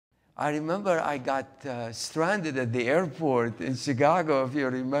I remember I got stranded at the airport in Chicago, if you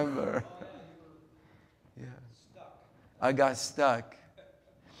remember. Yeah. I got stuck.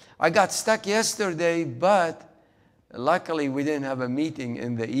 I got stuck yesterday, but luckily we didn't have a meeting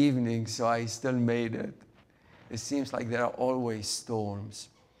in the evening, so I still made it. It seems like there are always storms.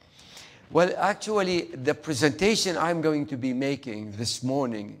 Well, actually, the presentation I'm going to be making this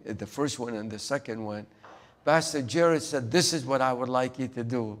morning, the first one and the second one, Pastor Jared said, this is what I would like you to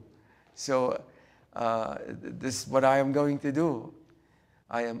do. So this is what I am going to do.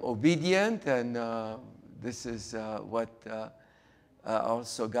 I am obedient, and this is what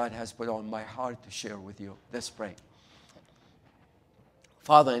also God has put on my heart to share with you. Let's pray.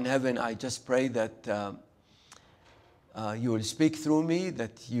 Father in heaven, I just pray that you will speak through me,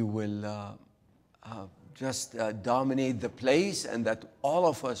 that you will just dominate the place, and that all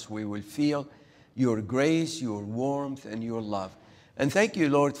of us, we will feel your grace, your warmth, and your love. And thank you,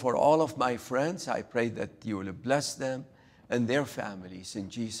 Lord, for all of my friends. I pray that you will bless them and their families. In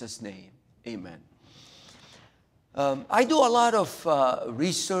Jesus' name, amen. I do a lot of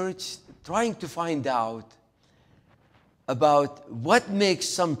research trying to find out about what makes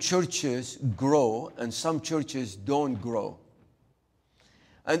some churches grow and some churches don't grow.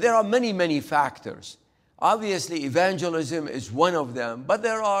 And there are many, many factors. Obviously, evangelism is one of them, but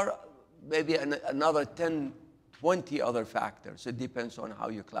there are maybe another 10, 20 other factors. It depends on how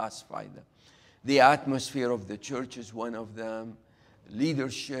you classify them. The atmosphere of the church is one of them,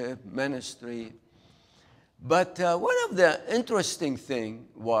 leadership, ministry. But one of the interesting things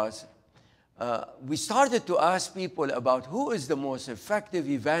was we started to ask people about who is the most effective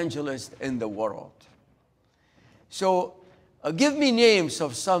evangelist in the world. So give me names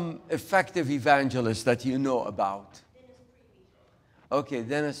of some effective evangelists that you know about. Okay,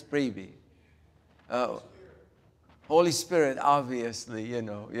 Dennis Preby. Holy Spirit, obviously,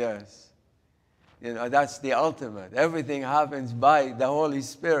 yes. That's the ultimate. Everything happens by the Holy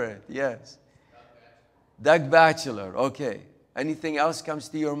Spirit, yes. Doug Batchelor, okay. Anything else comes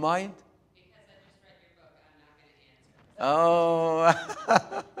to your mind? Oh,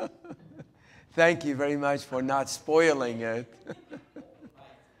 thank you very much for not spoiling it.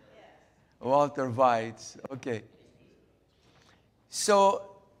 Walter Weitz, okay. So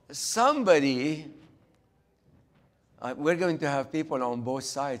somebody, we're going to have people on both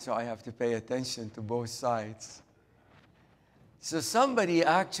sides, so I have to pay attention to both sides. So somebody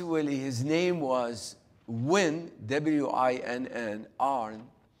actually, his name was Wynn, W-I-N-N, Arn,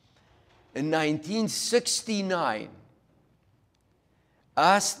 in 1969,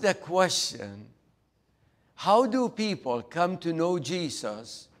 asked the question, how do people come to know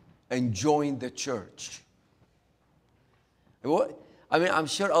Jesus and join the church? I mean, I'm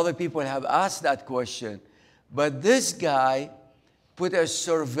sure other people have asked that question, but this guy put a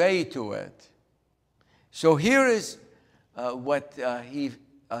survey to it. So here is what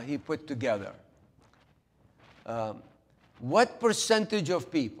he put together. What percentage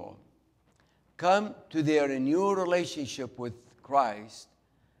of people come to their new relationship with Christ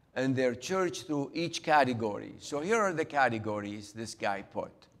and their church through each category? So here are the categories this guy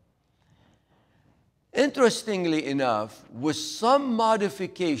put. Interestingly enough, with some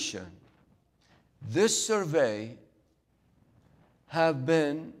modification, this survey have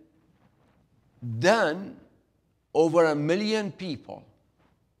been done over 1 million people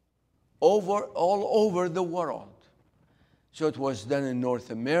all over the world. So it was done in North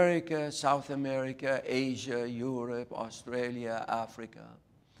America, South America, Asia, Europe, Australia, Africa.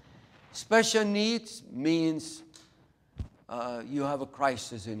 Special needs means you have a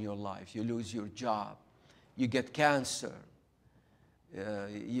crisis in your life. You lose your job. You get cancer.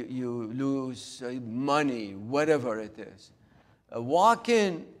 You lose money, whatever it is.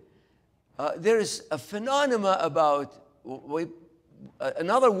 Walk-in, there is a phenomena about,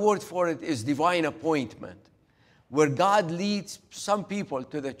 another word for it is divine appointment, where God leads some people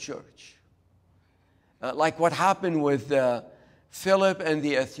to the church. Like what happened with Philip and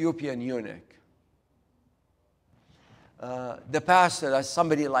the Ethiopian eunuch. The pastor, that's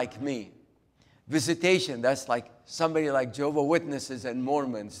somebody like me. Visitation, that's like somebody like Jehovah's Witnesses and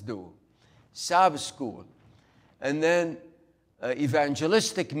Mormons do. Sabbath school. And then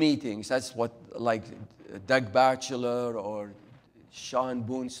evangelistic meetings, that's what like Doug Batchelor or Sean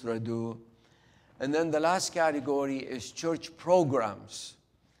Boonstra do. And then the last category is church programs.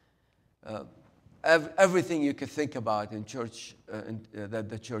 Everything you could think about in church, that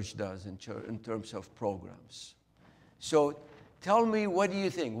the church does in terms of programs. So tell me, what do you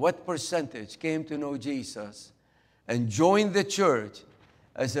think? What percentage came to know Jesus and joined the church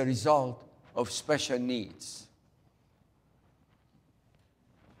as a result of special needs?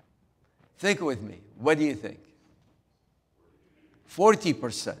 Think with me. What do you think?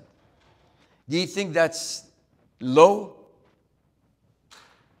 40%. Do you think that's low?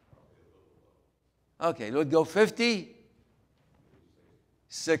 Okay, let's go 50?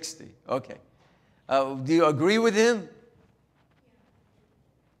 60. Okay. Do you agree with him?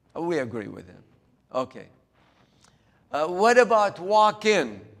 Oh, we agree with him. Okay. What about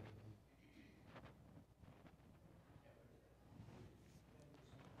walk-in?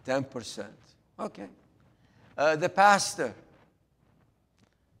 %. Okay. The pastor?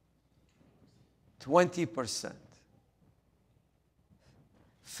 20%.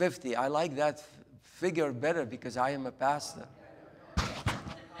 50. I like that figure better because I am a pastor.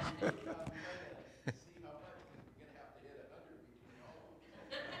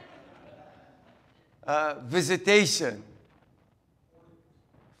 Visitation,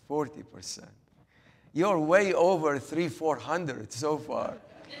 40%. You're way over 300-400 so far.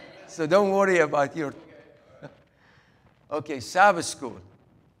 So don't worry about your... Okay, Sabbath school.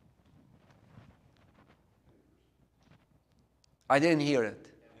 I didn't hear it.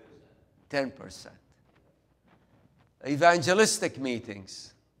 10%. Evangelistic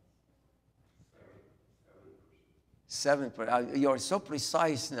meetings. 7%. You're so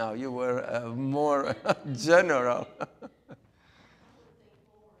precise now. You were more general.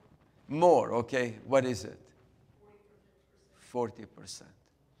 More, okay. What is it? 40%.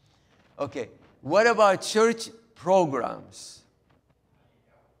 Okay. What about church programs?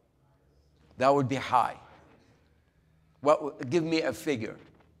 That would be high. Give me a figure.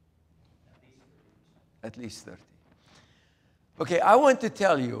 At least 30. Okay, I want to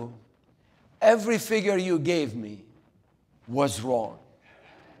tell you, every figure you gave me was wrong.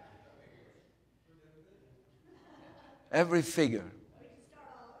 Every figure.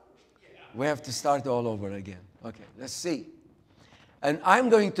 We have to start all over again. Okay, let's see. And I'm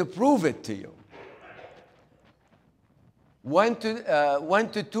going to prove it to you. 1 to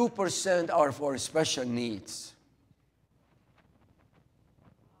 2% are for special needs.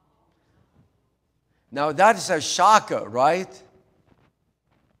 Now, that's a shocker, right?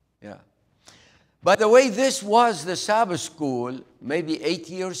 Yeah. By the way, this was the Sabbath school maybe 8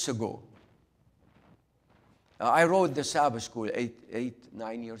 years ago. I wrote the Sabbath school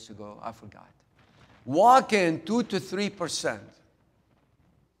 9 years ago. I forgot. Walk-in, 2 to 3%.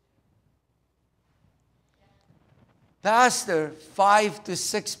 Pastor, 5 to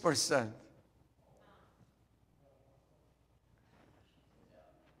 6%.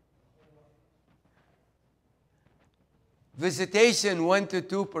 Visitation, 1 to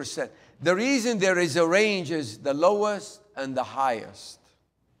 2%. The reason there is a range is the lowest and the highest.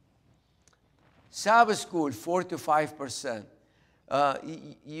 Sabbath school, 4 to 5%.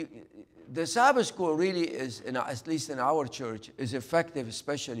 The Sabbath school really is, at least in our church, is effective,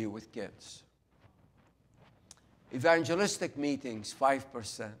 especially with kids. Evangelistic meetings,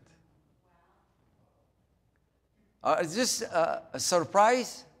 5%. Is this a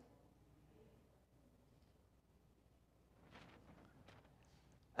surprise?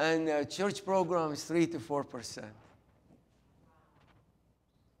 And church programs, 3 to 4%.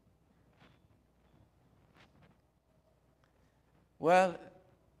 Well,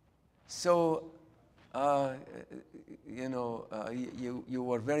 so, you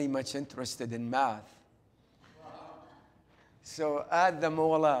were very much interested in math. So add them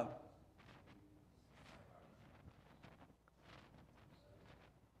all up.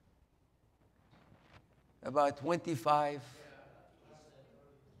 About 25.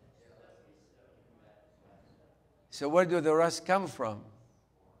 So where do the rest come from?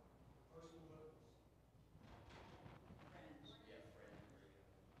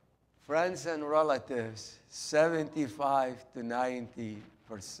 Friends and relatives, 75 to 90%.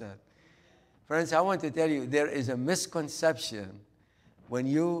 Friends, I want to tell you, there is a misconception when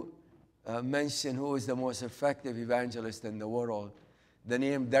you mention who is the most effective evangelist in the world. The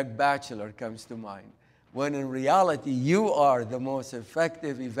name Doug Batchelor comes to mind, when in reality, you are the most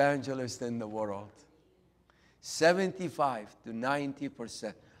effective evangelist in the world. 75 to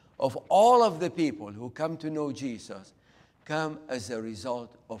 90% of all of the people who come to know Jesus come as a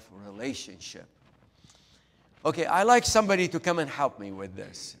result of relationship. Okay, I'd like somebody to come and help me with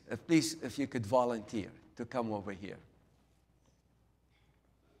this. Please, if you could volunteer to come over here.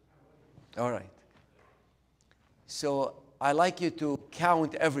 All right. So I'd like you to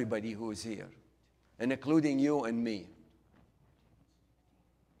count everybody who is here, and including you and me.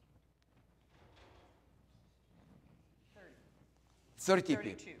 30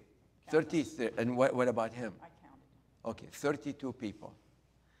 people. 30, and what about him? I counted. Okay, 32 people.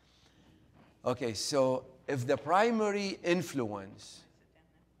 Okay, so if the primary influence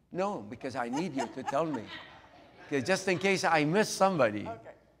No, because I need you to tell me. Okay, just in case I miss somebody.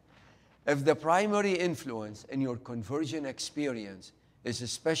 Okay. If the primary influence in your conversion experience is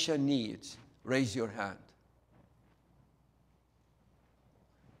special needs, raise your hand.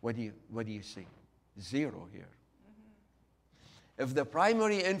 What do you see? Zero here. Mm-hmm. If the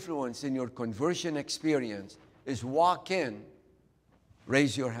primary influence in your conversion experience is walk in,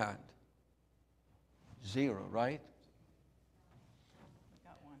 raise your hand. Zero, right?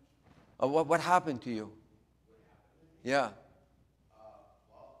 Got one. What happened to you? Yeah.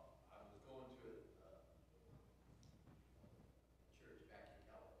 Well, I was going to a church back in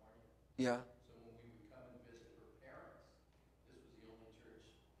California. Yeah. So when we would come and visit her parents, this was the only church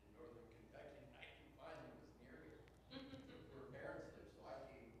in northern Kentucky I could find that was near here. Where her parents lived, so I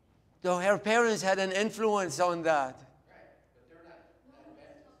came. So her parents had an influence on that. Right, but they're not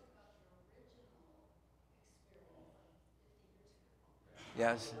Adventists.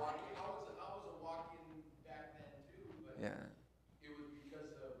 Yes. I was a walk-in back then too, but Yeah. it was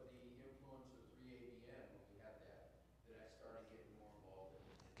because of the influence of 3ABN when we had that I started getting more involved in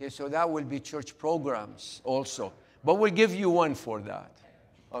it. Okay, so that will be church programs also. But we'll give you one for that.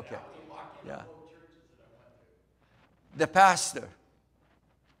 Okay. Yeah. The pastor.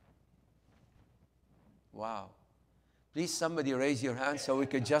 Wow. Please, somebody raise your hand so we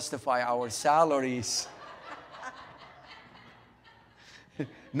could justify our salaries.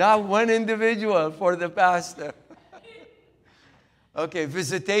 Not one individual for the pastor. Okay,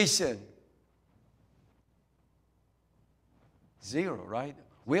 visitation. Zero, right?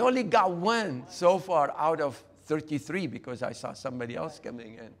 We only got one so far out of 33 because I saw somebody else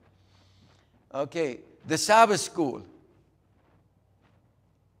coming in. Okay, the Sabbath school.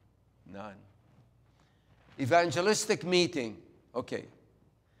 None. Evangelistic meeting. Okay.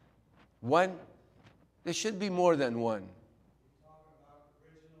 One. There should be more than one.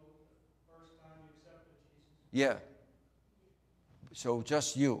 Yeah. So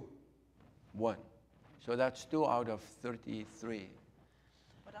just you. One. So that's 2 out of 33.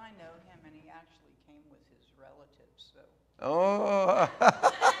 But I know him, and he actually came with his relatives, so. Oh.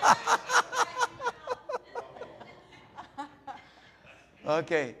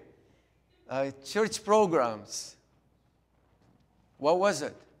 Okay. Church programs. What was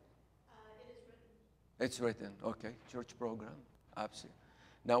it? It's written. Okay. Church program. Absolutely.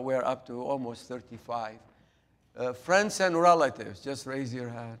 Now we're up to almost 35. Friends and relatives, just raise your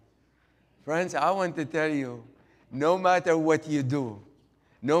hand. Friends, I want to tell you, no matter what you do,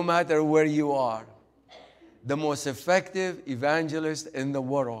 no matter where you are, the most effective evangelist in the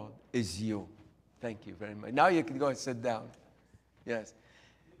world is you. Thank you very much. Now you can go and sit down. Yes.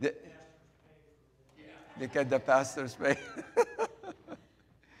 Look at the pastor's pay.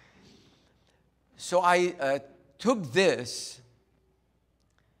 So I took this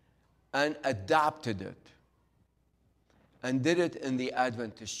and adapted it and did it in the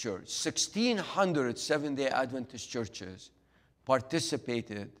Adventist church. 1,600 Seventh-day Adventist churches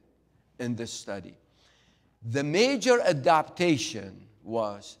participated in this study. The major adaptation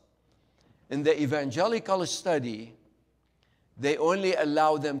was in the evangelical study, they only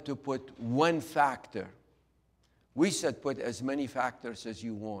allow them to put one factor. We said put as many factors as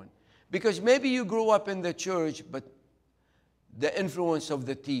you want. Because maybe you grew up in the church, but the influence of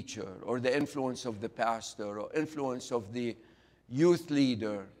the teacher or the influence of the pastor or influence of the youth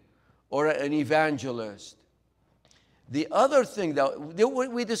leader or an evangelist. The other thing that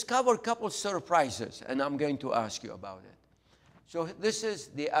we discovered a couple of surprises, and I'm going to ask you about it. So this is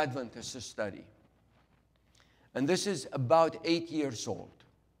the Adventist study. And this is about 8 years old.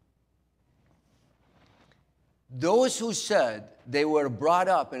 Those who said they were brought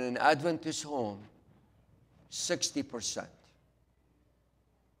up in an Adventist home, 60%.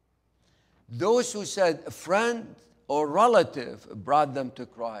 Those who said a friend or relative brought them to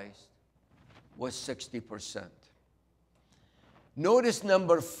Christ was 60%. Notice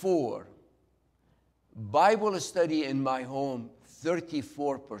number 4, Bible study in my home,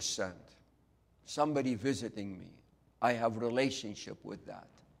 34%. Somebody visiting me. I have relationship with that.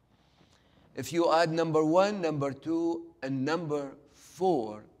 If you add number 1, number 2, and number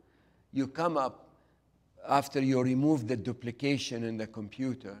 4, you come up, after you remove the duplication in the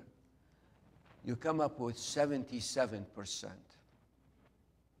computer, you come up with 77%,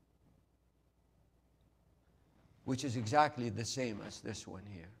 which is exactly the same as this one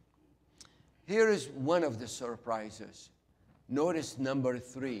here. Here is one of the surprises. Notice number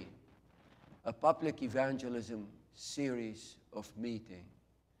 3, a public evangelism series of meeting.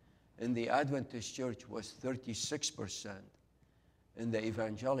 In the Adventist church was 36%. In the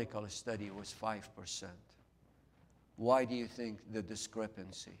evangelical study was 5%. Why do you think the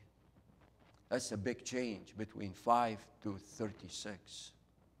discrepancy? That's a big change between 5 to 36.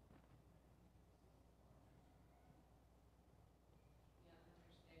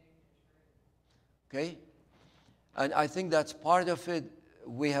 Okay? And I think that's part of it.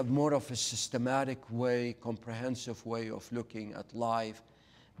 We have more of a systematic way, comprehensive way of looking at life.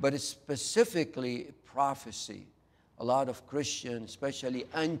 But it's specifically prophecy. A lot of Christians, especially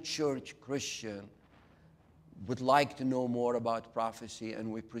unchurched Christian, would like to know more about prophecy,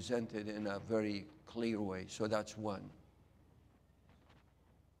 and we present it in a very clear way. So that's one.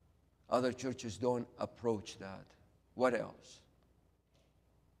 Other churches don't approach that. What else?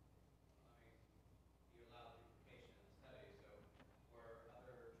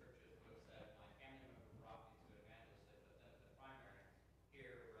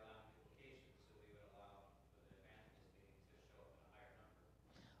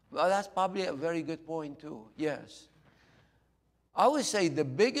 Well, that's probably a very good point, too. Yes. I would say the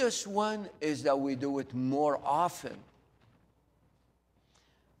biggest one is that we do it more often.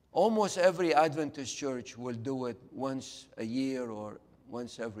 Almost every Adventist church will do it once a year or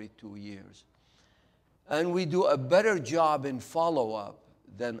once every 2 years. And we do a better job in follow-up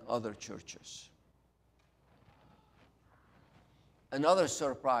than other churches. Another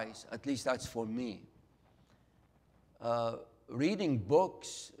surprise, at least that's for me, reading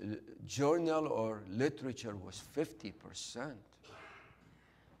books, journal, or literature was 50%.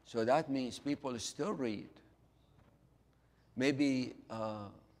 So that means people still read. Maybe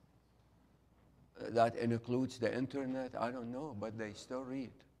that includes the internet, I don't know, but they still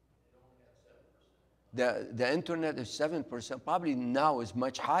read. The internet is 7%. Probably now is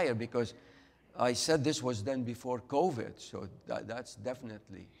much higher because I said this was done before COVID, so that's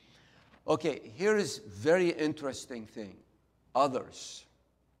definitely. Okay, here is very interesting thing. Others.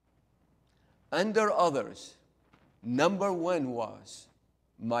 Under others, number one was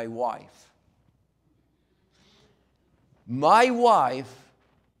my wife. My wife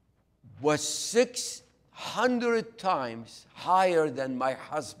was 600 times higher than my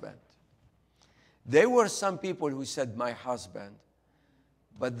husband. There were some people who said my husband,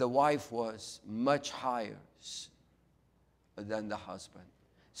 but the wife was much higher than the husband.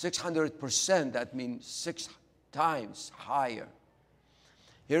 600%, that means 6 times higher.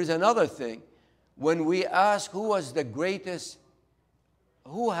 Here's another thing. When we ask who had the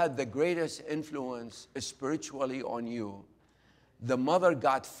greatest influence spiritually on you, the mother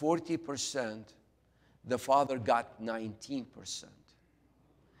got 40%, the father got 19%.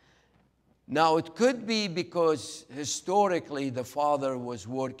 Now, it could be because historically the father was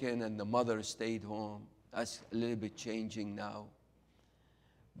working and the mother stayed home. That's a little bit changing now.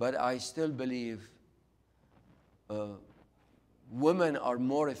 But I still believe women are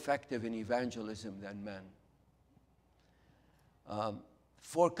more effective in evangelism than men.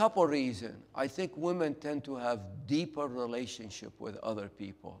 For a couple reasons. I think women tend to have deeper relationship with other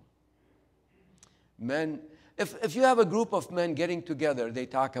people. Men, if you have a group of men getting together, they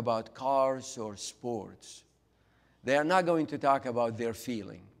talk about cars or sports. They are not going to talk about their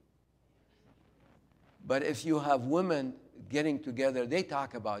feeling. But if you have women getting together, they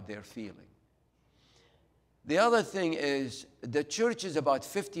talk about their feeling. The other thing is the church is about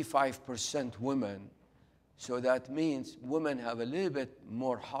 55% women, so that means women have a little bit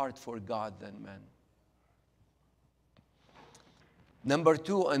more heart for God than men. Number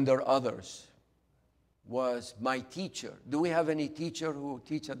two, under others, was my teacher. Do we have any teacher who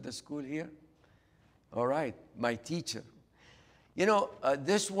teach at the school here? All right, my teacher. You know,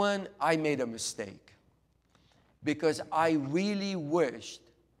 this one, I made a mistake because I really wished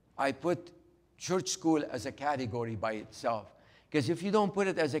I put church school as a category by itself. Because if you don't put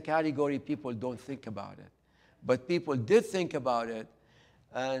it as a category, people don't think about it. But people did think about it,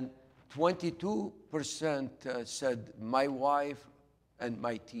 and 22% said my wife and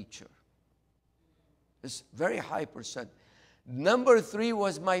my teacher. It's very high percent. Number 3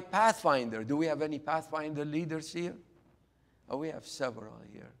 was my Pathfinder. Do we have any Pathfinder leaders here? Oh, we have several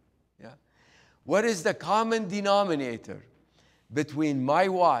here. Yeah. What is the common denominator between my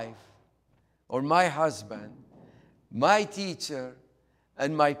wife or my husband, my teacher,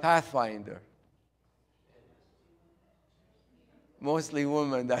 and my Pathfinder? Mostly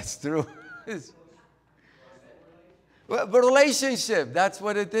women, that's true. Well, the relationship, that's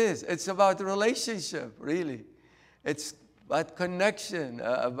what it is. It's about the relationship, really. It's about connection,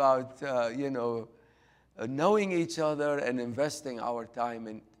 about, knowing each other and investing our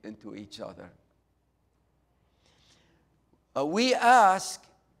time into each other. We ask,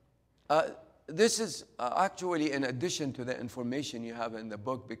 this is actually in addition to the information you have in the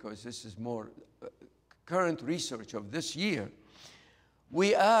book, because this is more current research of this year,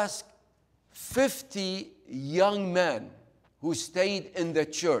 we asked 50 young men who stayed in the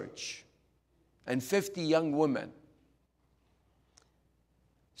church and 50 young women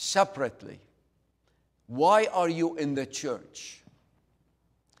separately, why are you in the church?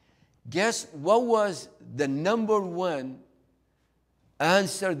 Guess what was the number one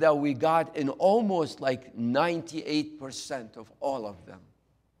answer that we got in almost like 98% of all of them?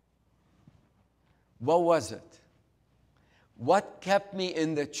 What was it? What kept me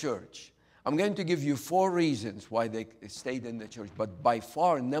in the church? I'm going to give you 4 reasons why they stayed in the church, but by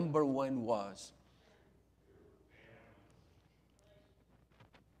far number one was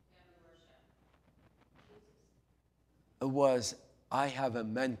I have a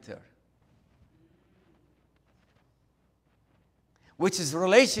mentor, which is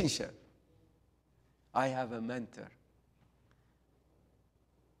relationship. I have a mentor.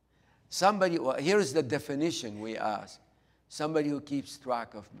 Somebody, well, here's the definition we ask. Somebody who keeps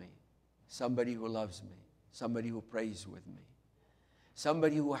track of me. Somebody who loves me. Somebody who prays with me.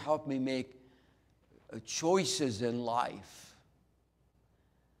 Somebody who helped me make choices in life.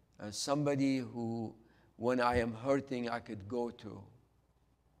 Somebody who, when I am hurting, I could go to.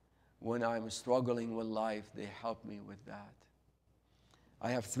 When I'm struggling with life, they help me with that.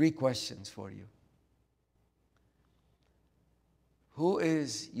 I have 3 questions for you. Who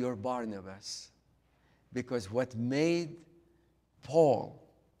is your Barnabas? Because what made Paul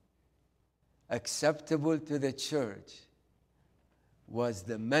acceptable to the church was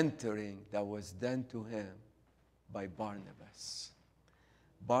the mentoring that was done to him by Barnabas.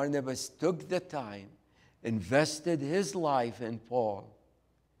 Barnabas took the time, invested his life in Paul,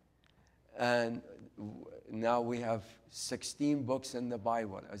 and now we have 16 books in the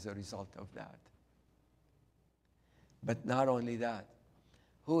Bible as a result of that. But not only that,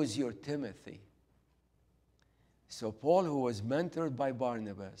 who is your Timothy? So Paul, who was mentored by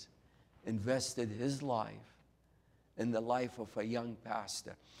Barnabas, invested his life in the life of a young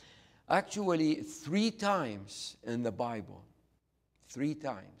pastor. Actually, 3 times in the Bible, 3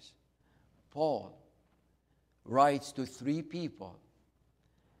 times, Paul writes to 3 people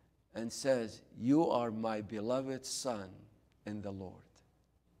and says, "You are my beloved son in the Lord."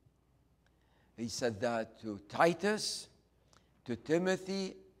 He said that to Titus, to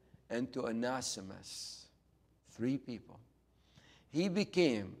Timothy, and to Onesimus. 3 people. He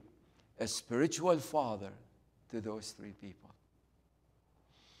became a spiritual father to those 3 people.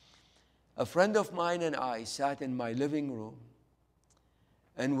 A friend of mine and I sat in my living room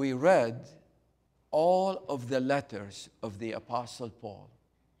and we read all of the letters of the Apostle Paul,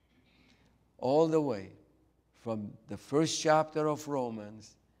 all the way from the first chapter of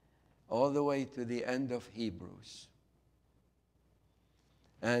Romans all the way to the end of Hebrews.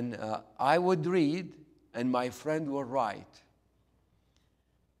 And I would read, and my friend would write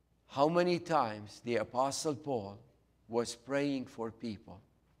how many times the Apostle Paul was praying for people.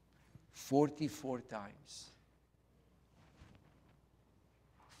 44 times.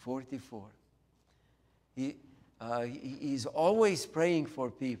 44. He's always praying for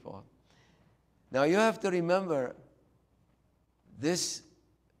people. Now you have to remember, this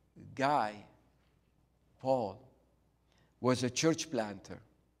guy, Paul, was a church planter,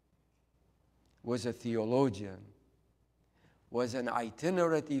 was a theologian, was an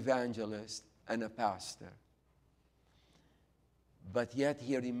itinerant evangelist, and a pastor. But yet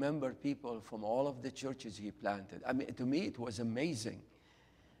he remembered people from all of the churches he planted. I mean, to me, it was amazing.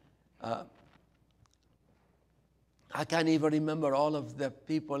 I can't even remember all of the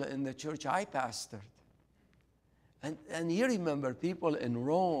people in the church I pastored. And he remembered people in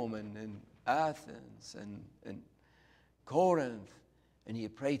Rome and in Athens and in Corinth, and he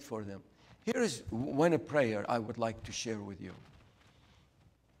prayed for them. Here is one prayer I would like to share with you,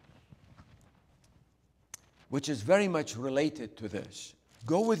 which is very much related to this.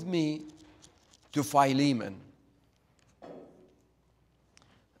 Go with me to Philemon.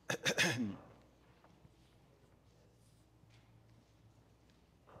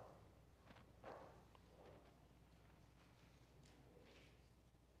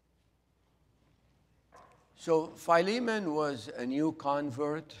 So Philemon was a new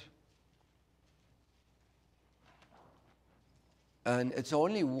convert, and it's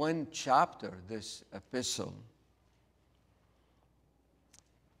only 1 chapter, this epistle.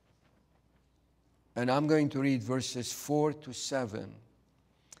 And I'm going to read verses 4 to 7.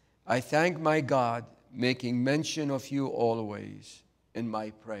 I thank my God, making mention of you always in my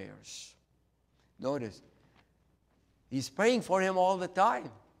prayers. Notice, he's praying for him all the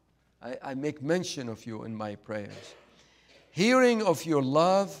time. I make mention of you in my prayers. Hearing of your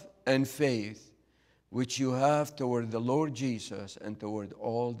love and faith which you have toward the Lord Jesus and toward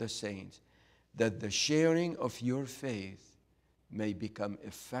all the saints, that the sharing of your faith may become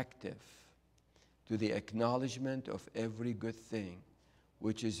effective to the acknowledgement of every good thing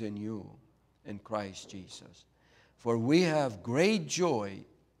which is in you in Christ Jesus. For we have great joy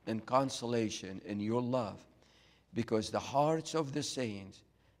and consolation in your love, because the hearts of the saints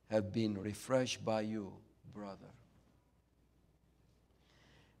have been refreshed by you, brother.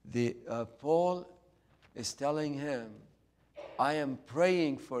 Paul is telling him, I am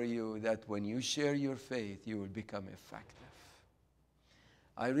praying for you that when you share your faith, you will become effective.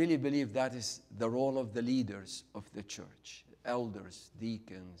 I really believe that is the role of the leaders of the church, elders,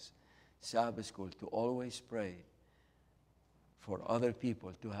 deacons, Sabbath school, to always pray for other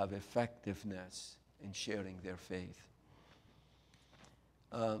people to have effectiveness in sharing their faith.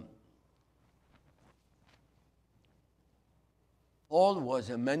 Paul was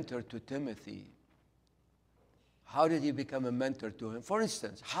a mentor to Timothy. How did he become a mentor to him? For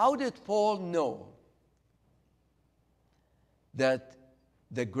instance, how did Paul know that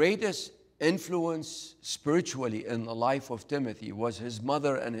the greatest influence spiritually in the life of Timothy was his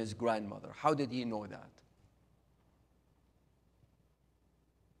mother and his grandmother? How did he know that?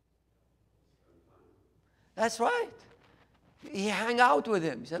 That's right. He hung out with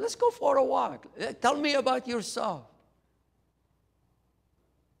him. He said, let's go for a walk. Tell me about yourself.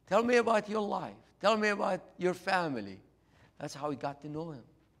 Tell me about your life. Tell me about your family. That's how he got to know him.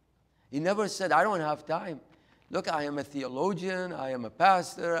 He never said, I don't have time. Look, I am a theologian. I am a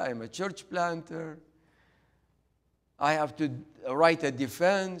pastor. I am a church planter. I have to write a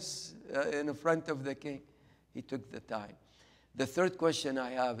defense in front of the king. He took the time. The third question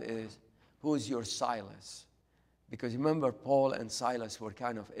I have is, who is your Silas? Because remember, Paul and Silas were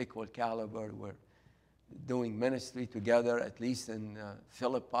kind of equal caliber, were doing ministry together, at least in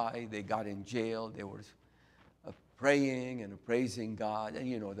Philippi. They got in jail. They were praying and praising God, and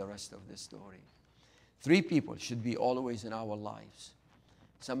you know the rest of the story. 3 people should be always in our lives.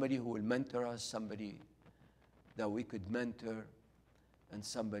 Somebody who will mentor us, somebody that we could mentor, and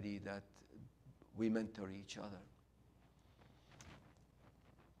somebody that we mentor each other.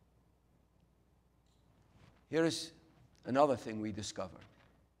 Here is another thing we discovered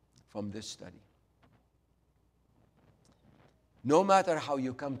from this study. No matter how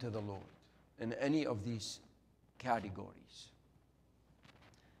you come to the Lord in any of these categories,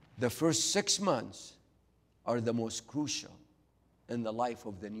 the first 6 months are the most crucial in the life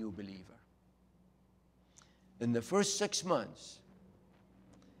of the new believer. In the first 6 months,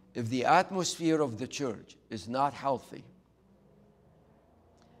 if the atmosphere of the church is not healthy,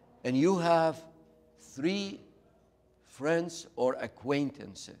 and you have 3 friends or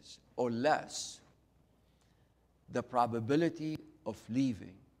acquaintances or less, the probability of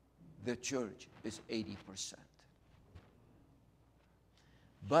leaving the church is 80%.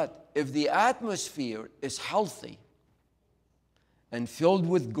 But if the atmosphere is healthy and filled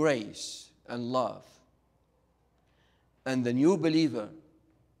with grace and love, and the new believer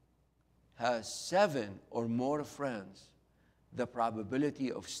has 7 or more friends, the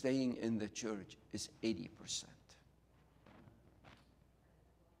probability of staying in the church is 80%.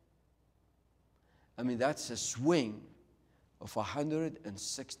 I mean, that's a swing of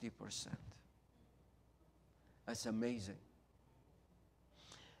 160%. That's amazing.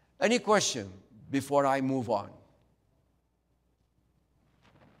 Any question before I move on?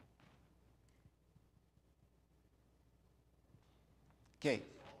 Okay.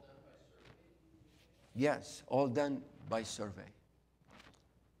 Yes, all done by survey.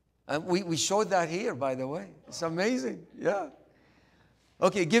 And we showed that here, by the way. It's amazing. Yeah.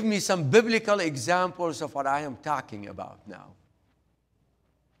 Okay, give me some biblical examples of what I am talking about now.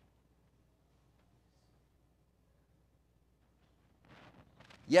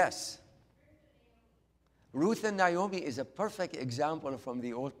 Yes. Ruth and Naomi is a perfect example from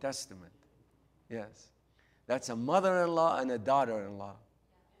the Old Testament. Yes. That's a mother-in-law and a daughter-in-law.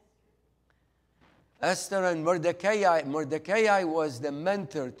 Esther and Mordecai. Mordecai was the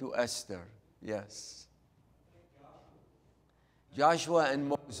mentor to Esther. Yes. Joshua and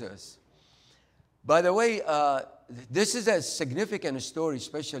Moses. By the way, this is a significant story,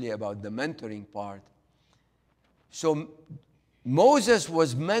 especially about the mentoring part. So Moses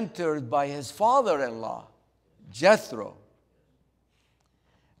was mentored by his father-in-law, Jethro.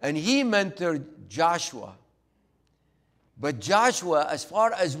 And he mentored Joshua. But Joshua, as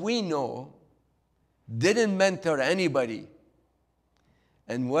far as we know, didn't mentor anybody.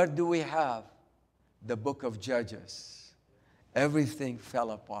 And where do we have the book of Judges? Everything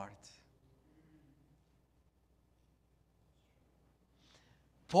fell apart.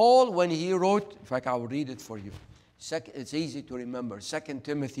 Paul, when he wrote, in fact, I will read it for you. It's easy to remember. 2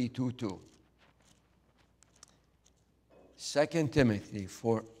 Timothy 2:2. 2 Timothy,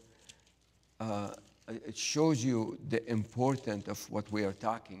 it shows you the importance of what we are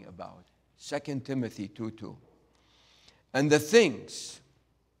talking about. 2 Timothy 2:2. And the things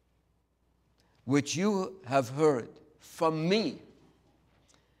which you have heard from me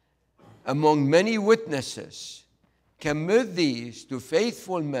among many witnesses, commit these to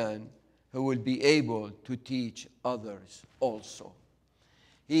faithful men who will be able to teach others also.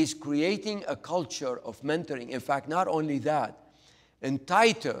 He is creating a culture of mentoring. In fact, not only that, in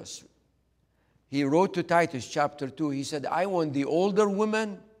Titus, he wrote to Titus chapter 2, he said, I want the older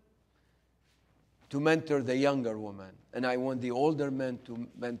women to mentor the younger women, and I want the older men to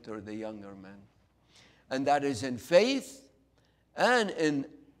mentor the younger men. And that is in faith and in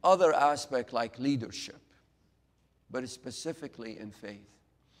other aspects like leadership, but specifically in faith.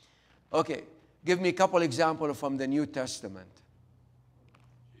 Okay, give me a couple examples from the New Testament.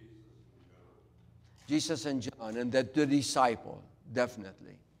 Jesus and John, and the disciple,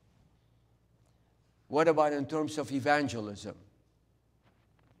 definitely. What about in terms of evangelism?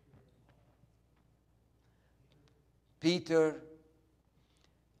 Peter.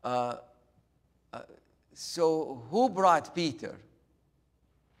 So who brought Peter?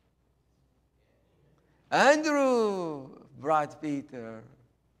 Andrew brought Peter.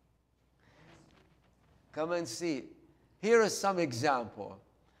 Come and see. Here is some example.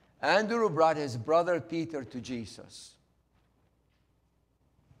 Andrew brought his brother Peter to Jesus.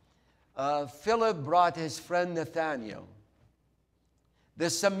 Philip brought his friend Nathanael. The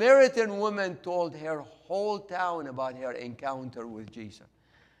Samaritan woman told her whole town about her encounter with Jesus.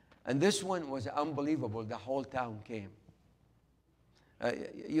 And this one was unbelievable. The whole town came.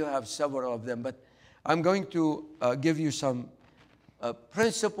 You have several of them, but I'm going to give you some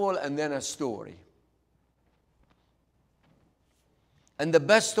principle and then a story. And the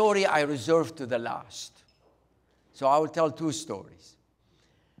best story I reserve to the last. So I will tell two stories.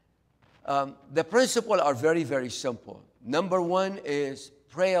 The principles are very, very simple. Number one is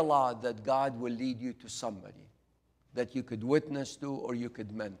pray a lot that God will lead you to somebody that you could witness to or you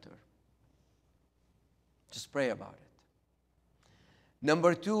could mentor. Just pray about it.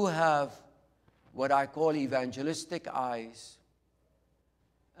 Number two, have what I call evangelistic eyes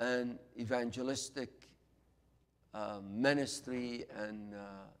and evangelistic ministry and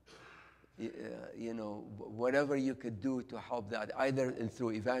whatever you could do to help that, either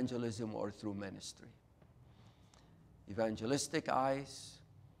through evangelism or through ministry. Evangelistic eyes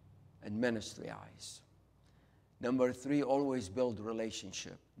and ministry eyes. Number three, always build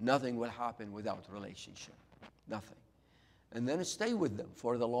relationship. Nothing will happen without relationship. Nothing. And then stay with them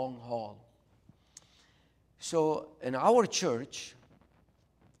for the long haul. So in our church,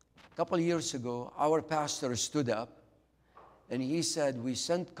 a couple of years ago, our pastor stood up and he said, we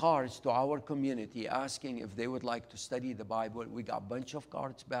sent cards to our community asking if they would like to study the Bible. We got a bunch of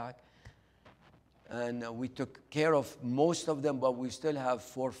cards back. And we took care of most of them, but we still have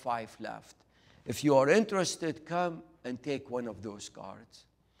 4 or 5 left. If you are interested, come and take one of those cards.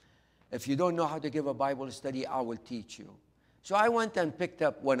 If you don't know how to give a Bible study, I will teach you. So I went and picked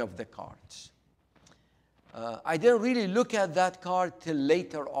up one of the cards. I didn't really look at that card till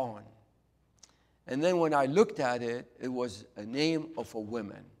later on. And then when I looked at it, it was a name of a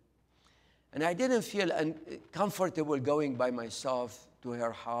woman. And I didn't feel comfortable going by myself to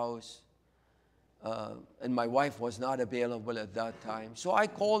her house. And my wife was not available at that time. So I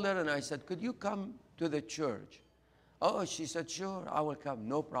called her and I said, could you come to the church? Oh, she said, sure, I will come,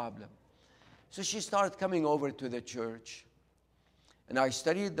 no problem. So she started coming over to the church. And I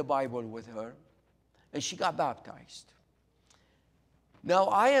studied the Bible with her. And she got baptized. Now,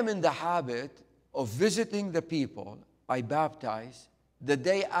 I am in the habit of visiting the people I baptize the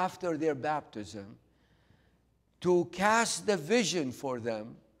day after their baptism to cast the vision for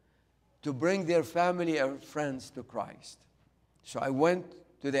them to bring their family or friends to Christ. So I went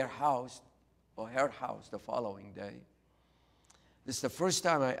to their house, or her house, the following day. This is the first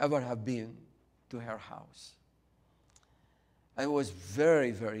time I ever have been to her house. And it was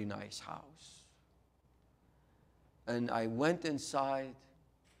very, very nice house. And I went inside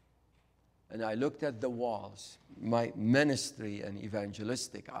and I looked at the walls. My ministry and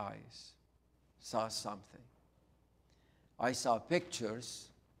evangelistic eyes saw something. I saw pictures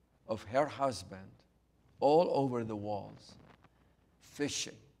of her husband all over the walls,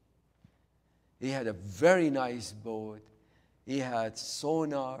 fishing. He had a very nice boat. He had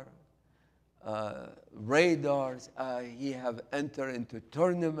sonar, radars. He have entered into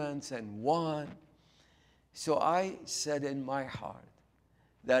tournaments and won. So I said in my heart,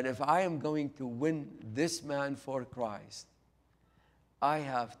 that if I am going to win this man for Christ, I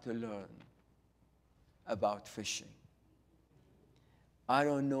have to learn about fishing. I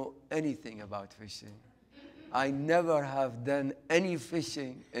don't know anything about fishing. I never have done any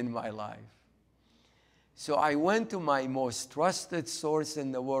fishing in my life. So I went to my most trusted source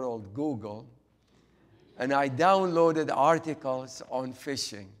in the world, Google, and I downloaded articles on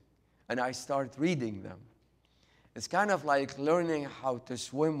fishing, and I started reading them. It's kind of like learning how to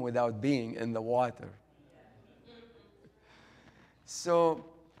swim without being in the water. So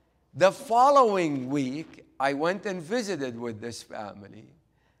the following week, I went and visited with this family,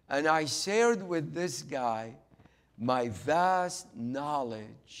 and I shared with this guy my vast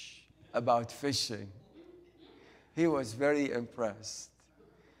knowledge about fishing. He was very impressed.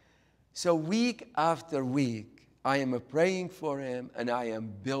 So week after week, I am praying for him, and I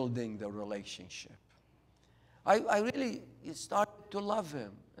am building the relationship. I really started to love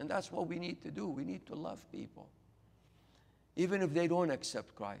him, and that's what we need to do. We need to love people. Even if they don't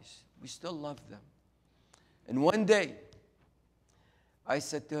accept Christ, we still love them. And one day, I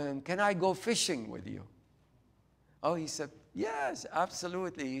said to him, "Can I go fishing with you?" Oh, he said, "Yes,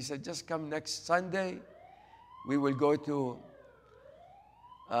 absolutely." He said, "Just come next Sunday. We will go to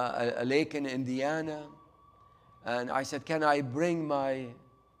a lake in Indiana." And I said, "Can I bring my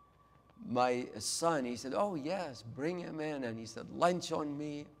son?" He said, "Oh, yes, bring him in." And he said, "Lunch on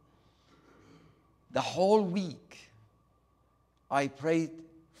me." The whole week, I prayed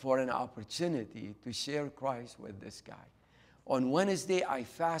for an opportunity to share Christ with this guy. On Wednesday, I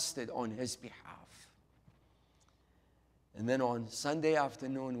fasted on his behalf. And then on Sunday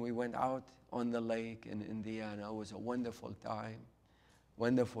afternoon, we went out on the lake in Indiana. It was a wonderful time,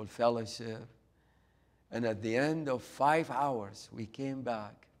 wonderful fellowship. And at the end of 5 hours, we came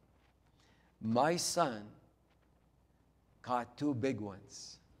back. My son caught 2 big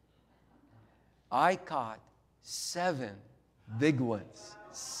ones. I caught 7 big ones.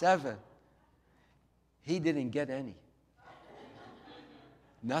 7. He didn't get any.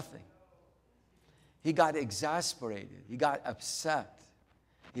 Nothing. He got exasperated. He got upset.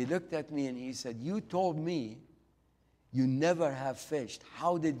 He looked at me and he said, "You told me you never have fished.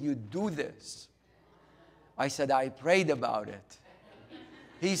 How did you do this?" I said, "I prayed about it."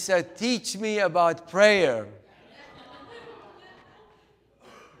 He said, "Teach me about prayer."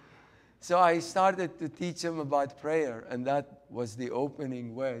 So I started to teach him about prayer, and that was the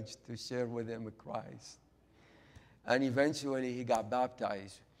opening wedge to share with him Christ. And eventually he got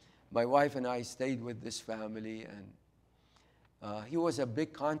baptized. My wife and I stayed with this family, and he was a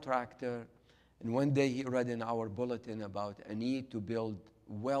big contractor. And one day he read in our bulletin about a need to build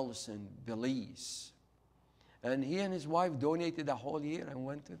wells in Belize. And he and his wife donated a whole year and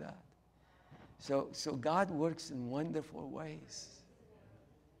went to that. So God works in wonderful ways.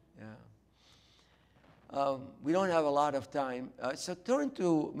 Yeah. We don't have a lot of time. So turn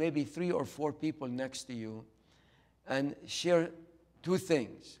to maybe 3 or 4 people next to you and share 2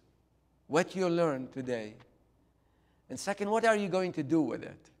 things. What you learned today. And second, what are you going to do with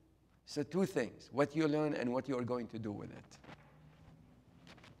it? So 2 things. What you learned and what you are going to do with it.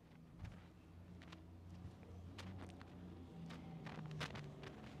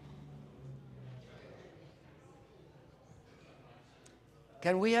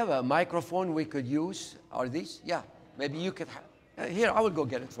 Can we have a microphone we could use? Are these? Yeah. Maybe you could here, I will go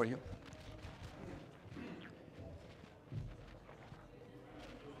get it for you.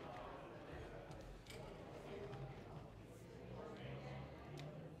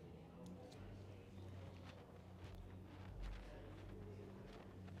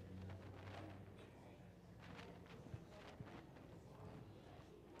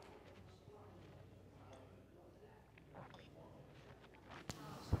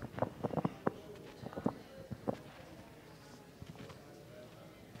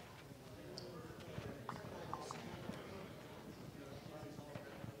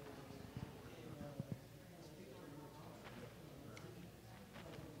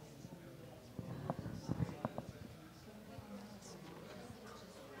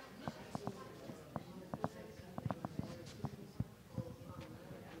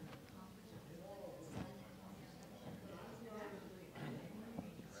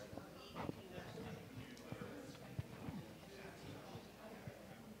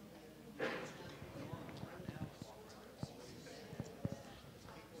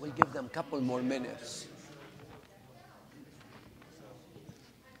 We'll give them a couple more minutes.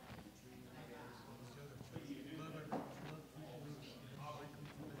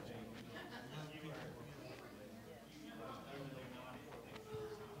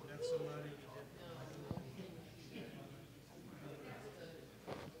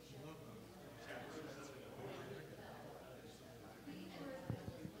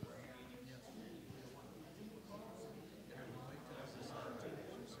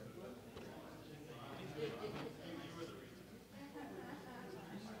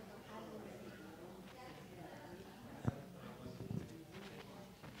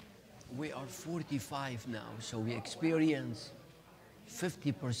 we are 45 now, so we experience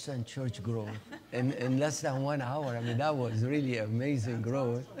 50% church growth in less than 1 hour. I mean, that was really amazing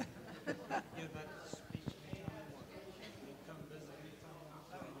growth.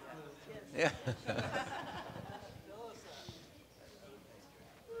 Yeah.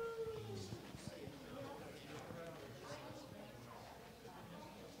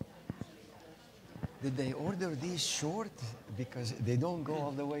 Did they order these short? Because they don't go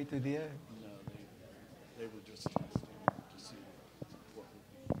all the way to the end. No, they were just testing to see what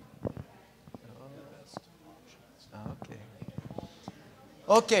would be the best options. Okay.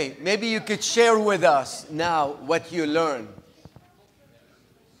 Okay, maybe you could share with us now what you learned.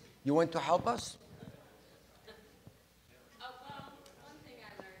 You want to help us? Well, one thing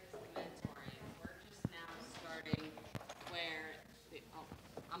I learned is the mentoring. We're just now starting where,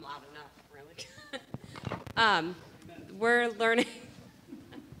 I'm loud enough, really. We're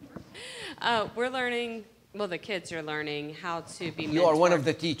learning, well, the kids are learning how to be mentored. You are one of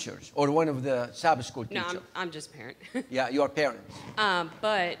the teachers or one of the Sabbath school teachers. No, I'm just parent. Yeah, you are parents.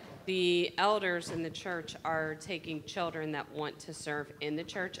 But the elders in the church are taking children that want to serve in the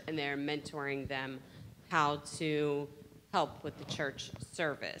church, and they're mentoring them how to help with the church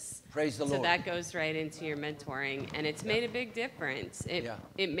service. Praise the So Lord. that goes right into your mentoring, and it's made a big difference.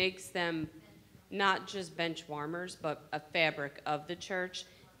 It makes them not just bench warmers, but a fabric of the church,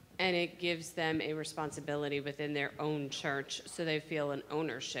 and it gives them a responsibility within their own church, so they feel an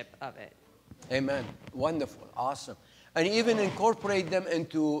ownership of it. Amen. Wonderful. Awesome. And even incorporate them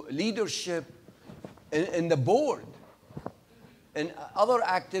into leadership in the board and other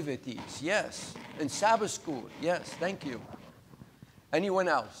activities. Yes. In Sabbath school. Yes. Thank you. Anyone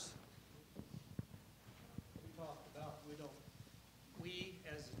else? We talked about we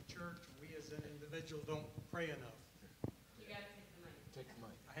as a church, we as an individual don't pray enough. You gotta take the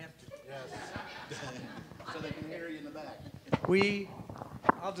money. I have to. Yes. So they can hear you in the back.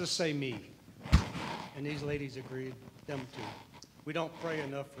 I'll just say me, and these ladies agreed, them too. We don't pray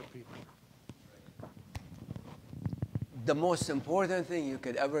enough for people. The most important thing you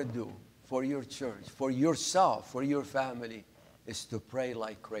could ever do for your church, for yourself, for your family, is to pray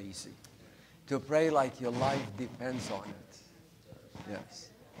like crazy. To pray like your life depends on it. Yes.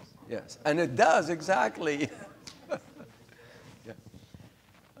 Yes. And it does, exactly. Yeah.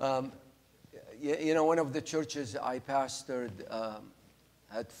 You know, one of the churches I pastored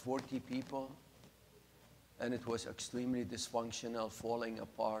had 40 people, and it was extremely dysfunctional, falling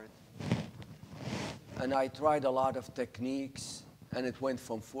apart. And I tried a lot of techniques, and it went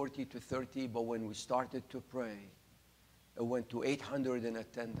from 40 to 30, but when we started to pray, it went to 800 in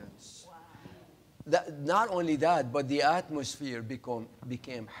attendance. Wow. Not only that, but the atmosphere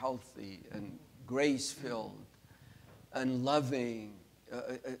became healthy and grace-filled and loving.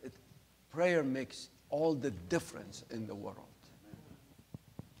 Prayer makes all the difference in the world.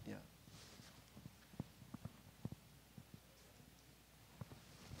 Yeah.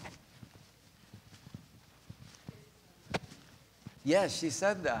 Yes, she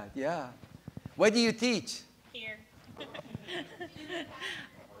said that, yeah. Where do you teach? Here.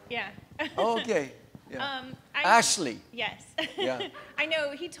 Yeah. Okay. Yeah. I- Ashley. Yes. Yeah. I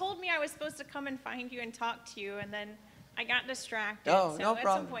know. He told me I was supposed to come and find you and talk to you, and then I got distracted. Oh, so no at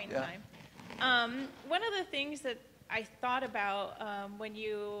problem. some point in Yeah. time. One of the things that I thought about when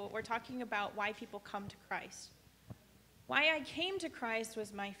you were talking about why people come to Christ. Why I came to Christ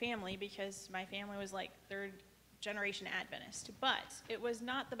was my family, because my family was like third generation Adventist, but it was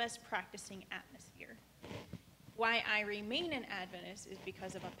not the best practicing atmosphere. Why I remain an Adventist is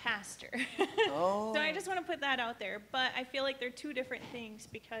because of a pastor. Oh. So I just want to put that out there. But I feel like they're two different things,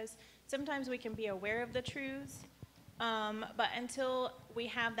 because sometimes we can be aware of the truths, but until we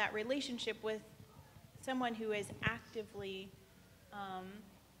have that relationship with someone who is actively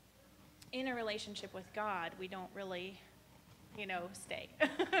in a relationship with God, we don't really, stay.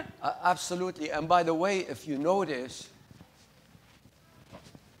 Absolutely. And by the way, if you notice,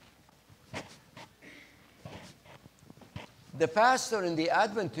 the pastor in the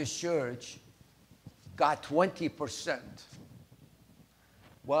Adventist church got 20%,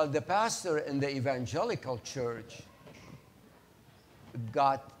 while the pastor in the evangelical church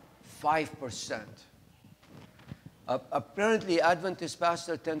got 5%. Apparently, Adventist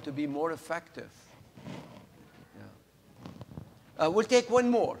pastors tend to be more effective. Yeah. We'll take one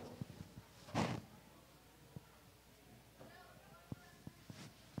more.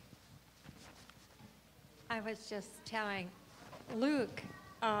 I was just telling Luke,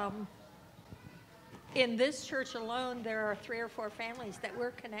 in this church alone, there are 3 or 4 families that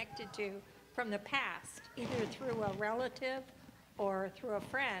we're connected to from the past, either through a relative or through a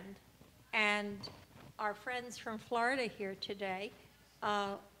friend. And our friends from Florida here today,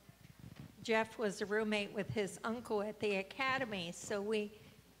 Jeff was a roommate with his uncle at the academy. So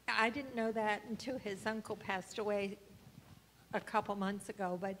I didn't know that until his uncle passed away a couple months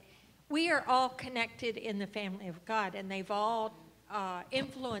ago. But we are all connected in the family of God, and they've all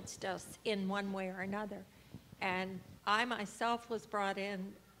influenced us in one way or another. And I myself was brought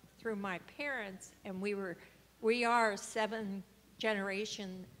in through my parents, and we are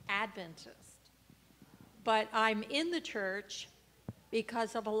 7th-generation Adventist. But I'm in the church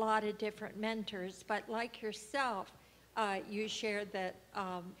because of a lot of different mentors. But like yourself, you shared that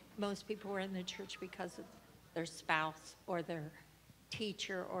most people were in the church because of their spouse or their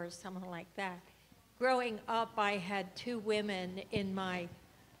teacher or someone like that. Growing up, I had 2 women in my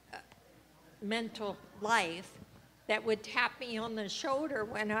mental life that would tap me on the shoulder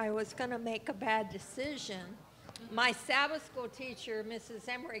when I was going to make a bad decision. My Sabbath school teacher, Mrs.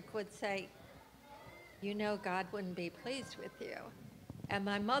 Emmerich, would say, "You know God wouldn't be pleased with you." And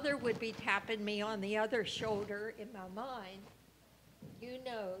my mother would be tapping me on the other shoulder in my mind. "You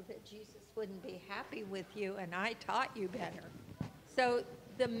know that Jesus wouldn't be happy with you, and I taught you better." So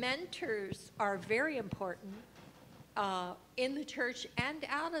the mentors are very important in the church and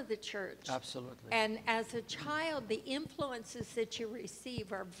out of the church. Absolutely. And as a child, the influences that you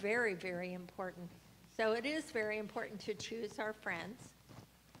receive are very, very important. So it is very important to choose our friends.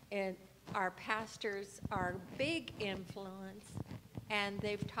 And our pastors are big influence, and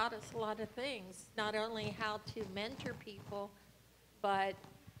they've taught us a lot of things, not only how to mentor people, but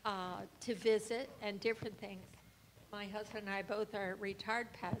to visit and different things. My husband and I both are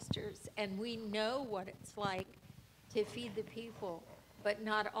retired pastors, and we know what it's like to feed the people, but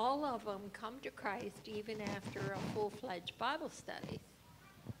not all of them come to Christ even after a full-fledged Bible study.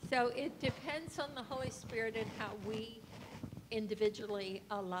 So it depends on the Holy Spirit and how we individually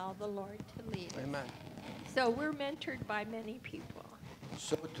allow the Lord to lead. Amen. So we're mentored by many people.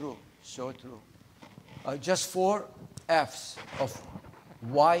 So true, so true. Just 4 F's of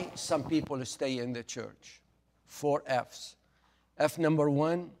why some people stay in the church. 4 F's. F number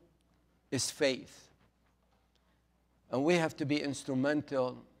 1 is faith. And we have to be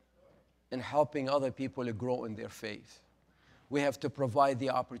instrumental in helping other people to grow in their faith. We have to provide the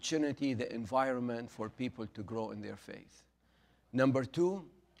opportunity, the environment for people to grow in their faith. Number 2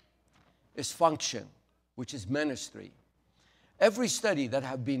 is function, which is ministry. Every study that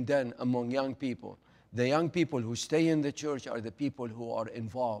have been done among young people, the young people who stay in the church are the people who are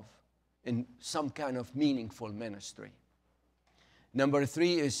involved in some kind of meaningful ministry. Number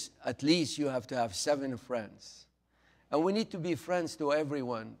 3 is at least you have to have 7 friends. And we need to be friends to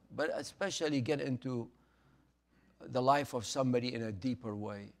everyone, but especially get into the life of somebody in a deeper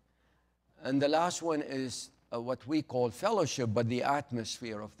way. And the last one is what we call fellowship, but the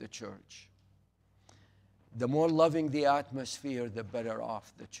atmosphere of the church. The more loving the atmosphere, the better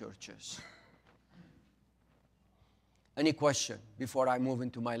off the church is. Any question before I move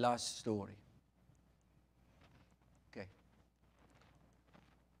into my last story? Okay.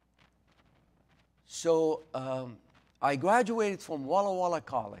 So I graduated from Walla Walla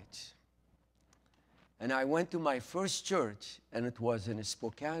College, and I went to my first church, and it was in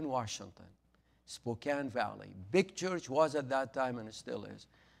Spokane, Washington, Spokane Valley. Big church was at that time, and it still is.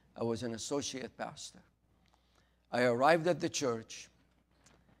 I was an associate pastor. I arrived at the church,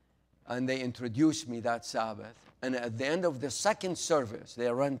 and they introduced me that Sabbath. And at the end of the second service, they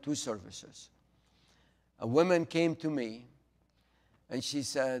run 2 services, a woman came to me, and she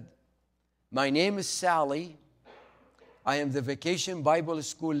said, "My name is Sally. I am the Vacation Bible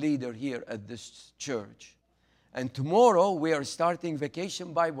School leader here at this church. And tomorrow we are starting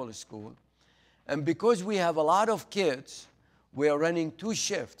Vacation Bible School. And because we have a lot of kids, we are running 2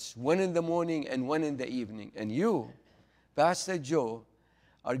 shifts, one in the morning and one in the evening. And you, Pastor Joe,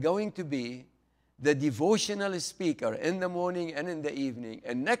 are going to be the devotional speaker in the morning and in the evening.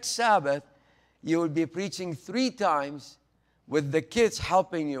 And next Sabbath, you will be preaching 3 times with the kids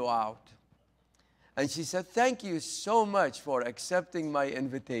helping you out." And she said, "Thank you so much for accepting my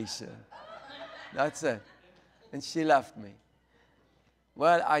invitation." That's it. And she left me.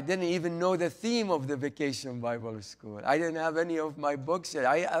 Well, I didn't even know the theme of the Vacation Bible School. I didn't have any of my books yet.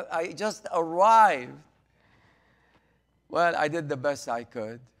 I just arrived. Well, I did the best I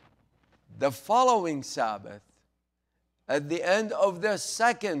could. The following Sabbath, at the end of the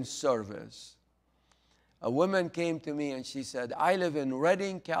second service, a woman came to me and she said, "I live in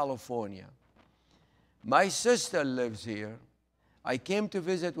Redding, California. My sister lives here. I came to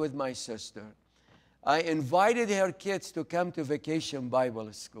visit with my sister. I invited her kids to come to Vacation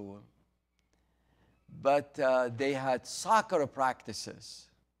Bible School, but they had soccer practices.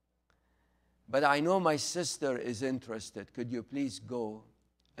 but I know my sister is interested. Could you please go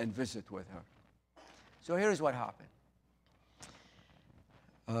and visit with her? So here's what happened.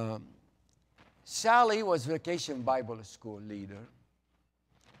 Sally was Vacation Bible School leader.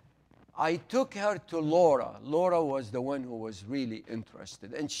 I took her to Laura. Laura was the one who was really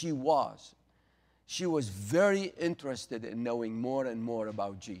interested, and she was. She was very interested in knowing more and more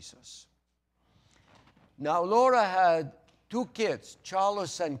about Jesus. Now, Laura had 2 kids,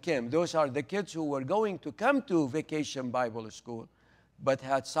 Charles and Kim. Those are the kids who were going to come to Vacation Bible School, but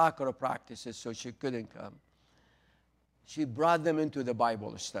had soccer practices, so she couldn't come. She brought them into the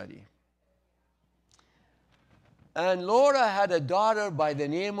Bible study. And Laura had a daughter by the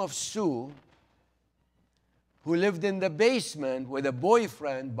name of Sue, who lived in the basement with a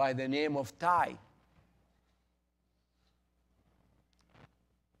boyfriend by the name of Ty.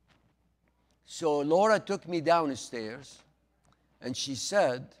 So Laura took me downstairs, and she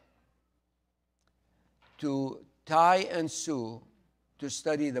said to Ty and Sue to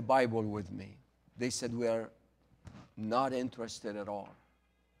study the Bible with me. They said, we are not interested at all.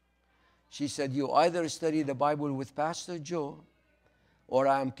 She said, you either study the Bible with Pastor Joe, or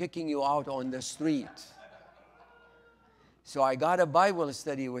I'm kicking you out on the street. So I got a Bible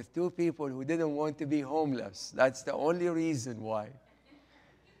study with 2 people who didn't want to be homeless. That's the only reason why.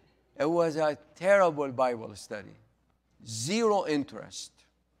 It was a terrible Bible study. 0 interest.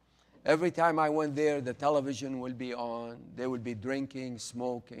 Every time I went there, the television would be on. They would be drinking,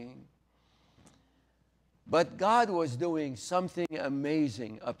 smoking. But God was doing something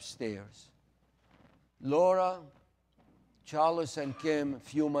amazing upstairs. Laura, Charles, and Kim, a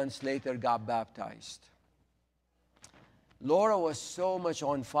few months later, got baptized. Laura was so much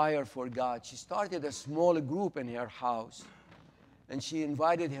on fire for God. She started a small group in her house, and she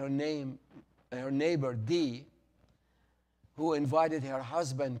invited her neighbor, Dee, who invited her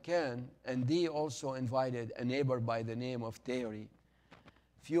husband, Ken, and Dee also invited a neighbor by the name of Terry.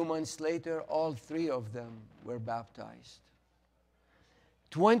 A few months later, all 3 of them were baptized.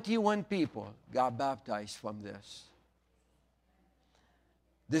 21 people got baptized from this.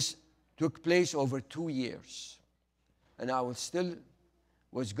 This took place over 2 years. And I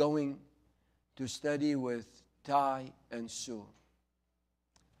was going to study with Ty and Sue.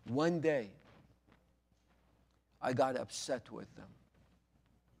 One day, I got upset with them.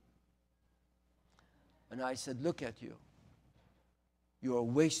 And I said, look at you. You are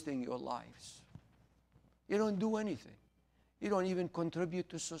wasting your lives. You don't do anything. You don't even contribute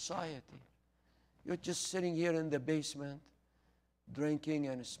to society. You're just sitting here in the basement, drinking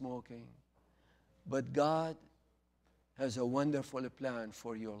and smoking. But God has a wonderful plan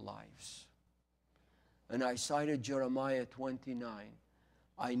for your lives. And I cited Jeremiah 29.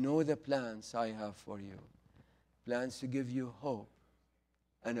 I know the plans I have for you. Plans to give you hope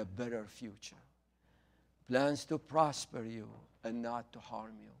and a better future. Plans to prosper you and not to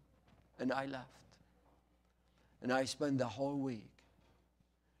harm you. And I left. And I spent the whole week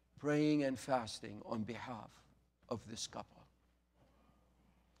praying and fasting on behalf of this couple.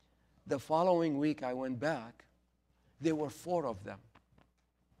 The following week I went back. There were 4 of them.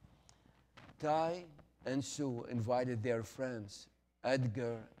 Ty and Sue invited their friends,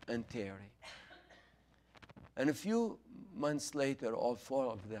 Edgar and Terry. And a few months later, all 4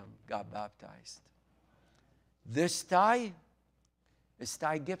 of them got baptized. This Ty is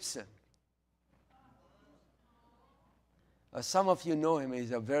Ty Gibson. Some of you know him.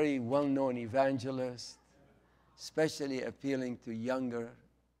 He's a very well-known evangelist, especially appealing to younger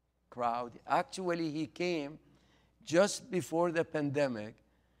crowd. Actually, he came just before the pandemic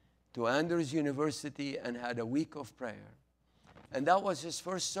to Andrews University and had a week of prayer. And that was his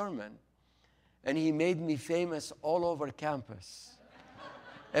first sermon. And he made me famous all over campus.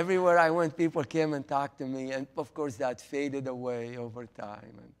 Everywhere I went, people came and talked to me. And of course, that faded away over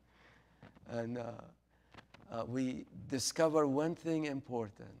time. And we discover one thing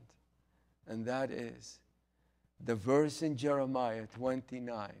important, and that is the verse in Jeremiah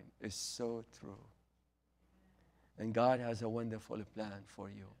 29 is so true. And God has a wonderful plan for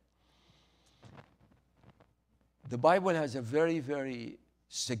you. The Bible has a very, very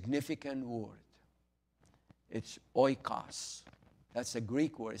significant word. It's oikos. That's a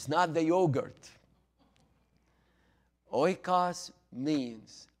Greek word. It's not the yogurt. Oikos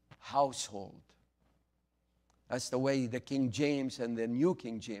means household. That's the way the King James and the New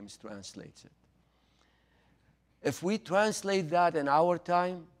King James translates it. If we translate that in our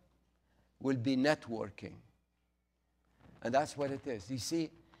time, will be networking. And that's what it is. You see,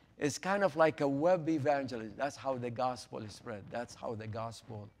 it's kind of like a web evangelism. That's how the gospel is spread. That's how the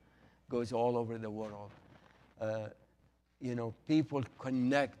gospel goes all over the world. people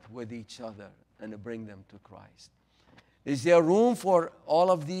connect with each other and bring them to Christ. Is there room for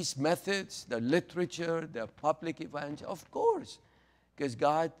all of these methods, the literature, the public evangelism? Of course, because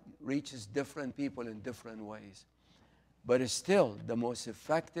God reaches different people in different ways. But still, the most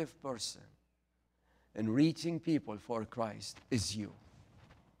effective person in reaching people for Christ is you.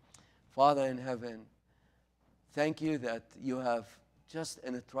 Father in heaven, thank you that you have just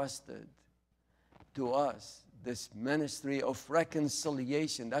entrusted to us this ministry of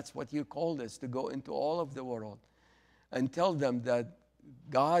reconciliation. That's what you called us, to go into all of the world and tell them that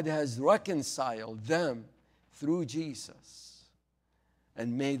God has reconciled them through Jesus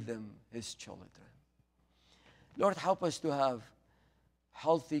and made them his children. Lord, help us to have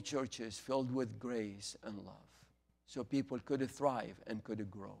healthy churches filled with grace and love so people could thrive and could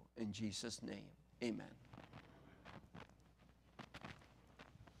grow. In Jesus' name, amen.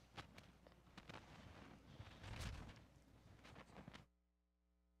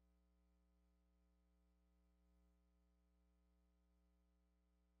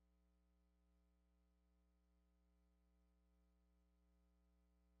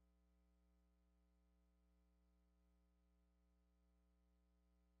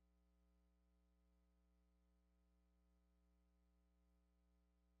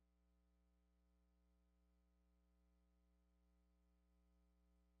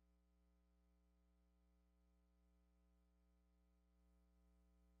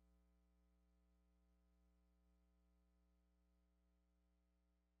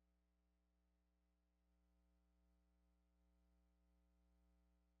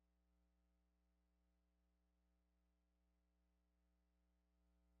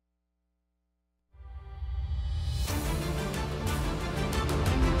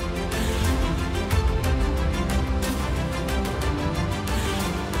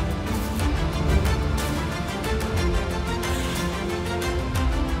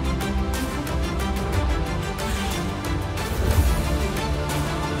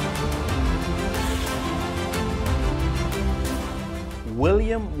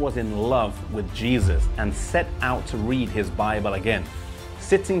 William was in love with Jesus and set out to read his Bible again.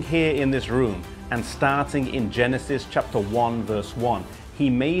 Sitting here in this room and starting in Genesis chapter 1 verse 1, he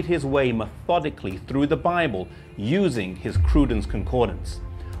made his way methodically through the Bible using his Cruden's Concordance.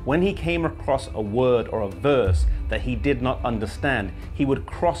 When he came across a word or a verse that he did not understand, he would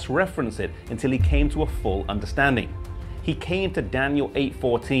cross-reference it until he came to a full understanding. He came to Daniel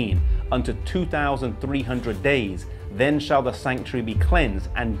 8:14, unto 2,300 days, then shall the sanctuary be cleansed,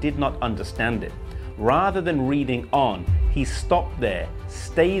 and did not understand it. Rather than reading on, he stopped there,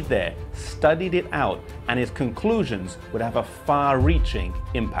 stayed there, studied it out, and his conclusions would have a far-reaching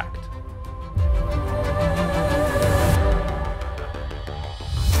impact.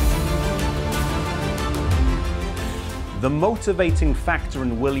 The motivating factor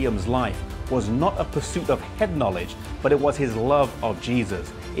in William's life was not a pursuit of head knowledge, but it was his love of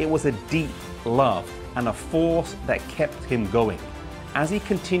Jesus. It was a deep love and a force that kept him going. As he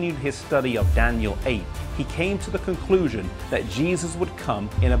continued his study of Daniel 8, he came to the conclusion that Jesus would come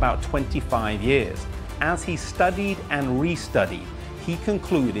in about 25 years. As he studied and restudied, he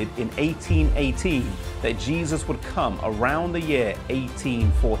concluded in 1818 that Jesus would come around the year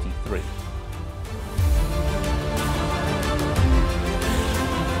 1843.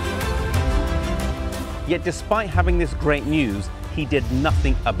 Yet despite having this great news, he did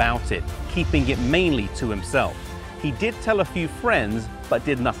nothing about it, keeping it mainly to himself. He did tell a few friends, but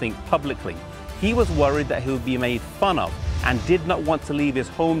did nothing publicly. He was worried that he would be made fun of and did not want to leave his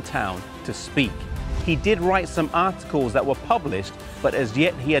hometown to speak. He did write some articles that were published, but as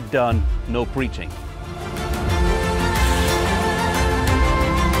yet he had done no preaching.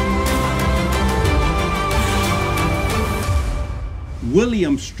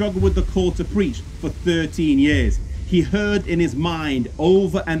 William struggled with the call to preach for 13 years. He heard in his mind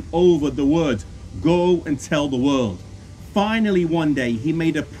over and over the words, "Go and tell the world." Finally, one day, he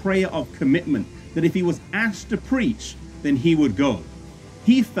made a prayer of commitment that if he was asked to preach, then he would go.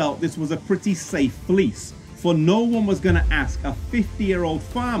 He felt this was a pretty safe fleece, for no one was going to ask a 50-year-old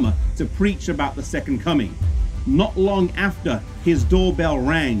farmer to preach about the second coming. Not long after, his doorbell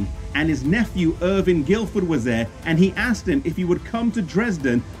rang, and his nephew Irvin Guilford was there, and he asked him if he would come to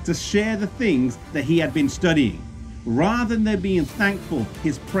Dresden to share the things that he had been studying. Rather than being thankful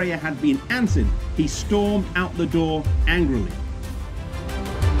his prayer had been answered, he stormed out the door angrily.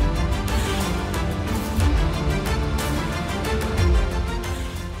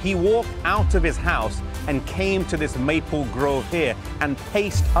 He walked out of his house and came to this maple grove here and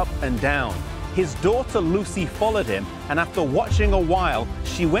paced up and down. His daughter Lucy followed him, and after watching a while,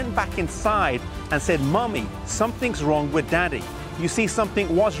 she went back inside and said, "Mommy, something's wrong with Daddy." You see,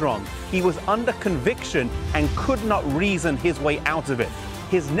 something was wrong. He was under conviction and could not reason his way out of it.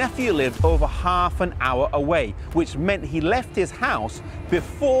 His nephew lived over half an hour away, which meant he left his house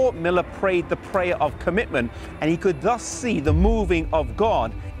before Miller prayed the prayer of commitment, and he could thus see the moving of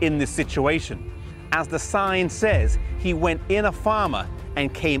God in this situation. As the sign says, he went in a farmer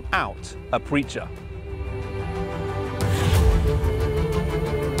and came out a preacher.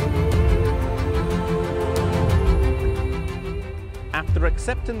 After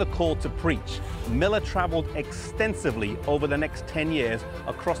accepting the call to preach, Miller traveled extensively over the next 10 years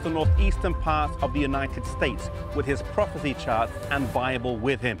across the northeastern parts of the United States with his prophecy chart and Bible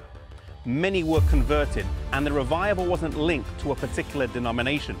with him. Many were converted, and the revival wasn't linked to a particular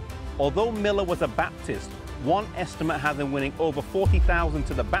denomination. Although Miller was a Baptist, one estimate has him winning over 40,000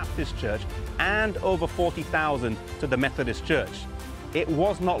 to the Baptist church and over 40,000 to the Methodist church. It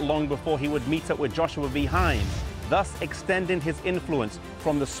was not long before he would meet up with Joshua B. Hines, thus extending his influence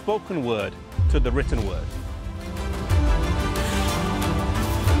from the spoken word to the written word.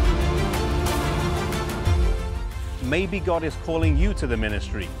 Maybe God is calling you to the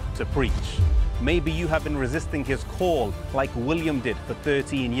ministry to preach. Maybe you have been resisting his call like William did for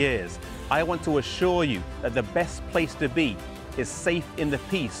 13 years. I want to assure you that the best place to be is safe in the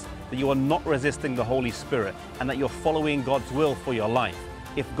peace that you are not resisting the Holy Spirit and that you're following God's will for your life.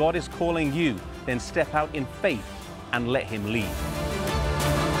 If God is calling you, then step out in faith and let him lead.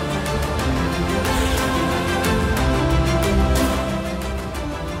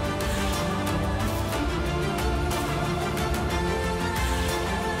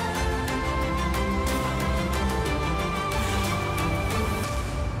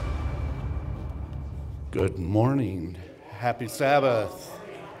 Good morning. Happy Sabbath.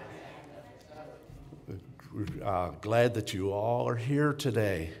 We're glad that you all are here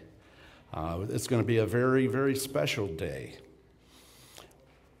today. It's going to be a very, very special day.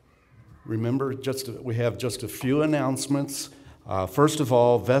 Remember, we have just a few announcements. First of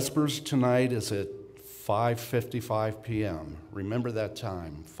all, Vespers tonight is at 5:55 p.m. Remember that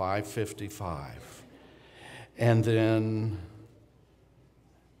time, 5:55. And then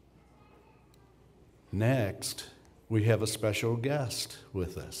next, we have a special guest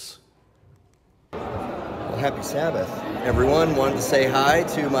with us. Well, happy Sabbath, everyone. Wanted to say hi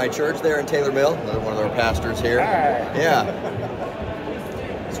to my church there in Taylor Mill, another one of our pastors here. Yeah.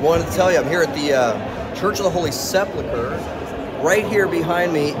 Just wanted to tell you, I'm here at the Church of the Holy Sepulchre. Right here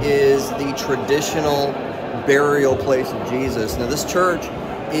behind me is the traditional burial place of Jesus. Now, this church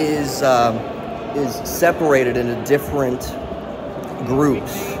is separated into different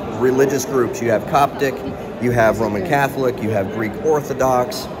groups, religious groups. You have Coptic, you have Roman Catholic, you have Greek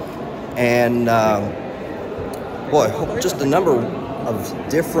Orthodox, and just a number of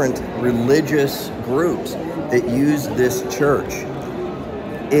different religious groups that use this church.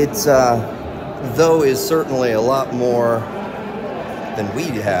 It's, though, is certainly a lot more than we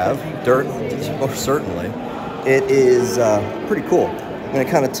have, most certainly. It is pretty cool. I'm going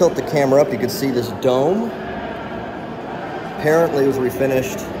to kind of tilt the camera up. You can see this dome. Apparently it was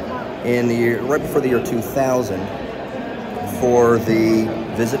refinished in the year, right before the year 2000 for the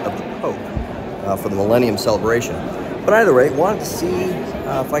visit of the Pope. For the Millennium Celebration. But either way, wanted to see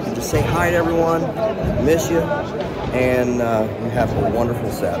if I could just say hi to everyone, miss you, and you have a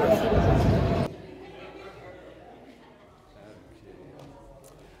wonderful Sabbath.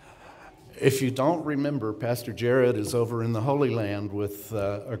 If you don't remember, Pastor Jared is over in the Holy Land with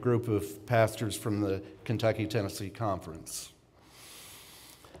a group of pastors from the Kentucky-Tennessee Conference.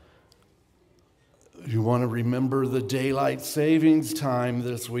 You want to remember the daylight savings time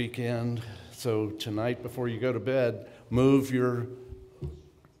this weekend. So tonight, before you go to bed, move your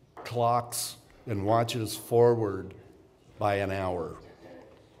clocks and watches forward by an hour.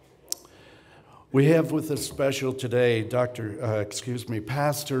 We have with us special today Pastor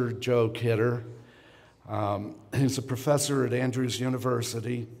Joe Kidder. He's a professor at Andrews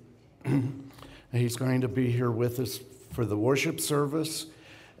University. He's going to be here with us for the worship service,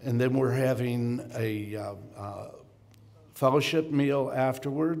 and then we're having a fellowship meal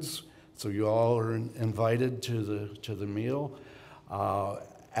afterwards. So you all are invited to the meal.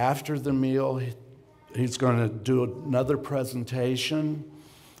 After the meal, he's going to do another presentation.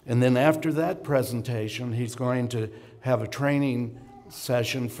 And then after that presentation, he's going to have a training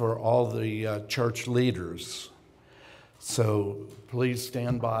session for all the church leaders. So please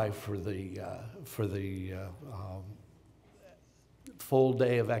stand by for the full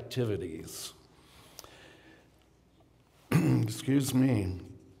day of activities. Excuse me.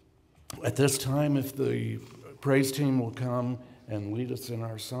 At this time, if the praise team will come and lead us in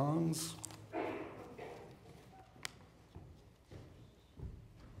our songs.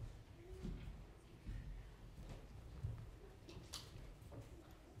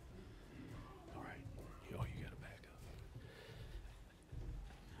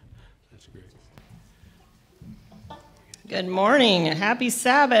 Good morning and happy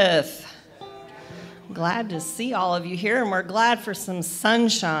Sabbath. Glad to see all of you here, and we're glad for some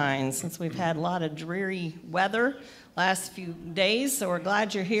sunshine since we've had a lot of dreary weather last few days. So we're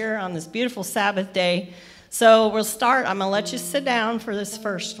glad you're here on this beautiful Sabbath day. So we'll start. I'm going to let you sit down for this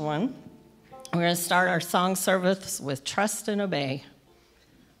first one. We're going to start our song service with Trust and Obey.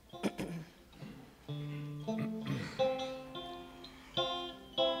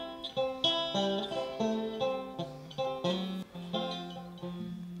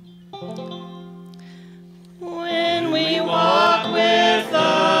 When we walk with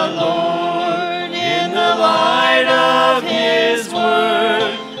the Lord in the light of His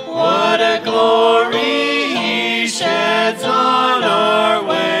word, what a glory He sheds on our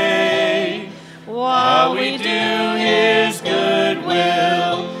way. While we do His good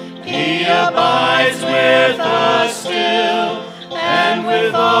will, He abides with us still, and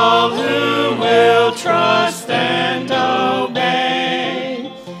with all who will trust and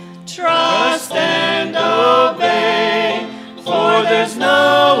obey. Trust and obey, for there's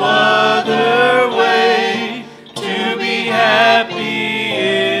no other way to be happy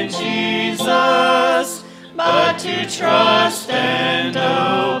in Jesus but to trust and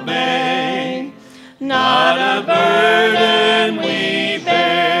obey. Not a burden we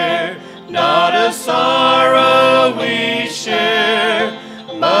bear, not a sorrow we share,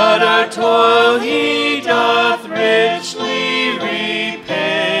 but our toil He doth richly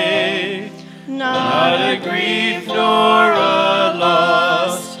repay. Not a grief nor a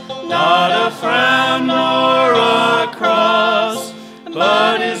loss, not a frown nor a cross,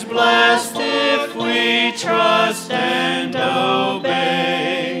 but is blessed if we trust and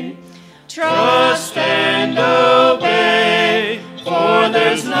obey. Trust and obey, for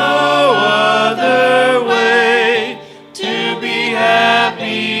there's no other way to be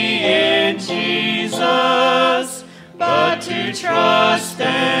happy in Jesus but to trust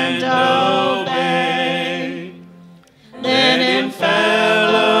and obey. Then in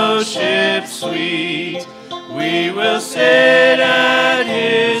fellowship sweet we will sit at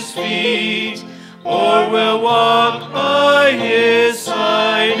His feet, or will walk by His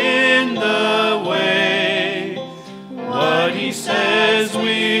side in the way. What He says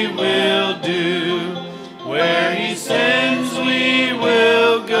we will do, where He sends we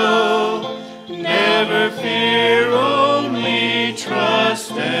will go. Never fear, only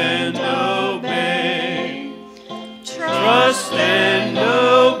trust and obey. Trust and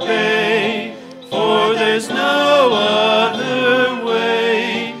obey, for there's no other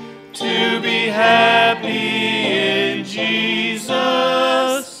way to be happy in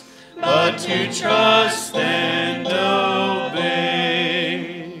Jesus but to trust and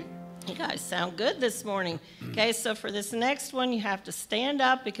obey. You guys sound good this morning. Okay, so for this next one, you have to stand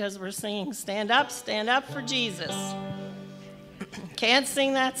up because we're singing stand up for Jesus. Can't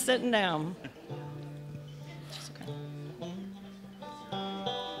sing that sitting down.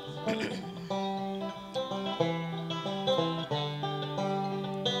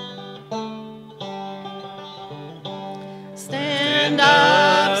 Stand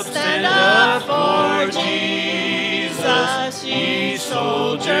up for Jesus, ye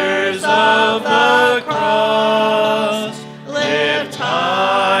soldiers of the cross. Lift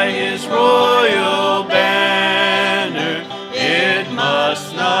high His royal banner, it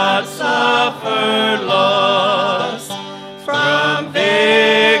must not suffer loss. From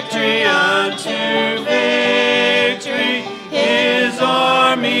victory unto victory, His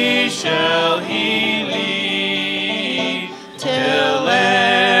army shall He lead, till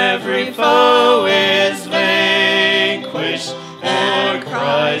every foe is vanquished, for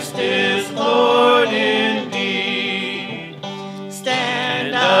Christ is Lord indeed.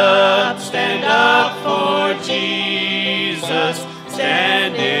 Stand up for Jesus,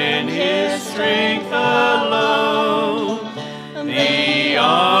 stand in His strength alone. The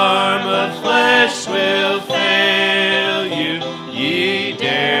arm of flesh will fail you, ye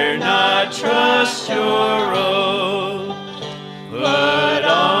dare not trust your own. Put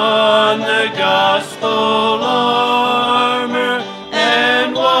on the gospel armor,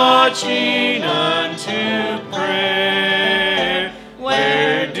 and watching unto prayer,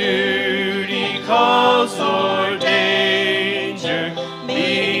 where duty calls or danger,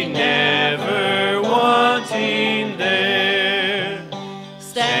 be never wanting there.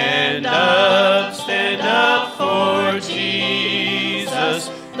 Stand up for Jesus,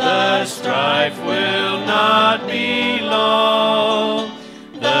 the strife will not be long.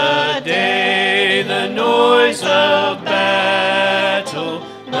 The day, the noise of battle,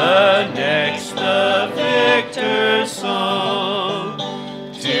 the next the victor's song.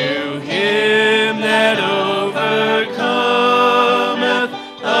 To Him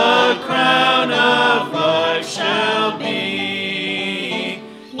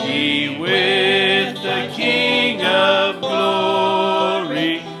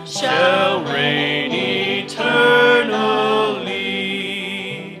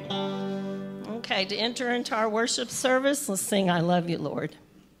Okay, to enter into our worship service, let's sing I Love You, Lord.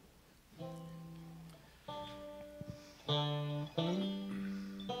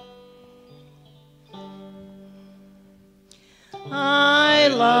 I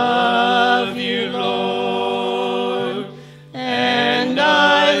love you, Lord, and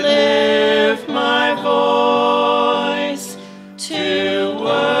I lift my voice to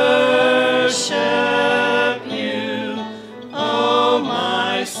worship you, oh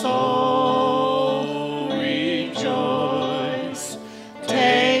my soul, rejoice.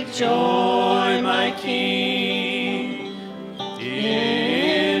 Take joy, my King,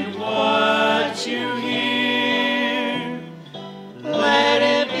 in what you hear. Let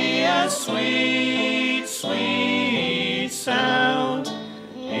it be a sweet, sweet sound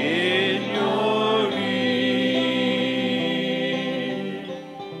in your ear.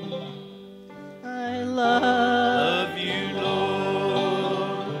 I love you,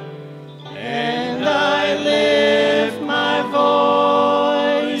 Lord, and I lift my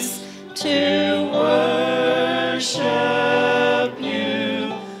voice to worship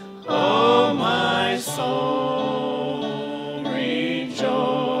you, oh my soul,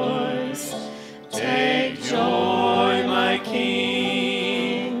 rejoice. Take joy, my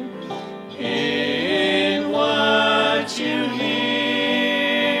King, in what you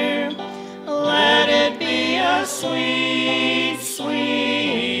hear. Let it be a sweet,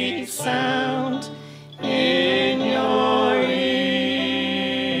 sweet sound in your ear.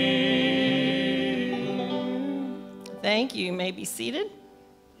 Thank you. You may be seated.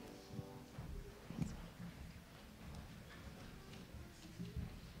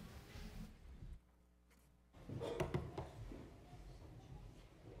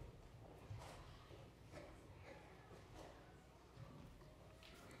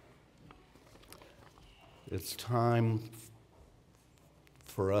 It's time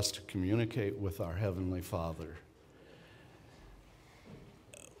for us to communicate with our Heavenly Father.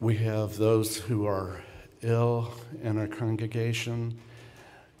 We have those who are ill in our congregation,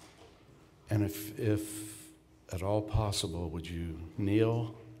 and if at all possible, would you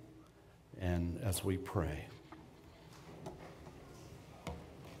kneel and as we pray.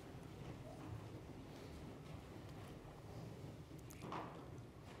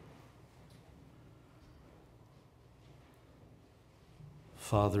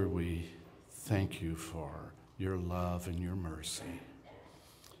 Father, we thank you for your love and your mercy.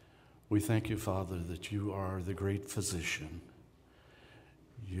 We thank you, Father, that you are the great physician.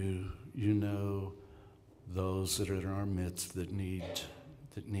 You know those that are in our midst that need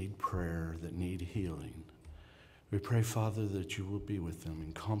prayer, that need healing. We pray, Father, that you will be with them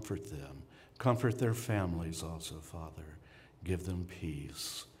and comfort them. Comfort their families also, Father. Give them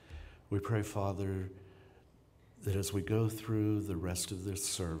peace. We pray, Father, that as we go through the rest of this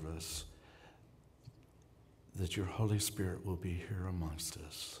service, that your Holy Spirit will be here amongst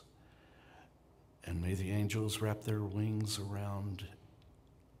us. And may the angels wrap their wings around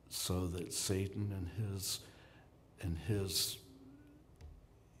so that Satan and his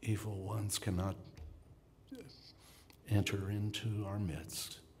evil ones cannot enter into our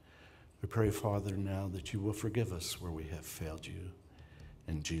midst. We pray, Father, now that you will forgive us where we have failed you.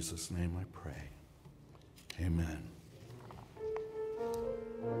 In Jesus' name I pray. Amen.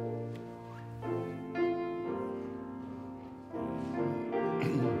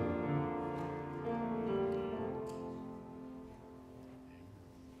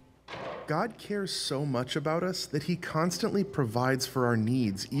 God cares so much about us that he constantly provides for our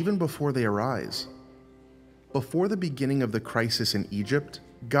needs even before they arise. Before the beginning of the crisis in Egypt,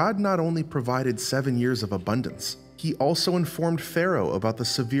 God not only provided 7 years of abundance, he also informed Pharaoh about the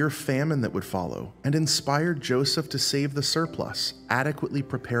severe famine that would follow and inspired Joseph to save the surplus, adequately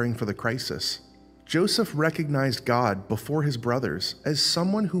preparing for the crisis. Joseph recognized God before his brothers as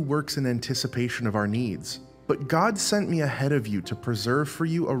someone who works in anticipation of our needs. But God sent me ahead of you to preserve for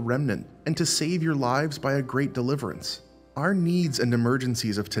you a remnant and to save your lives by a great deliverance. Our needs and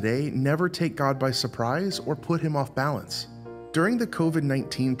emergencies of today never take God by surprise or put him off balance. During the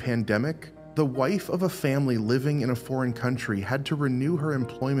COVID-19 pandemic, the wife of a family living in a foreign country had to renew her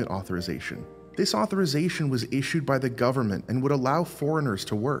employment authorization. This authorization was issued by the government and would allow foreigners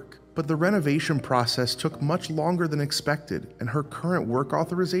to work. But the renovation process took much longer than expected, and her current work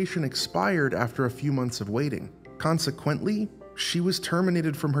authorization expired after a few months of waiting. Consequently, she was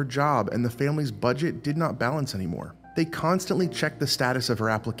terminated from her job and the family's budget did not balance anymore. They constantly checked the status of her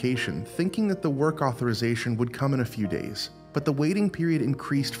application, thinking that the work authorization would come in a few days. But the waiting period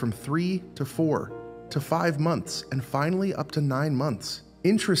increased from 3 to 4 to 5 months, and finally up to 9 months.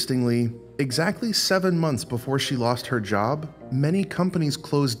 Interestingly, exactly 7 months before she lost her job, many companies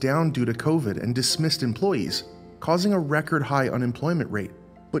closed down due to COVID and dismissed employees, causing a record high unemployment rate.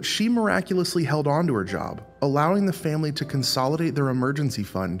 But she miraculously held on to her job, allowing the family to consolidate their emergency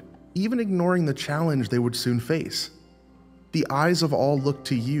fund, even ignoring the challenge they would soon face. The eyes of all look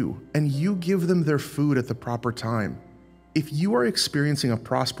to you, and you give them their food at the proper time. If you are experiencing a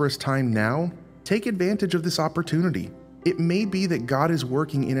prosperous time now, take advantage of this opportunity. It may be that God is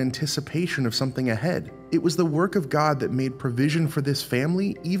working in anticipation of something ahead. It was the work of God that made provision for this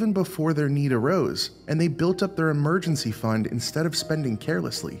family even before their need arose, and they built up their emergency fund instead of spending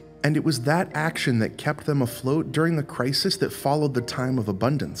carelessly. And it was that action that kept them afloat during the crisis that followed the time of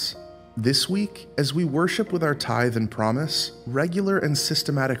abundance. This week, as we worship with our tithe and promise, regular and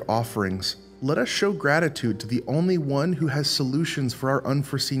systematic offerings, let us show gratitude to the only one who has solutions for our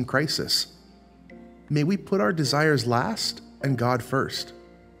unforeseen crisis. May we put our desires last and God first.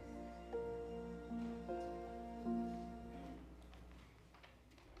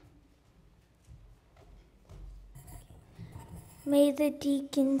 May the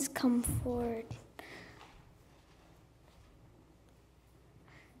deacons come forward.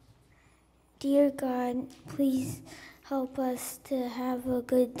 Dear God, please help us to have a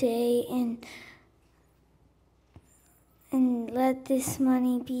good day and let this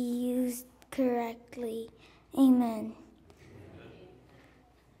money be used correctly. Amen.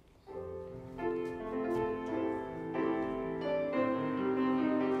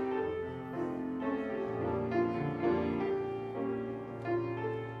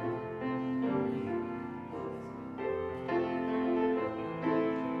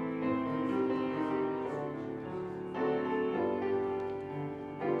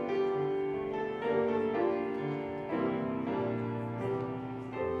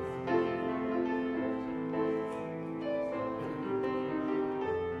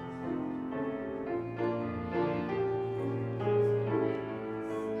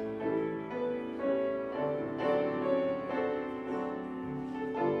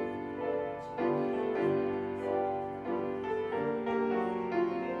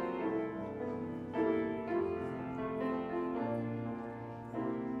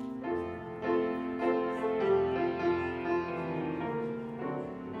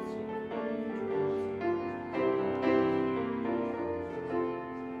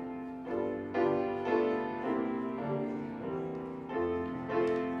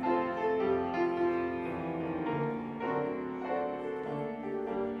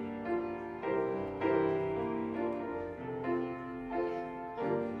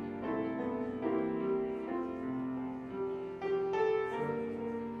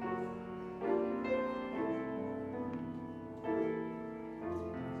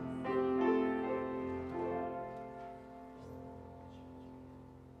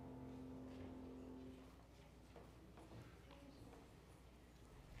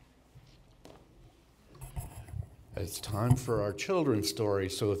 It's time for our children's story.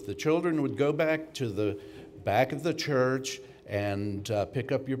 So if the children would go back to the back of the church and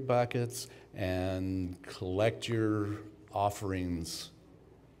pick up your buckets and collect your offerings.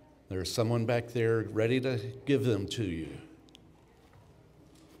 There's someone back there ready to give them to you.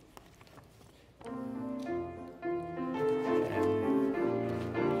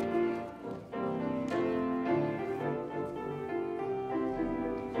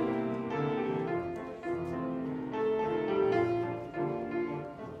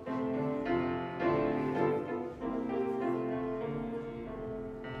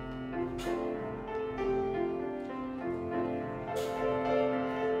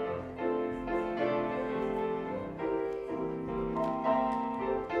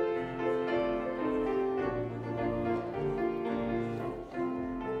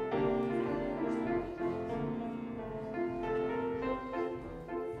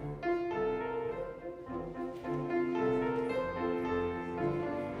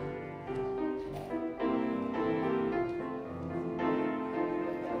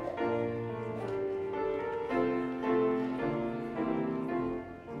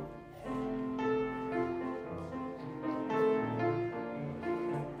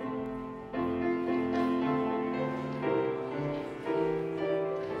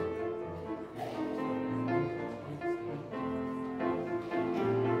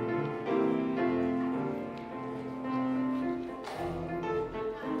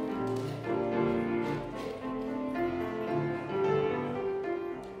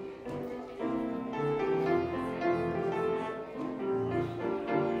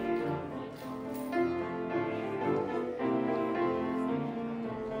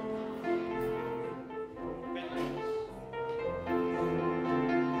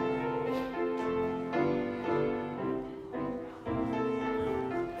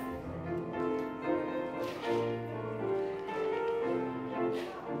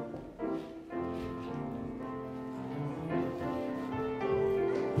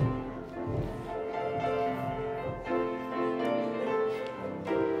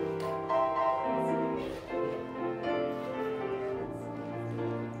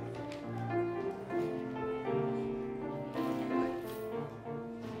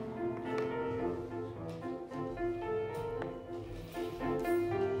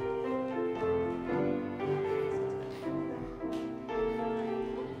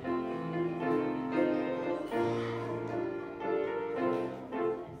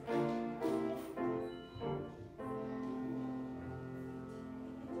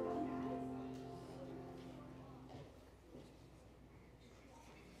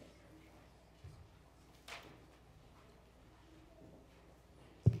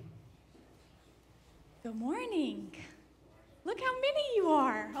 Good morning. Look how many you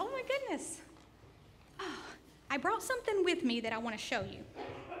are. Oh my goodness. Oh, I brought something with me that I want to show you.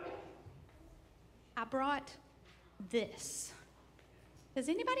 I brought this. Does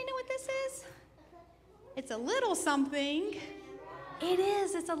anybody know what this is? It's a little something. It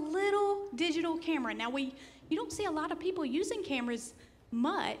is. It's a little digital camera. Now, you don't see a lot of people using cameras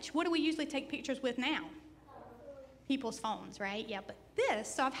much. What do we usually take pictures with now? People's phones, right? Yeah, but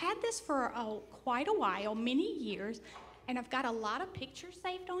this, so I've had this for quite a while, many years, and I've got a lot of pictures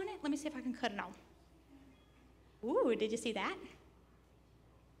saved on it. Let me see if I can cut it on. Ooh, did you see that?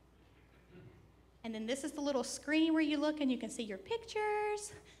 And then this is the little screen where you look and you can see your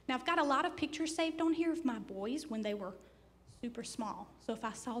pictures. Now, I've got a lot of pictures saved on here of my boys when they were super small. So if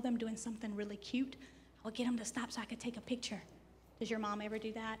I saw them doing something really cute, I would get them to stop so I could take a picture. Does your mom ever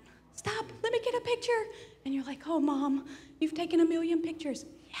do that? Stop, let me get a picture. And you're like, oh, Mom, you've taken 1,000,000 pictures.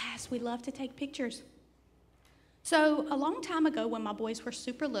 Yes, we love to take pictures. So a long time ago when my boys were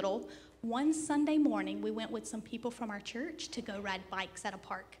super little, one Sunday morning, we went with some people from our church to go ride bikes at a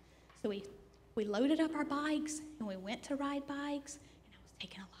park. So we loaded up our bikes and we went to ride bikes, and I was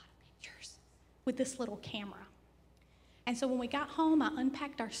taking a lot of pictures with this little camera. And so when we got home, I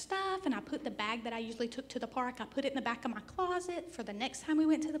unpacked our stuff and I put the bag that I usually took to the park, I put it in the back of my closet for the next time we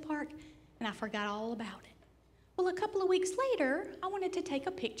went to the park, and I forgot all about it. Well, a couple of weeks later, I wanted to take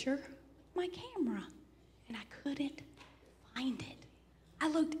a picture with my camera, and I couldn't find it. I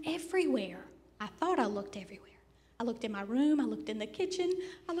looked everywhere. I thought I looked everywhere. I looked in my room, I looked in the kitchen,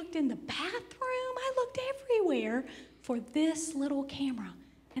 I looked in the bathroom, I looked everywhere for this little camera,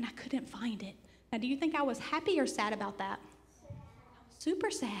 and I couldn't find it. Now, do you think I was happy or sad about that? I was super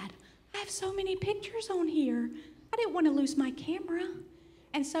sad. I have so many pictures on here. I didn't want to lose my camera.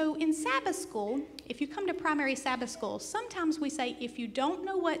 And so in Sabbath school, if you come to primary Sabbath school, sometimes we say, if you don't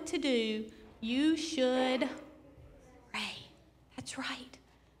know what to do, you should pray. That's right.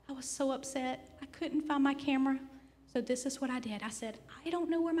 I was so upset. I couldn't find my camera. So this is what I did. I said, I don't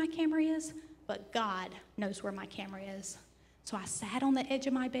know where my camera is, but God knows where my camera is. So I sat on the edge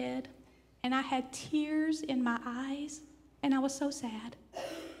of my bed, and I had tears in my eyes, and I was so sad.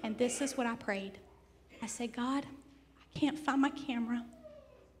 And this is what I prayed. I said, God, I can't find my camera.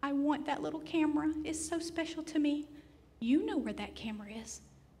 I want that little camera. It's so special to me. You know where that camera is.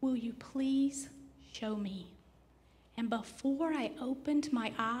 Will you please show me? And before I opened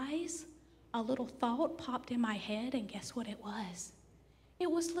my eyes, a little thought popped in my head, and guess what it was?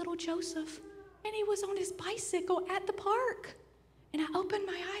 It was little Joseph, and he was on his bicycle at the park. And I opened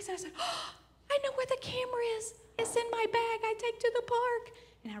my eyes and I said, oh, I know where the camera is. It's in my bag I take to the park.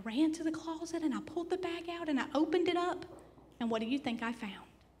 And I ran to the closet and I pulled the bag out and I opened it up. And what do you think I found?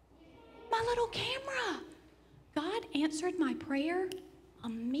 My little camera. God answered my prayer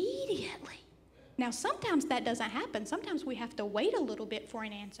immediately. Now, sometimes that doesn't happen. Sometimes we have to wait a little bit for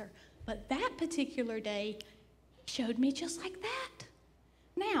an answer. But that particular day, He showed me just like that.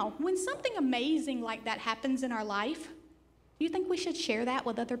 Now, when something amazing like that happens in our life, do you think we should share that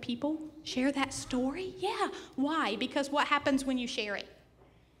with other people? Share that story? Yeah. Why? Because what happens when you share it?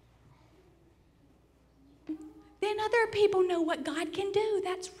 Then other people know what God can do.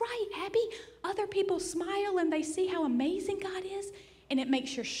 That's right, Abby. Other people smile and they see how amazing God is, and it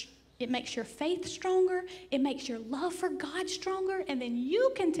makes your faith stronger. It makes your love for God stronger, and then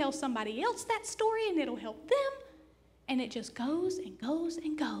you can tell somebody else that story, and it'll help them. And it just goes and goes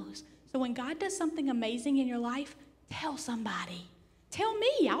and goes. So when God does something amazing in your life, tell somebody. Tell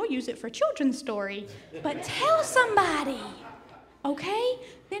me. I'll use it for children's story. But tell somebody. Okay?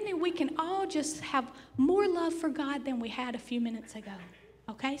 Then we can all just have more love for God than we had a few minutes ago.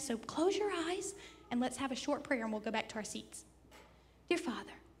 Okay? So close your eyes and let's have a short prayer and we'll go back to our seats. Dear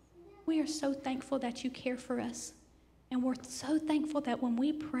Father, we are so thankful that you care for us. And we're so thankful that when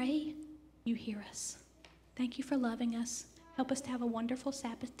we pray, you hear us. Thank you for loving us. Help us to have a wonderful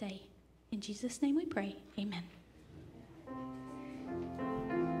Sabbath day. In Jesus' name we pray. Amen.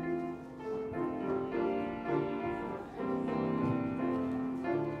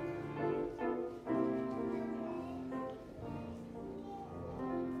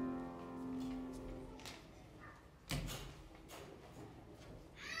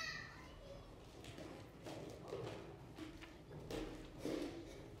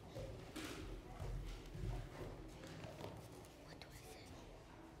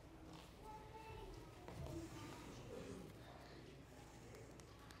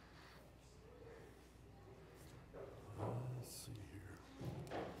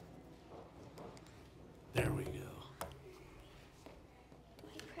 There we go.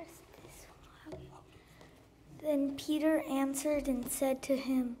 Then Peter answered and said to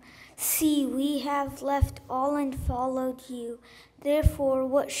him, See, we have left all and followed you. Therefore,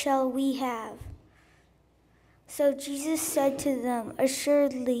 what shall we have? So Jesus said to them,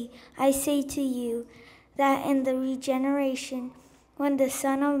 Assuredly, I say to you, that in the regeneration, when the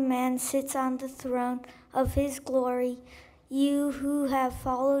Son of Man sits on the throne of his glory, you who have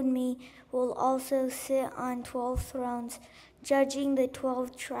followed me will also sit on 12 thrones, judging the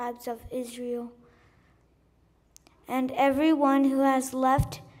 12 tribes of Israel. And everyone who has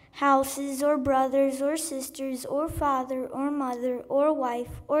left houses or brothers or sisters or father or mother or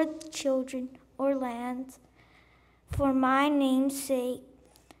wife or children or lands, for my name's sake,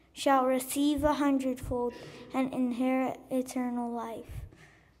 shall receive 100-fold and inherit eternal life.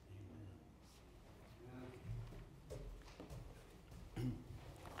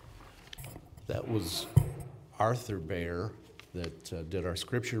 That was Arthur Bear that did our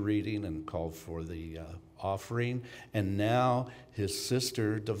scripture reading and called for the offering. And now his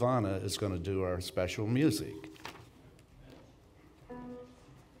sister, Devana, is going to do our special music.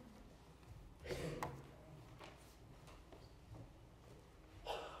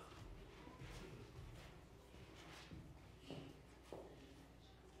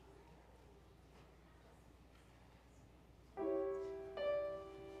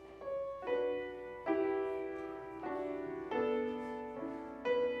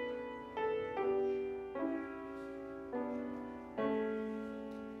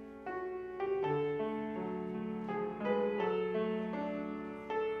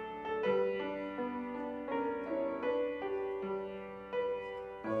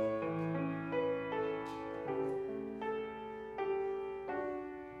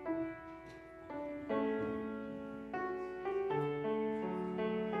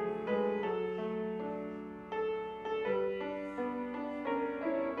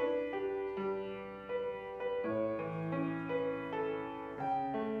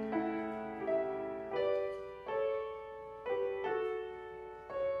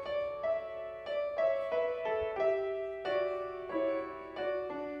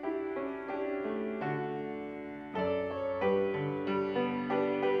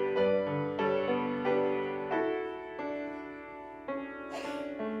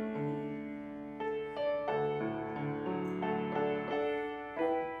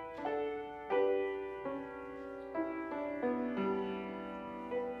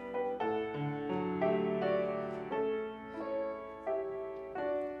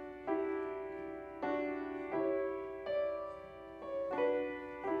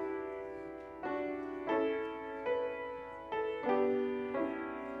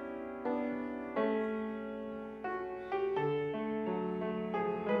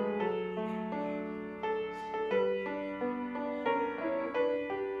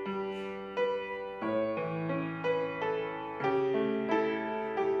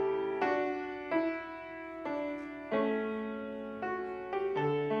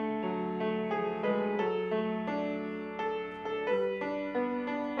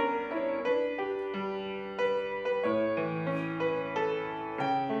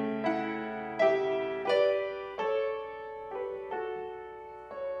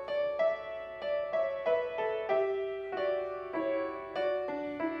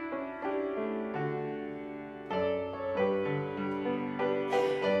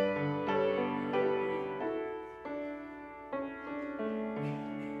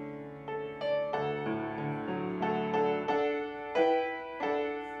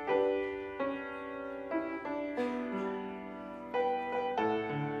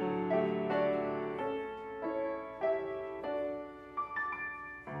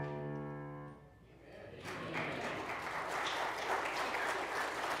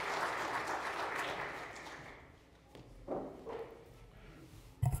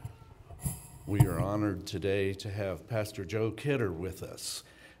 We are honored today to have Pastor Joe Kidder with us.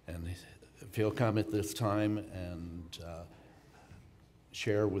 And if he'll come at this time and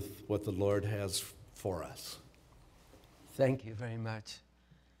share with what the Lord has for us. Thank you very much.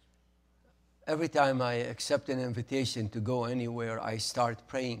 Every time I accept an invitation to go anywhere, I start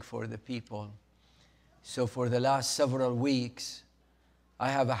praying for the people. So for the last several weeks, I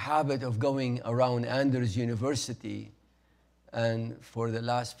have a habit of going around Andrews University, and for the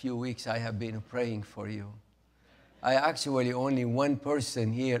last few weeks, I have been praying for you. I actually only one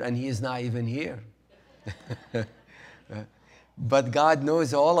person here, and he is not even here. But God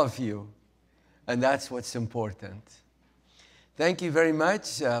knows all of you, and that's what's important. Thank you very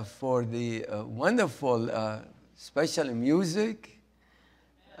much for the wonderful special music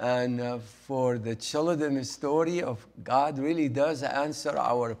and for the children's story of God really does answer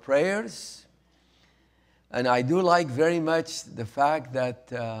our prayers. And I do like very much the fact that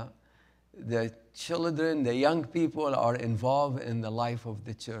the children, the young people are involved in the life of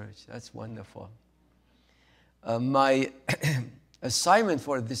the church. That's wonderful. My assignment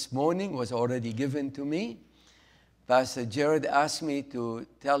for this morning was already given to me. Pastor Jared asked me to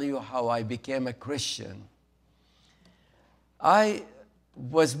tell you how I became a Christian. I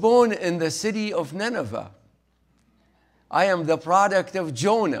was born in the city of Nineveh. I am the product of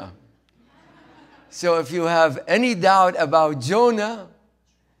Jonah. So if you have any doubt about Jonah,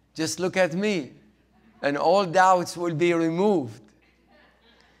 just look at me, and all doubts will be removed.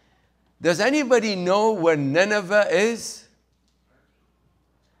 Does anybody know where Nineveh is?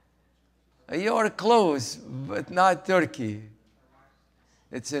 You are close, but not Turkey.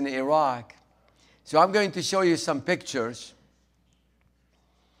 It's in Iraq. So I'm going to show you some pictures.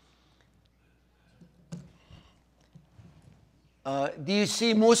 Do you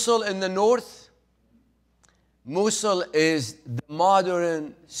see Mosul in the north? Mosul is the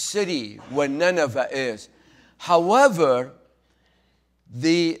modern city where Nineveh is. However,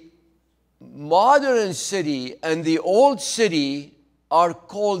 the modern city and the old city are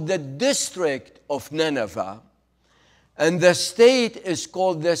called the district of Nineveh, and the state is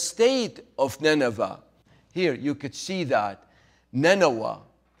called the state of Nineveh. Here, you could see that. Nineveh.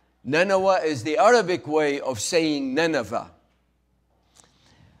 Nineveh is the Arabic way of saying Nineveh.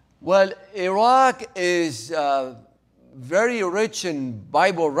 Well, Iraq is very rich in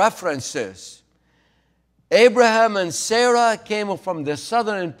Bible references. Abraham and Sarah came from the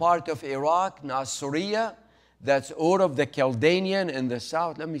southern part of Iraq, Nasiriyah. That's Ur of the Chaldean in the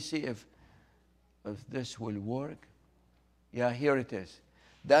south. Let me see if this will work. Yeah, here it is.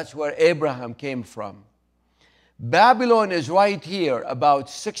 That's where Abraham came from. Babylon is right here, about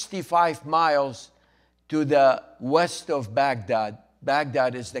 65 miles to the west of Baghdad.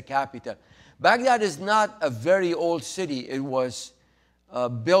 Baghdad is the capital. Baghdad is not a very old city. It was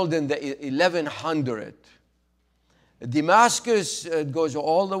built in the 1100. Damascus goes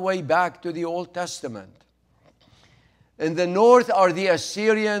all the way back to the Old Testament. In the north are the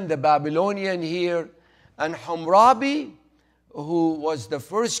Assyrian, the Babylonian here, and Hammurabi, who was the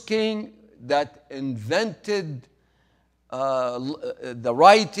first king that invented the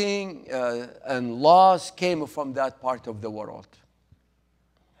writing and laws, came from that part of the world.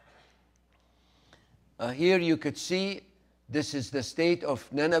 Here you could see this is the state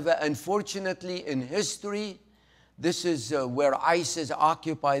of Nineveh. Unfortunately, in history, this is where ISIS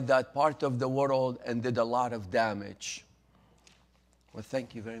occupied that part of the world and did a lot of damage. Well,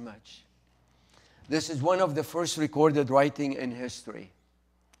 thank you very much. This is one of the first recorded writing in history.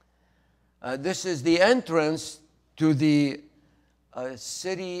 This is the entrance to the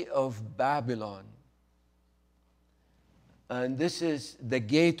city of Babylon. And this is the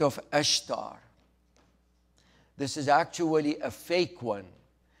gate of Ashtar. This is actually a fake one.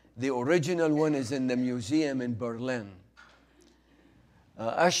 The original one is in the museum in Berlin.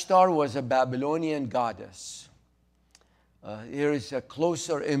 Ashtar was a Babylonian goddess. Here is a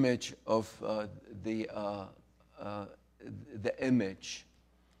closer image of the image.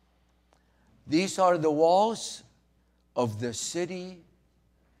 These are the walls of the city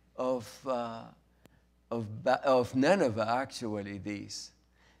of Nineveh, actually,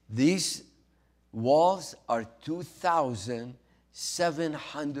 these walls are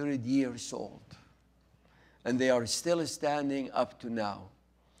 2,700 years old, and they are still standing up to now.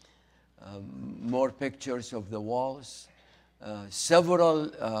 More pictures of the walls,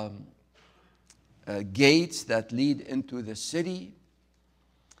 several gates that lead into the city.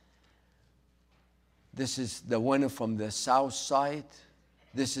 This is the one from the south side.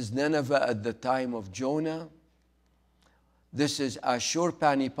 This is Nineveh at the time of Jonah. This is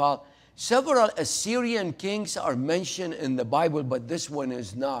Ashurbanipal. Several Assyrian kings are mentioned in the Bible, but this one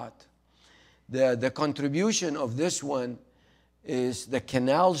is not. The contribution of this one is the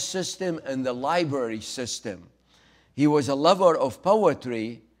canal system and the library system. He was a lover of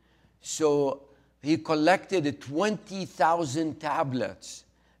poetry, so he collected 20,000 tablets,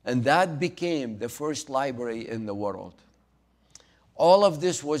 and that became the first library in the world. All of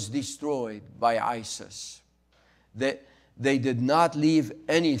this was destroyed by ISIS. They did not leave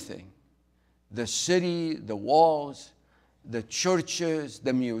anything. The city, the walls, the churches,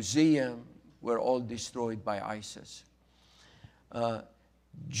 the museum were all destroyed by ISIS.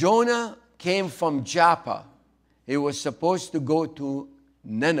 Jonah came from Joppa. He was supposed to go to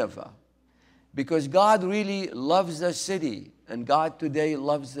Nineveh because God really loves the city, and God today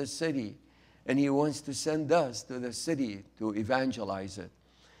loves the city, and He wants to send us to the city to evangelize it.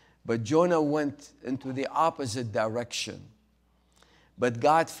 But Jonah went into the opposite direction. But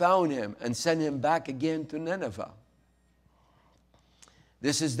God found him and sent him back again to Nineveh.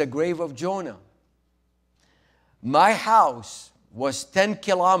 This is the grave of Jonah. My house was 10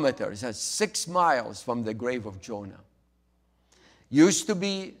 kilometers, that's 6 miles from the grave of Jonah. Used to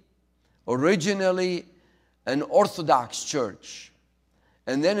be originally an Orthodox church.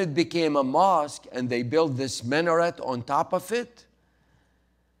 And then it became a mosque, and they built this minaret on top of it.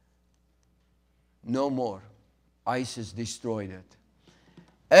 No more. ISIS destroyed it.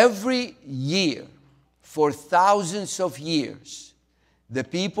 Every year, for thousands of years, the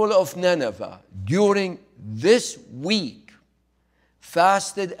people of Nineveh, during this week,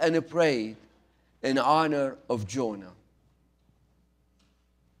 fasted and prayed in honor of Jonah.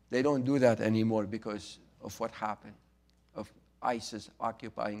 They don't do that anymore because of what happened, of ISIS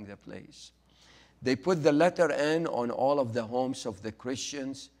occupying the place. They put the letter N on all of the homes of the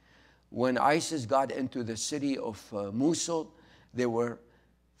Christians. When ISIS got into the city of Mosul, there were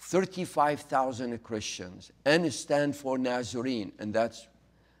 35,000 Christians. N stand for Nazarene, and that's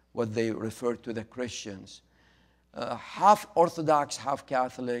what they refer to the Christians. Half Orthodox, half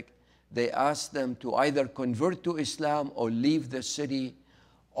Catholic. They asked them to either convert to Islam or leave the city.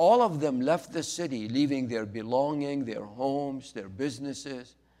 All of them left the city, leaving their belongings, their homes, their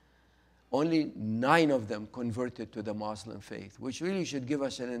businesses. Only 9 of them converted to the Muslim faith, which really should give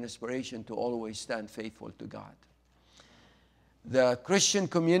us an inspiration to always stand faithful to God. The Christian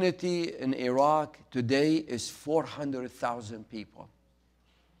community in Iraq today is 400,000 people.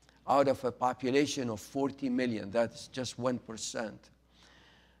 Out of a population of 40 million, that's just 1%.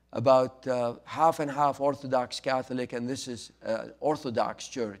 About half and half Orthodox Catholic, and this is an Orthodox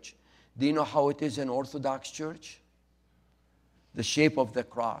church. Do you know how it is in Orthodox church? The shape of the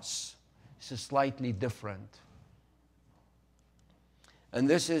cross is slightly different. And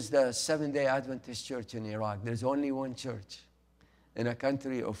this is the Seventh-day Adventist church in Iraq. There's only one church in a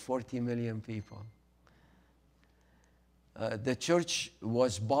country of 40 million people. The church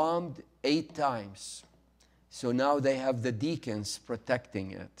was bombed 8 times. So now they have the deacons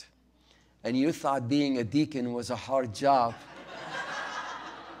protecting it. And you thought being a deacon was a hard job.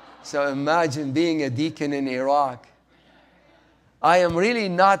 So imagine being a deacon in Iraq. I am really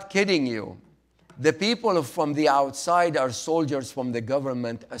not kidding you. The people from the outside are soldiers from the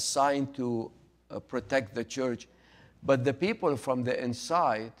government assigned to protect the church. But the people from the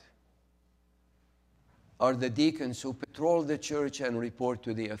inside are the deacons who patrol the church and report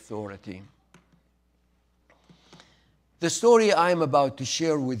to the authority. The story I'm about to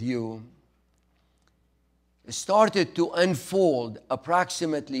share with you started to unfold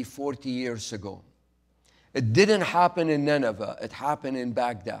approximately 40 years ago. It didn't happen in Nineveh, it happened in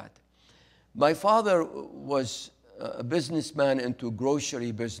Baghdad. My father was a businessman into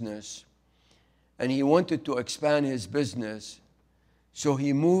grocery business, and he wanted to expand his business, so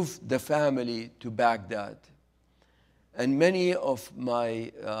he moved the family to Baghdad. And many of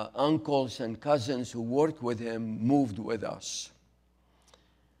my uncles and cousins who worked with him moved with us.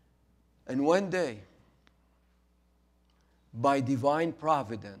 And one day, by divine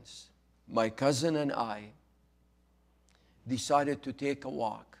providence, my cousin and I decided to take a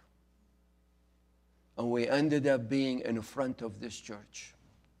walk. And we ended up being in front of this church.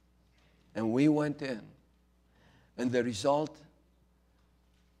 And we went in. And the result,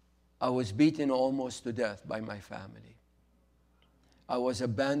 I was beaten almost to death by my family. I was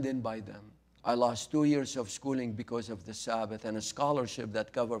abandoned by them. I lost 2 years of schooling because of the Sabbath and a scholarship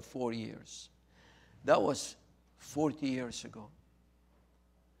that covered 4 years. That was 40 years ago.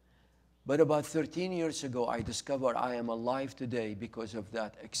 But about 13 years ago, I discovered I am alive today because of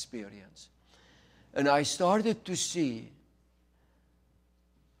that experience. And I started to see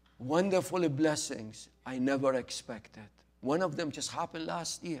wonderful blessings I never expected. One of them just happened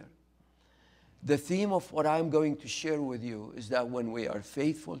last year. The theme of what I'm going to share with you is that when we are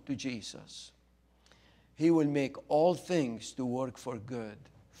faithful to Jesus, He will make all things to work for good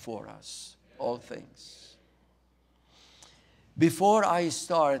for us. All things. Before I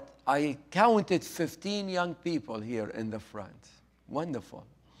start, I counted 15 young people here in the front. Wonderful.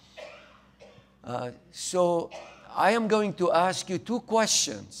 So I am going to ask you 2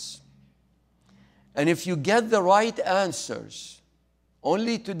 questions. And if you get the right answers,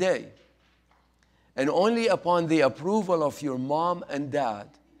 only today, and only upon the approval of your mom and dad,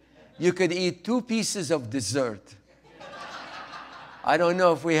 you could eat 2 pieces of dessert. I don't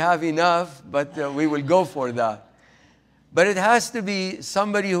know if we have enough, but we will go for that. But it has to be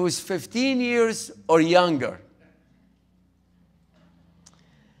somebody who is 15 years or younger.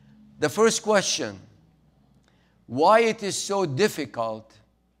 The first question, why it is so difficult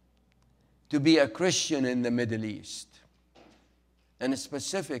to be a Christian in the Middle East? And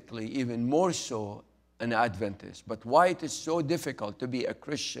specifically, even more so, an Adventist, but why it is so difficult to be a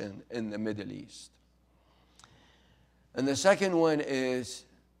Christian in the Middle East. And the second one is,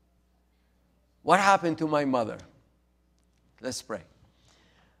 what happened to my mother? Let's pray.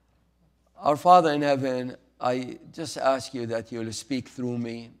 Our Father in heaven, I just ask you that you'll speak through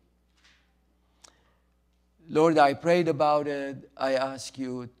me. Lord, I prayed about it. I ask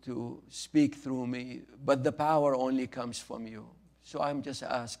you to speak through me, but the power only comes from you. So I'm just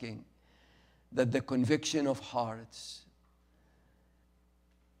asking that the conviction of hearts,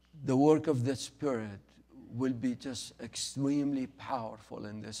 the work of the Spirit will be just extremely powerful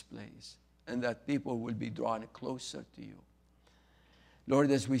in this place, and that people will be drawn closer to you.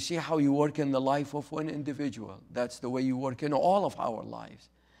 Lord, as we see how you work in the life of one individual, that's the way you work in all of our lives.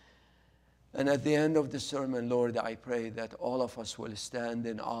 And at the end of the sermon, Lord, I pray that all of us will stand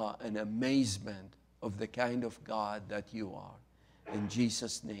in awe and amazement of the kind of God that you are. In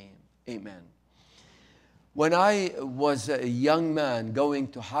Jesus' name, amen. When I was a young man going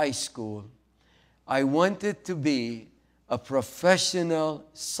to high school, I wanted to be a professional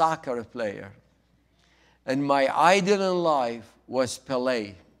soccer player. And my idol in life was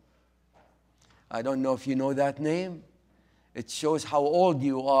Pelé. I don't know if you know that name. It shows how old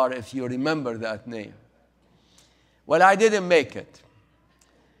you are if you remember that name. Well, I didn't make it.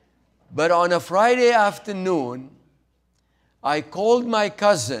 But on a Friday afternoon, I called my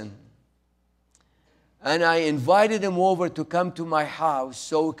cousin and I invited him over to come to my house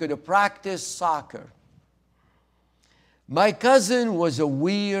so we could practice soccer. My cousin was a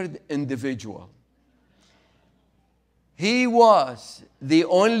weird individual. He was the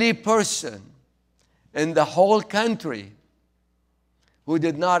only person in the whole country who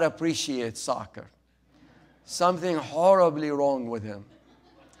did not appreciate soccer. Something horribly wrong with him.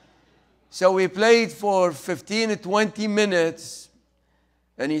 So we played for 15 to 20 minutes,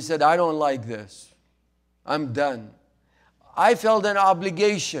 and he said, I don't like this. I'm done. I felt an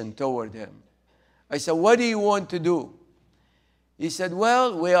obligation toward him. I said, what do you want to do? He said,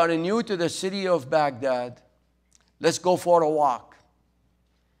 well, we are new to the city of Baghdad. Let's go for a walk.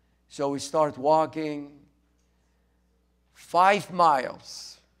 So we start walking 5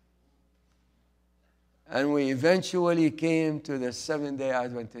 miles. And we eventually came to the Seventh-day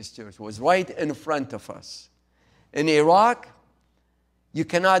Adventist Church. It was right in front of us. In Iraq, you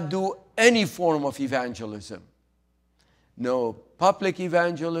cannot do any form of evangelism. No public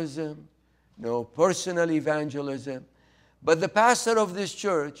evangelism, no personal evangelism. But the pastor of this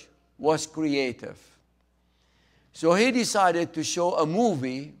church was creative. So he decided to show a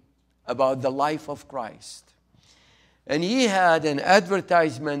movie about the life of Christ. And he had an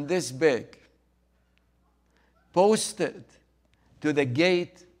advertisement this big posted to the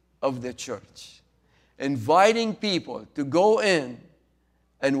gate of the church, inviting people to go in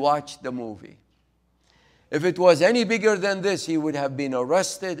and watch the movie. If it was any bigger than this, he would have been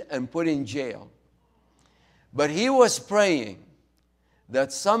arrested and put in jail. But he was praying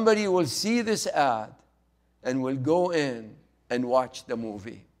that somebody will see this ad and will go in and watch the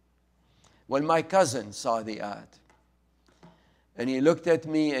movie. Well, my cousin saw the ad. And he looked at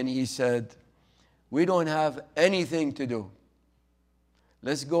me and he said, we don't have anything to do.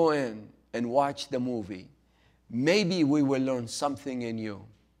 Let's go in and watch the movie. Maybe we will learn something in you.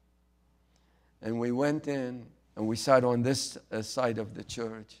 And we went in and we sat on this side of the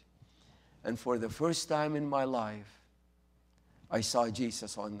church. And for the first time in my life, I saw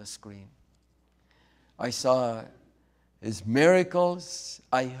Jesus on the screen. I saw his miracles.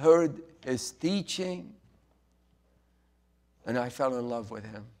 I heard his teaching. And I fell in love with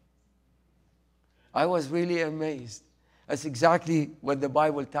him. I was really amazed. That's exactly what the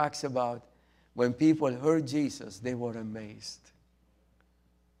Bible talks about. When people heard Jesus, they were amazed.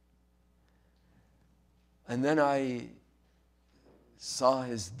 And then I saw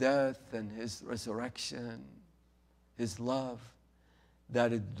his death and his resurrection, his love,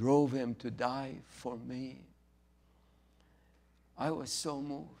 that it drove him to die for me. I was so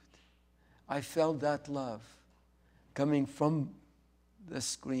moved. I felt that love coming from the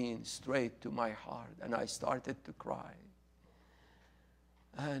screen straight to my heart, and I started to cry.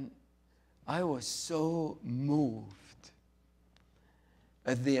 And I was so moved.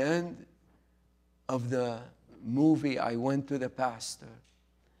 At the end of the movie, I went to the pastor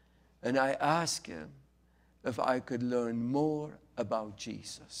and I asked him if I could learn more about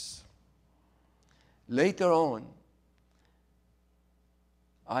Jesus. Later on,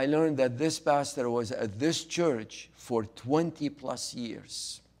 I learned that this pastor was at this church for 20 plus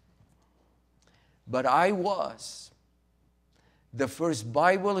years. But I was the first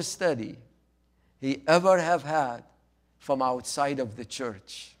Bible study he ever have had from outside of the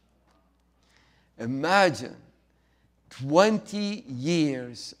church. Imagine 20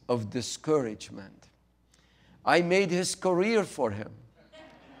 years of discouragement. I made his career for him.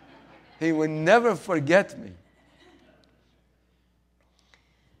 He would never forget me.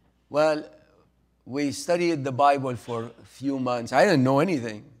 Well, we studied the Bible for a few months. I didn't know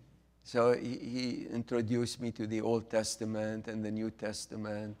anything. So he introduced me to the Old Testament and the New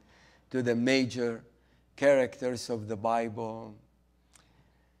Testament, to the major characters of the Bible.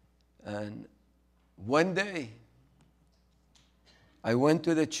 And one day, I went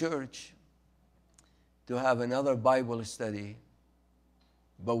to the church to have another Bible study,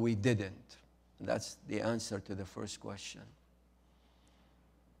 but we didn't. That's the answer to the first question.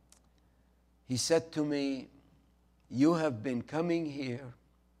 He said to me, "You have been coming here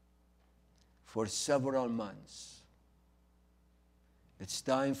for several months. It's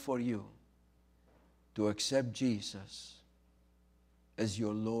time for you to accept Jesus as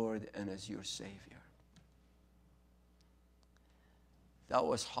your Lord and as your Savior." That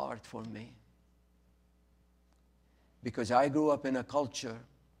was hard for me, because I grew up in a culture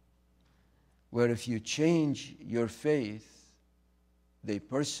where if you change your faith, they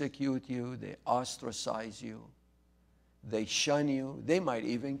persecute you, they ostracize you, they shun you, they might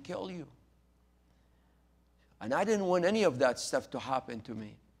even kill you. And I didn't want any of that stuff to happen to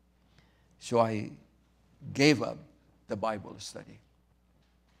me. So I gave up the Bible study.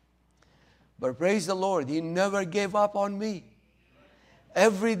 But praise the Lord, He never gave up on me.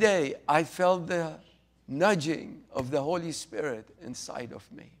 Every day I felt the nudging of the Holy Spirit inside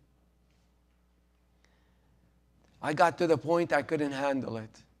of me. I got to the point I couldn't handle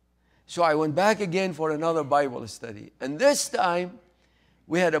it. So I went back again for another Bible study. And this time,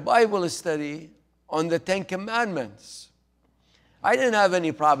 we had a Bible study on the Ten Commandments. I didn't have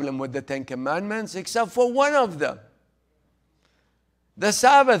any problem with the Ten Commandments except for one of them. The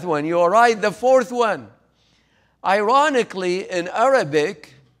Sabbath one, you're right, the fourth one. Ironically, in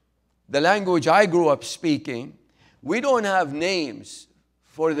Arabic, the language I grew up speaking, we don't have names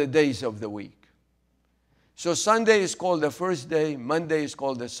for the days of the week. So Sunday is called the first day, Monday is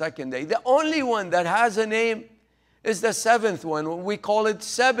called the second day. The only one that has a name is the seventh one. We call it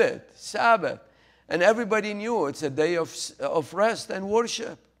Sabbath. And everybody knew it's a day of rest and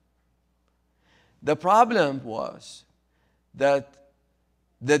worship. The problem was that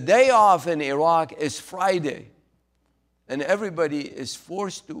the day off in Iraq is Friday. And everybody is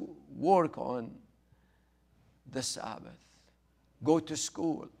forced to work on the Sabbath, go to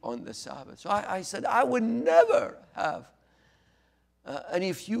school on the Sabbath. So I said, I would never have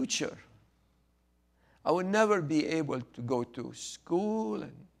any future. I would never be able to go to school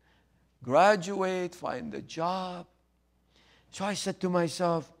and graduate, find a job. So I said to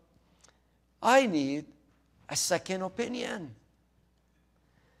myself, I need a second opinion.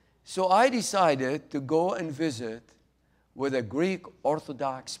 So I decided to go and visit with a Greek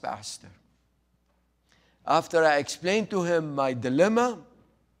Orthodox pastor. After I explained to him my dilemma,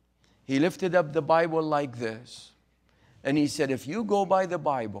 he lifted up the Bible like this. And he said, if you go by the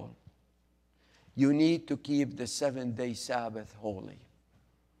Bible, you need to keep the 7-day Sabbath holy.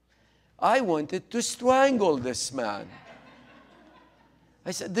 I wanted to strangle this man.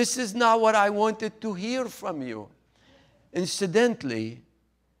 I said, this is not what I wanted to hear from you. Incidentally,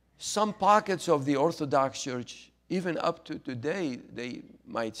 some pockets of the Orthodox Church, even up to today, they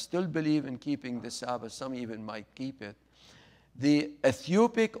might still believe in keeping the Sabbath. Some even might keep it. The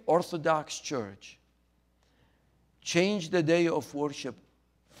Ethiopic Orthodox Church changed the day of worship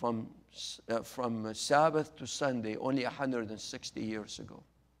from Sabbath to Sunday only 160 years ago.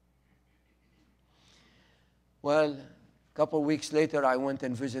 Well, a couple of weeks later, I went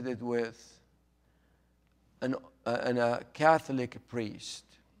and visited with a Catholic priest.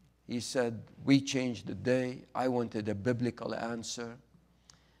 He said, we changed the day. I wanted a biblical answer.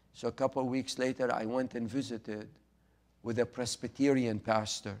 So a couple of weeks later, I went and visited with a Presbyterian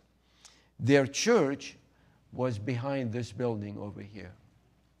pastor. Their church was behind this building over here.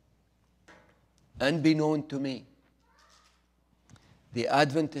 Unbeknown to me, the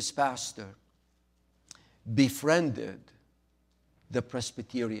Adventist pastor befriended the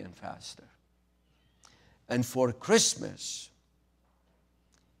Presbyterian pastor. And for Christmas,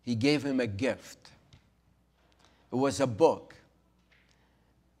 he gave him a gift. It was a book.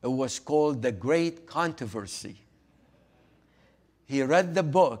 It was called The Great Controversy. He read the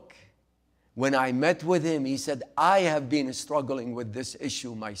book. When I met with him, he said, I have been struggling with this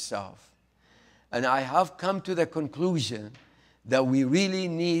issue myself. And I have come to the conclusion that we really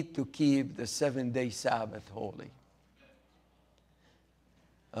need to keep the 7-day Sabbath holy.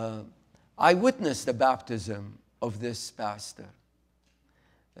 I witnessed the baptism of this pastor.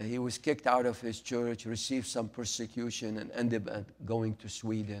 He was kicked out of his church, received some persecution, and ended up going to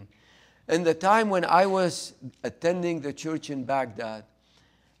Sweden. In the time when I was attending the church in Baghdad,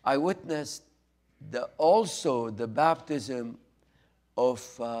 I witnessed also the baptism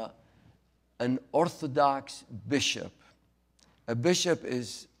of an Orthodox bishop. A bishop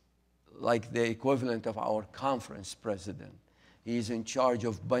is like the equivalent of our conference president. He is in charge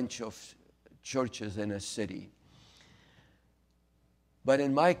of a bunch of churches in a city. But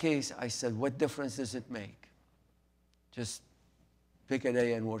in my case, I said, what difference does it make? Just pick a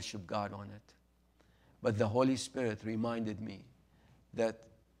day and worship God on it. But the Holy Spirit reminded me that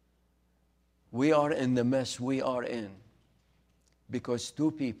we are in the mess we are in because two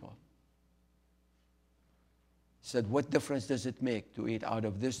people said, what difference does it make to eat out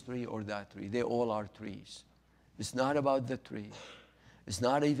of this tree or that tree? They all are trees. It's not about the tree. It's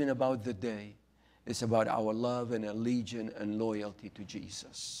not even about the day. It's about our love and allegiance and loyalty to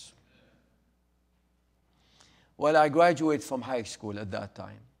Jesus. Well, I graduated from high school at that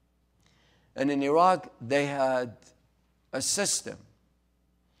time. And in Iraq, they had a system.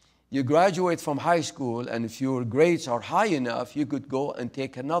 You graduate from high school, and if your grades are high enough, you could go and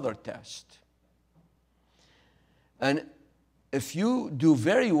take another test. And if you do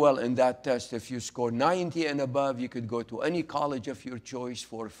very well in that test, if you score 90 and above, you could go to any college of your choice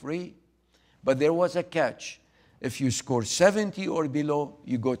for free. But there was a catch. If you score 70 or below,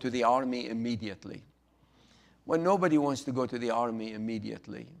 you go to the army immediately. Well, nobody wants to go to the army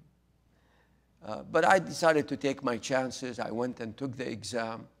immediately. But I decided to take my chances. I went and took the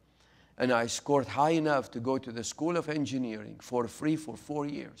exam. And I scored high enough to go to the School of Engineering for free for 4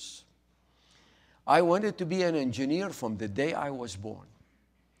 years. I wanted to be an engineer from the day I was born.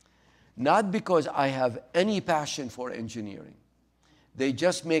 Not because I have any passion for engineering. They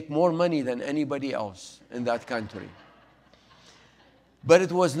just make more money than anybody else in that country. But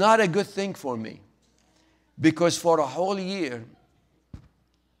it was not a good thing for me, because for a whole year,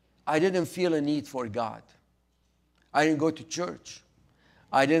 I didn't feel a need for God. I didn't go to church.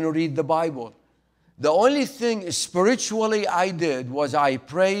 I didn't read the Bible. The only thing spiritually I did was I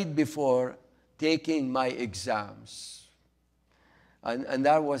prayed before taking my exams. And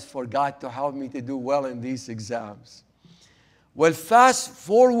that was for God to help me to do well in these exams. Well, fast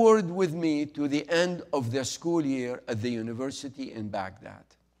forward with me to the end of the school year at the university in Baghdad.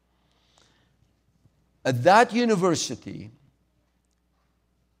 At that university,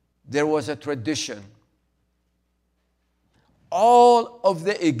 there was a tradition. All of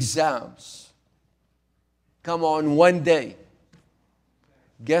the exams come on one day.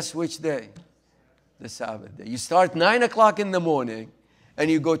 Guess which day? The Sabbath day. You start 9 o'clock in the morning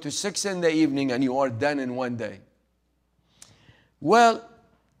and you go to 6 in the evening and you are done in one day. Well,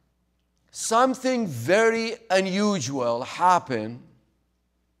 something very unusual happened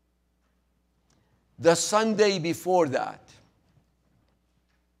the Sunday before that.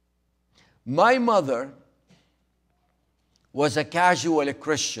 My mother was a casual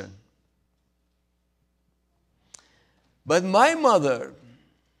Christian. But my mother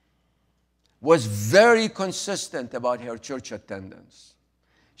was very consistent about her church attendance.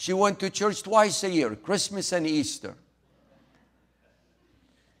 She went to church twice a year, Christmas and Easter.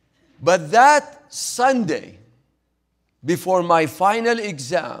 But that Sunday, before my final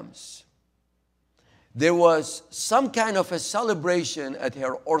exams, there was some kind of a celebration at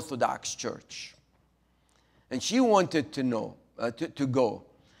her Orthodox church. And she wanted to know, to go,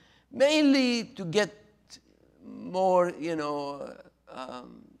 mainly to get more,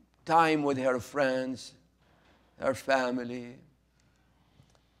 time with her friends, her family.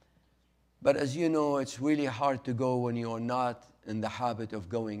 But as you know, it's really hard to go when you're not in the habit of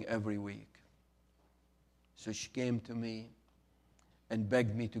going every week. So she came to me and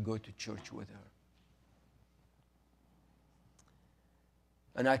begged me to go to church with her.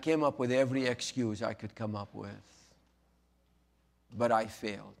 And I came up with every excuse I could come up with. But I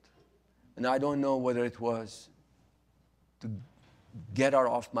failed. And I don't know whether it was to get her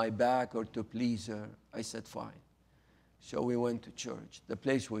off my back or to please her. I said, fine. So we went to church. The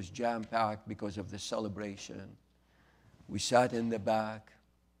place was jam-packed because of the celebration. We sat in the back.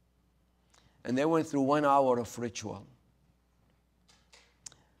 And they went through 1 hour of ritual.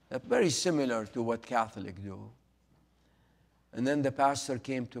 Very similar to what Catholics do. And then the pastor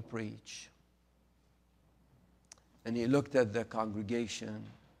came to preach. And he looked at the congregation.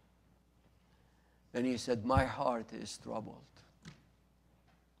 And he said, my heart is troubled.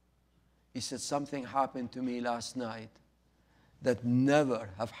 He said, something happened to me last night that never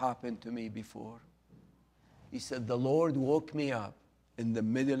have happened to me before. He said, the Lord woke me up in the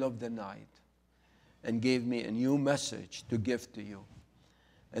middle of the night and gave me a new message to give to you.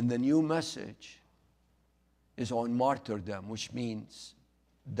 And the new message is on martyrdom, which means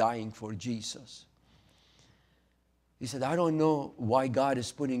dying for Jesus. He said, I don't know why God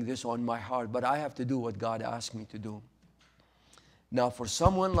is putting this on my heart, but I have to do what God asked me to do. Now, for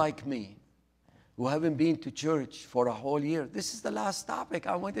someone like me, who haven't been to church for a whole year, this is the last topic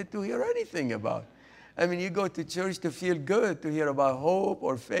I wanted to hear anything about. I mean, you go to church to feel good, to hear about hope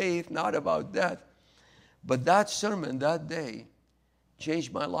or faith, not about death. But that sermon that day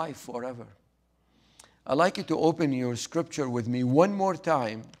changed my life forever. I'd like you to open your scripture with me one more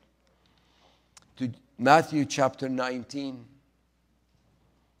time to Matthew chapter 19.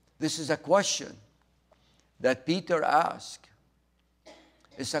 This is a question that Peter asked.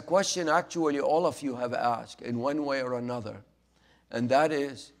 It's a question actually all of you have asked in one way or another. And that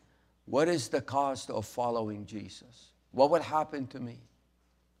is, what is the cost of following Jesus? What will happen to me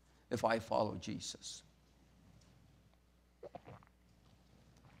if I follow Jesus?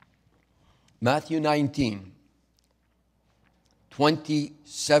 Matthew 19,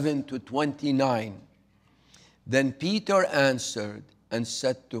 27 to 29. Then Peter answered and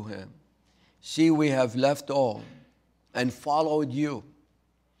said to him, see, we have left all and followed you.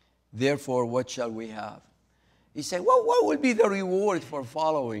 Therefore, what shall we have? He said, well, what will be the reward for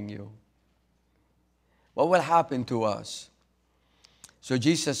following you? What will happen to us? So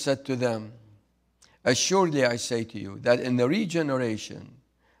Jesus said to them, assuredly I say to you that in the regeneration,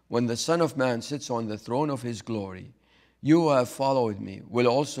 when the Son of Man sits on the throne of his glory, you who have followed me will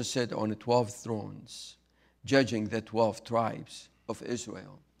also sit on the 12 thrones, judging the 12 tribes of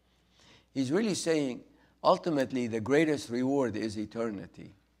Israel. He's really saying, ultimately, the greatest reward is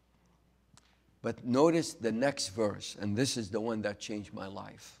eternity. But notice the next verse, and this is the one that changed my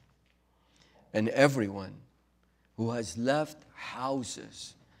life. And everyone who has left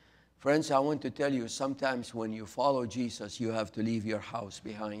houses. Friends, I want to tell you, sometimes when you follow Jesus, you have to leave your house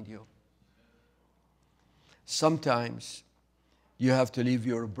behind you. Sometimes you have to leave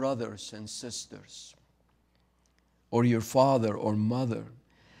your brothers and sisters, or your father or mother.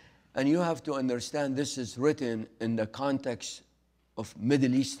 And you have to understand this is written in the context of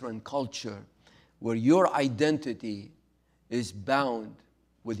Middle Eastern culture, where your identity is bound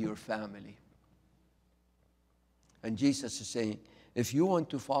with your family. And Jesus is saying, if you want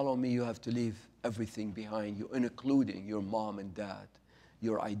to follow me, you have to leave everything behind you, including your mom and dad,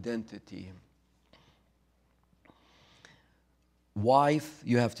 your identity. Wife,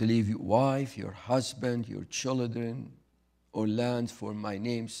 you have to leave your wife, your husband, your children, or lands for my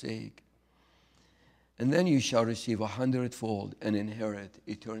name's sake. And then you shall receive 100-fold and inherit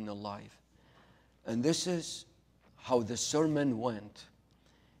eternal life. And this is how the sermon went.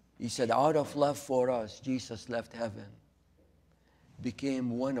 He said, out of love for us, Jesus left heaven,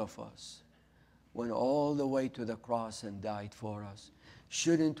 became one of us, went all the way to the cross and died for us.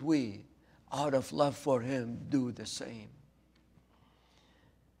 Shouldn't we, out of love for him, do the same?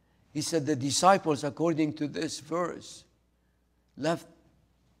 He said the disciples, according to this verse, left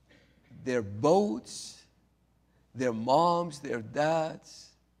their boats, their moms, their dads,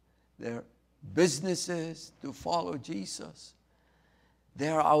 their businesses to follow Jesus. They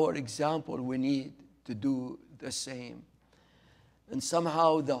are our example. We need to do the same. And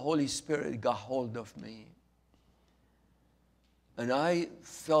somehow the Holy Spirit got hold of me. And I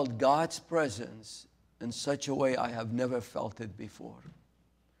felt God's presence in such a way I have never felt it before.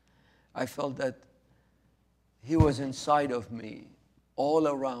 I felt that he was inside of me, all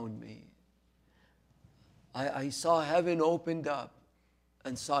around me. I saw heaven opened up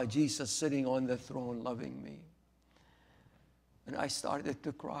and saw Jesus sitting on the throne loving me. And I started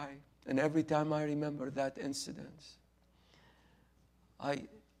to cry. And every time I remember that incident, I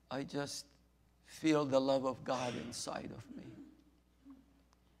just feel the love of God inside of me.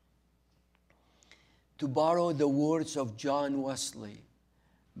 To borrow the words of John Wesley,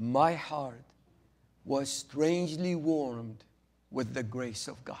 my heart was strangely warmed with the grace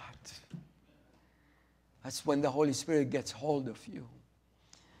of God. That's when the Holy Spirit gets hold of you.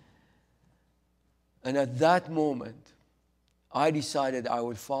 And at that moment, I decided I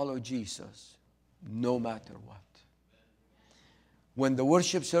would follow Jesus no matter what. When the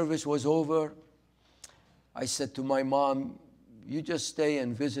worship service was over, I said to my mom, you just stay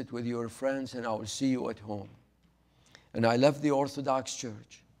and visit with your friends and I will see you at home. And I left the Orthodox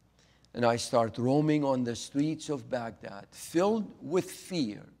Church and I started roaming on the streets of Baghdad, filled with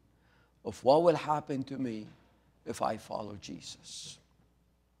fear of what will happen to me if I follow Jesus.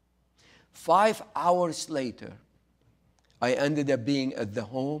 5 hours later, I ended up being at the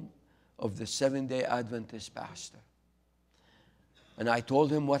home of the Seventh-day Adventist pastor. And I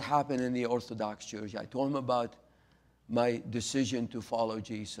told him what happened in the Orthodox Church. I told him about my decision to follow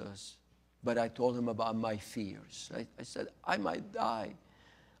Jesus, but I told him about my fears. I said, I might die.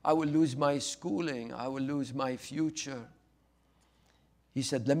 I will lose my schooling. I will lose my future. He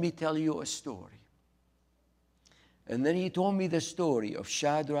said, let me tell you a story. And then he told me the story of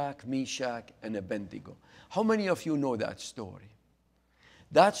Shadrach, Meshach, and Abednego. How many of you know that story?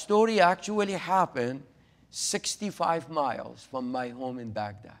 That story actually happened 65 miles from my home in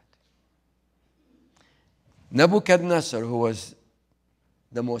Baghdad. Nebuchadnezzar, who was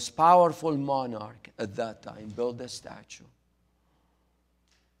the most powerful monarch at that time, built a statue.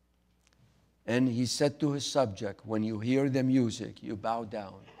 And he said to his subject, when you hear the music, you bow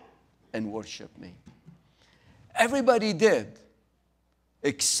down and worship me. Everybody did,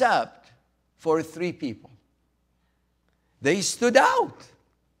 except for 3 people. They stood out.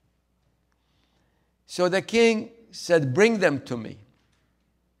 So the king said, bring them to me.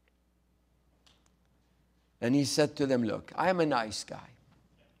 And he said to them, look, I am a nice guy.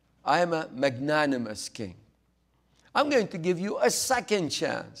 I am a magnanimous king. I'm going to give you a second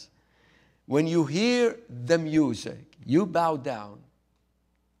chance. When you hear the music, you bow down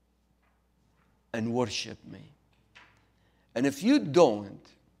and worship me. And if you don't,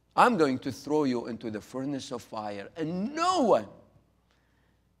 I'm going to throw you into the furnace of fire, and no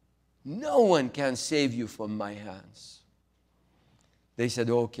one can save you from my hands. They said,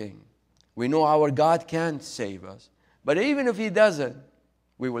 "O king, we know our God can save us, but even if he doesn't,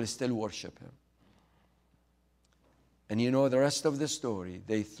 we will still worship him." And you know the rest of the story.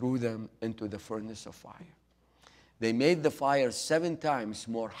 They threw them into the furnace of fire. They made the fire 7 times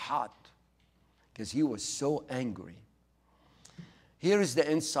more hot because he was so angry. Here is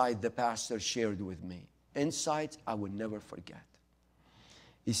the insight the pastor shared with me. Insights I would never forget.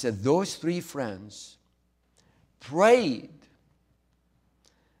 He said those 3 friends prayed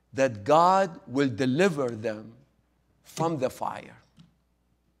that God will deliver them from the fire.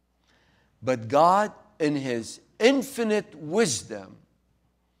 But God, in his infinite wisdom,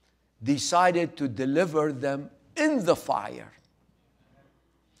 decided to deliver them in the fire.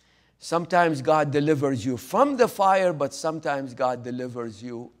 Sometimes God delivers you from the fire, but sometimes God delivers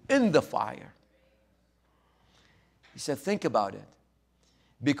you in the fire. He said, think about it.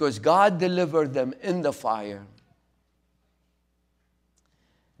 Because God delivered them in the fire,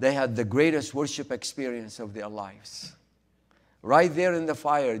 they had the greatest worship experience of their lives. Right there in the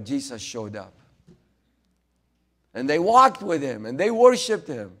fire, Jesus showed up. And they walked with him and they worshiped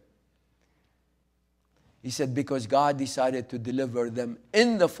him. He said, because God decided to deliver them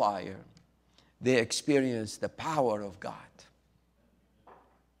in the fire, they experienced the power of God.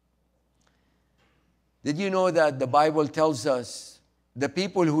 Did you know that the Bible tells us the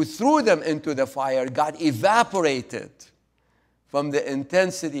people who threw them into the fire got evaporated from the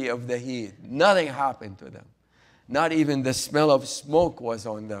intensity of the heat? Nothing happened to them. Not even the smell of smoke was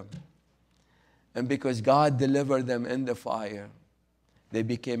on them. And because God delivered them in the fire, they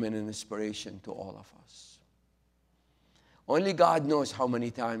became an inspiration to all of us. Only God knows how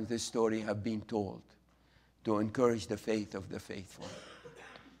many times this story has been told to encourage the faith of the faithful.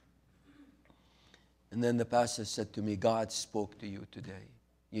 And then the pastor said to me, God spoke to you today.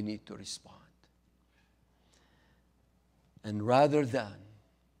 You need to respond. And rather than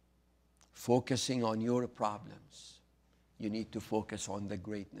focusing on your problems, you need to focus on the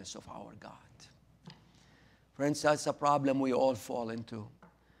greatness of our God. Friends, that's a problem we all fall into.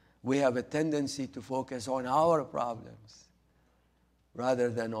 We have a tendency to focus on our problems rather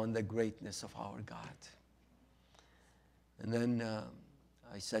than on the greatness of our God. And then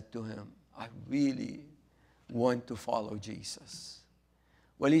I said to him, I really want to follow Jesus.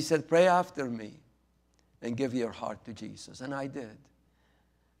 Well, he said, pray after me and give your heart to Jesus. And I did.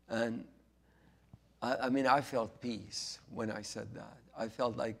 And I felt peace when I said that. I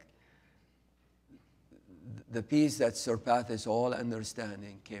felt like the peace that surpasses all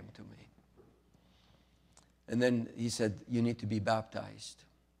understanding came to me. And then he said, you need to be baptized.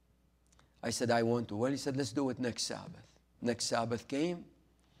 I said, I want to. Well, he said, let's do it next Sabbath. Next Sabbath came.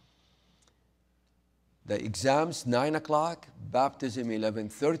 The exams, 9 o'clock, baptism,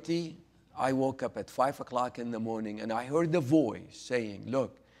 11:30. I woke up at 5 o'clock in the morning and I heard the voice saying,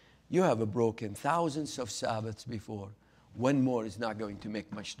 look, you have broken thousands of Sabbaths before. One more is not going to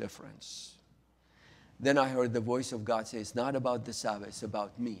make much difference. Then I heard the voice of God say, it's not about the Sabbath, it's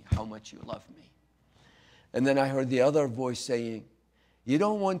about me, how much you love me. And then I heard the other voice saying, you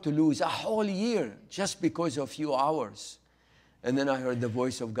don't want to lose a whole year just because of a few hours. And then I heard the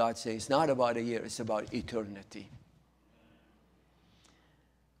voice of God say, it's not about a year, it's about eternity.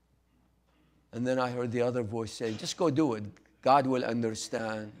 And then I heard the other voice saying, just go do it. God will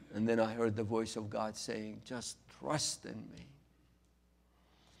understand. And then I heard the voice of God saying, just trust in me.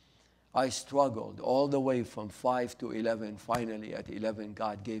 I struggled all the way from 5 to 11. Finally, at 11,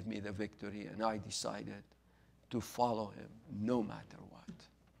 God gave me the victory, and I decided to follow him no matter what.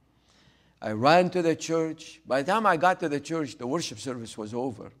 I ran to the church. By the time I got to the church, the worship service was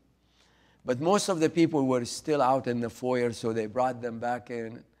over. But most of the people were still out in the foyer, so they brought them back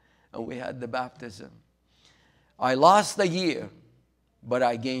in, and we had the baptism. I lost a year, but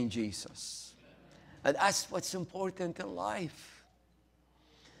I gained Jesus. And that's what's important in life.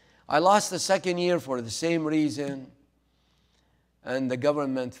 I lost the second year for the same reason, and the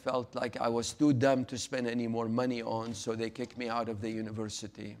government felt like I was too dumb to spend any more money on, so they kicked me out of the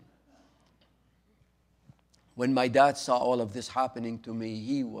university. When my dad saw all of this happening to me,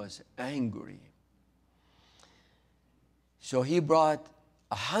 he was angry. So he brought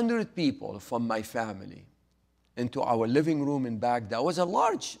 100 people from my family into our living room in Baghdad. It was a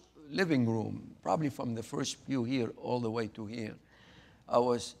large living room, probably from the first pew here all the way to here. I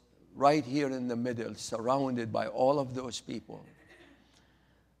was right here in the middle, surrounded by all of those people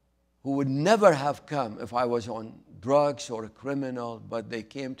who would never have come if I was on drugs or a criminal, but they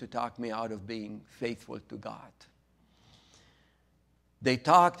came to talk me out of being faithful to God. They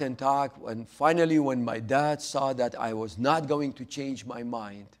talked and talked, and finally when my dad saw that I was not going to change my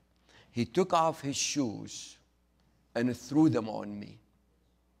mind, he took off his shoes and threw them on me,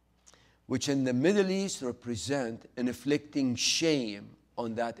 which in the Middle East represent an inflicting shame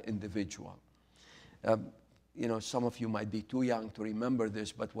on that individual. You know, some of you might be too young to remember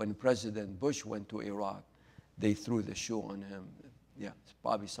this, but when President Bush went to Iraq, they threw the shoe on him. Yeah,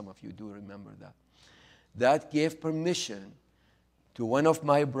 probably some of you do remember that. That gave permission to one of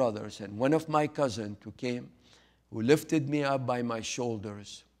my brothers and one of my cousins who came, who lifted me up by my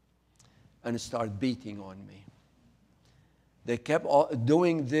shoulders and started beating on me. They kept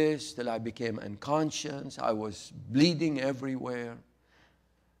doing this till I became unconscious. I was bleeding everywhere.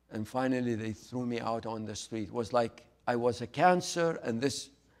 And finally, they threw me out on the street. It was like I was a cancer, and this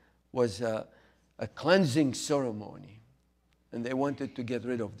was a cleansing ceremony. And they wanted to get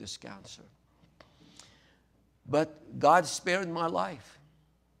rid of this cancer. But God spared my life.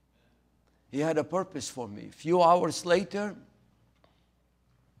 He had a purpose for me. A few hours later,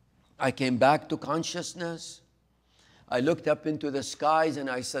 I came back to consciousness. I looked up into the skies and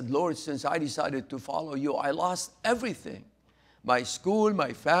I said, Lord, since I decided to follow you, I lost everything. My school,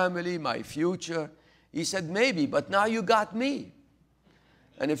 my family, my future. He said, maybe, but now you got me.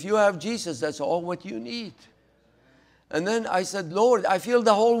 And if you have Jesus, that's all what you need. And then I said, Lord, I feel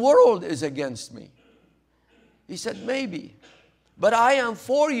the whole world is against me. He said, maybe, but I am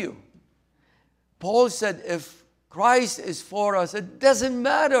for you. Paul said, if Christ is for us, it doesn't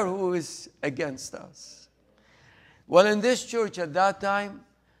matter who is against us. Well, in this church at that time,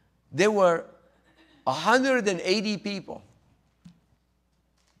 there were 180 people.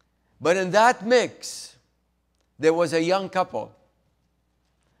 But in that mix, there was a young couple,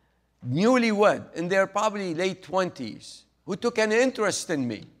 newlywed, in their probably late 20s, who took an interest in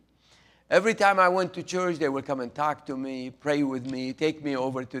me. Every time I went to church, they would come and talk to me, pray with me, take me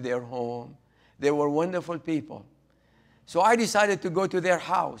over to their home. They were wonderful people. So I decided to go to their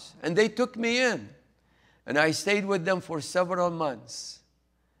house, and they took me in. And I stayed with them for several months.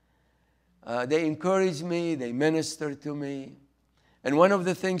 They encouraged me, they ministered to me. And one of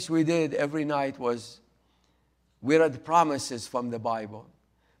the things we did every night was we read promises from the Bible.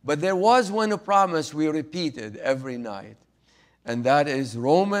 But there was one promise we repeated every night, and that is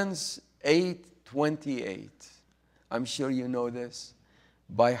Romans 8:28. I'm sure you know this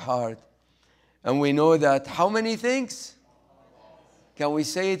by heart. And we know that how many things? Can we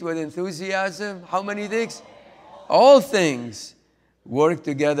say it with enthusiasm? How many things? All things work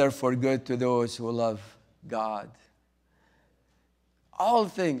together for good to those who love God. All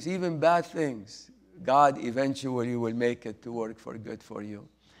things, even bad things, God eventually will make it to work for good for you.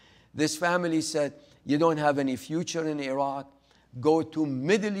 This family said, you don't have any future in Iraq. Go to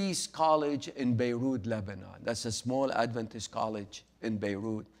Middle East College in Beirut, Lebanon. That's a small Adventist college in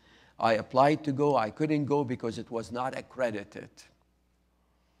Beirut. I applied to go. I couldn't go because it was not accredited.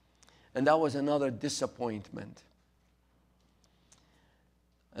 And that was another disappointment.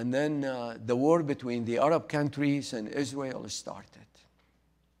 And then the war between the Arab countries and Israel started.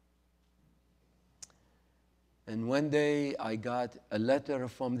 And one day I got a letter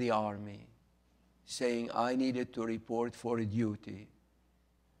from the army saying I needed to report for duty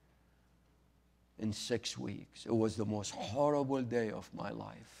in 6 weeks. It was the most horrible day of my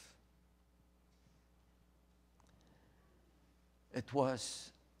life. It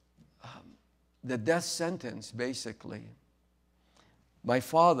was the death sentence, basically. My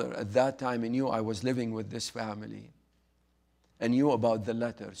father at that time, he knew I was living with this family and knew about the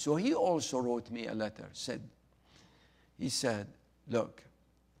letter. So he also wrote me a letter. He said, look,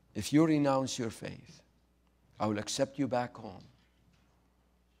 if you renounce your faith, I will accept you back home.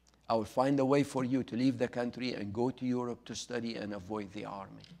 I will find a way for you to leave the country and go to Europe to study and avoid the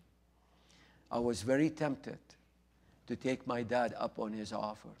army. I was very tempted to take my dad up on his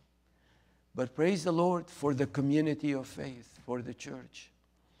offer. But praise the Lord for the community of faith, for the church.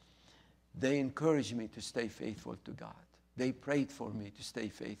 They encouraged me to stay faithful to God. They prayed for me to stay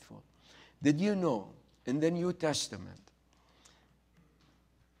faithful. Did you know, in the New Testament,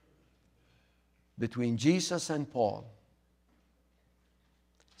 between Jesus and Paul,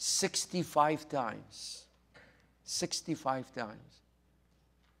 65 times,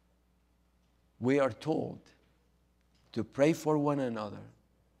 we are told to pray for one another,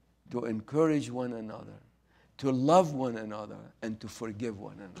 to encourage one another, to love one another, and to forgive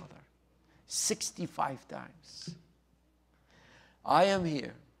one another. 65 times. I am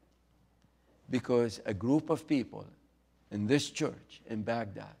here because a group of people in this church in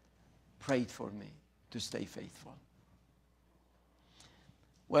Baghdad prayed for me to stay faithful.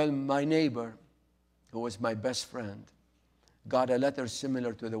 Well, my neighbor, who was my best friend, got a letter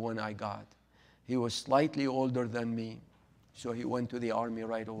similar to the one I got. He was slightly older than me, so he went to the army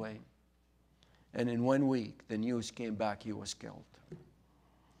right away. And in 1 week, the news came back he was killed.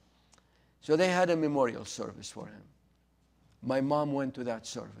 So they had a memorial service for him. My mom went to that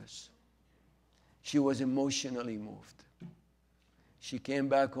service. She was emotionally moved. She came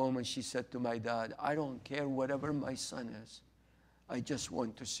back home and she said to my dad, I don't care whatever my son is. I just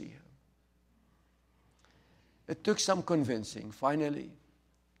want to see him. It took some convincing. Finally,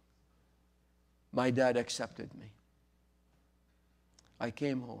 my dad accepted me. I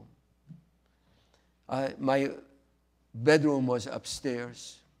came home. My bedroom was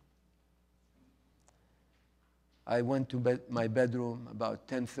upstairs. I went to my bedroom about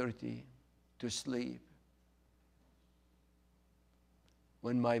 10:30 to sleep.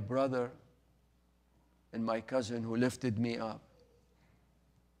 When my brother and my cousin who lifted me up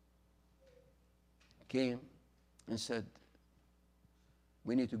came and said,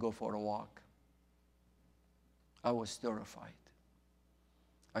 we need to go for a walk. I was terrified.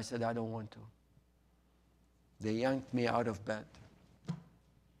 I said, I don't want to. They yanked me out of bed,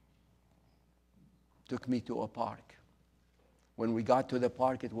 took me to a park. When we got to the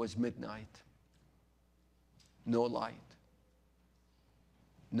park, it was midnight. No light.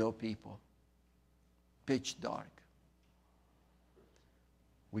 No people. Pitch dark.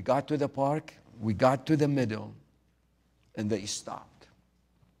 We got to the park, we got to the middle, and they stopped.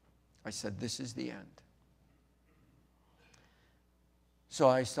 I said, this is the end. So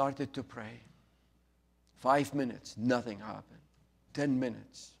I started to pray. 5 minutes, nothing happened. 10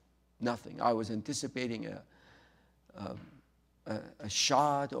 minutes, nothing. I was anticipating a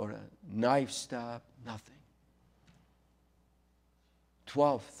shot or a knife stab, nothing.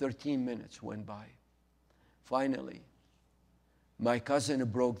 12, 13 minutes went by. Finally, my cousin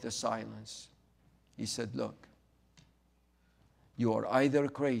broke the silence. He said, look, you are either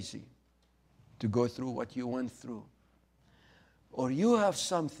crazy to go through what you went through, or you have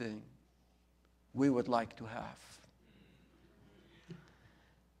something we would like to have.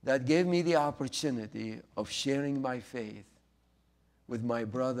 That gave me the opportunity of sharing my faith with my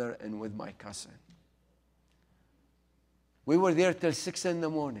brother and with my cousin. We were there till 6 in the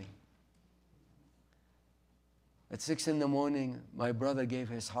morning. At 6 in the morning, my brother gave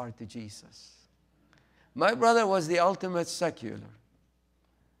his heart to Jesus. My brother was the ultimate secular.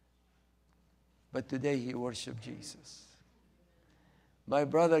 But today he worshiped Jesus. My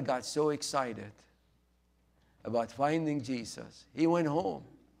brother got so excited about finding Jesus. He went home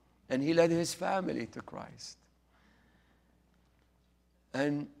and he led his family to Christ.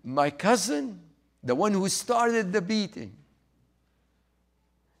 And my cousin, the one who started the beating,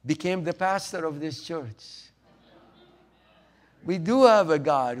 became the pastor of this church. We do have a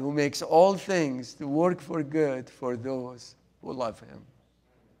God who makes all things to work for good for those who love him.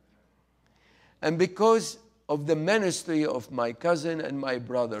 And because of the ministry of my cousin and my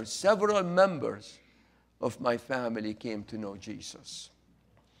brother, several members of my family came to know Jesus.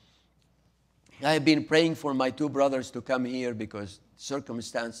 I have been praying for my 2 brothers to come here because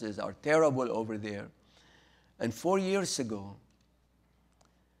circumstances are terrible over there. And 4 years ago,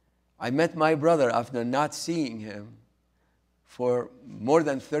 I met my brother after not seeing him for more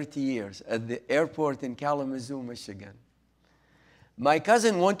than 30 years at the airport in Kalamazoo, Michigan. My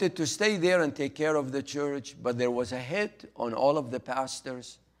cousin wanted to stay there and take care of the church, but there was a hit on all of the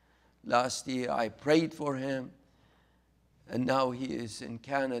pastors last year. I prayed for him. And now he is in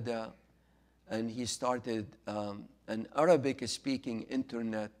Canada, and he started an Arabic-speaking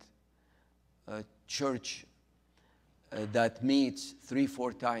internet church that meets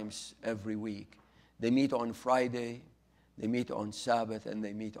 3-4 times every week. They meet on Friday, they meet on Sabbath, and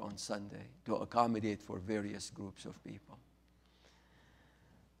they meet on Sunday to accommodate for various groups of people.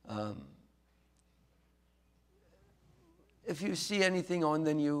 If you see anything on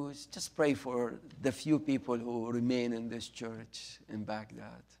the news, just pray for the few people who remain in this church in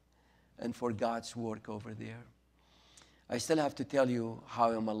Baghdad and for God's work over there. I still have to tell you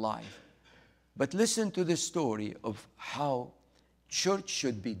how I'm alive. But listen to the story of how church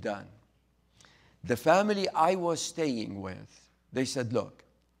should be done. The family I was staying with, they said, look,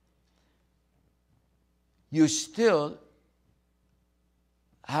 you still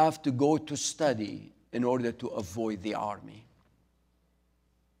have to go to study in order to avoid the army.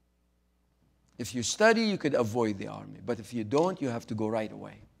 If you study, you could avoid the army. But if you don't, you have to go right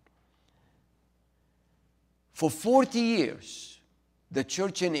away. For 40 years, the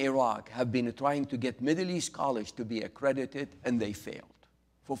church in Iraq have been trying to get Middle East College to be accredited, and they failed.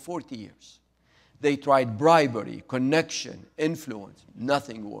 For 40 years. They tried bribery, connection, influence.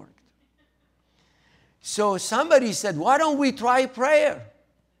 Nothing worked. So somebody said, why don't we try prayer?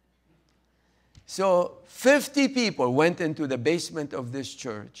 So 50 people went into the basement of this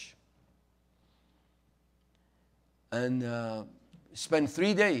church and spent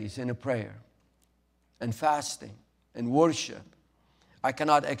 3 days in a prayer and fasting and worship. I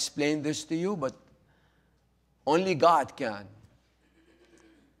cannot explain this to you, but only God can.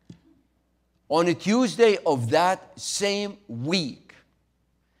 On a Tuesday of that same week,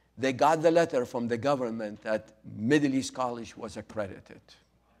 they got the letter from the government that Middle East College was accredited.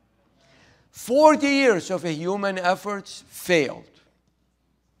 40 years of human efforts failed.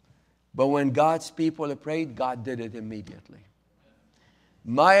 But when God's people prayed, God did it immediately.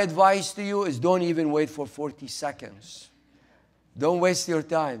 My advice to you is don't even wait for 40 seconds. Don't waste your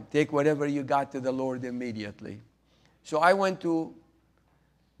time. Take whatever you got to the Lord immediately. So I went to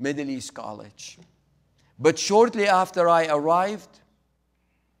Middle East College. But shortly after I arrived,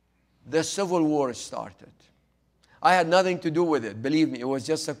 the Civil War started. I had nothing to do with it. Believe me, it was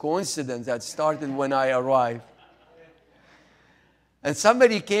just a coincidence that started when I arrived. And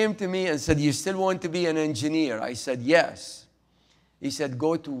somebody came to me and said, you still want to be an engineer? I said, yes. He said,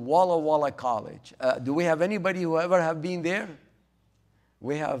 go to Walla Walla College. Do we have anybody who ever have been there?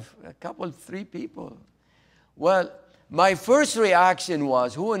 We have a couple, 3 people. Well, my first reaction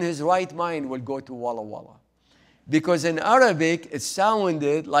was, who in his right mind will go to Walla Walla? Because in Arabic, it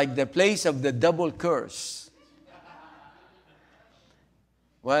sounded like the place of the double curse.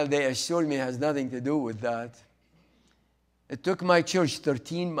 Well, they assured me it has nothing to do with that. It took my church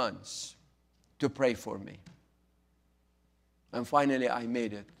 13 months to pray for me. And finally, I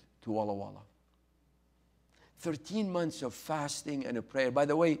made it to Walla Walla. 13 months of fasting and a prayer. By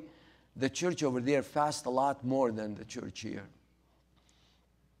the way, the church over there fasts a lot more than the church here.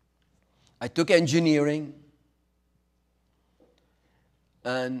 I took engineering,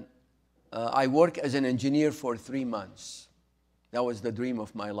 and I worked as an engineer for 3 months. That was the dream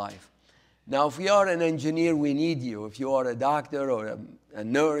of my life. Now, if you are an engineer, we need you. If you are a doctor or a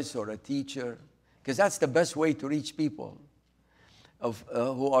nurse or a teacher, because that's the best way to reach people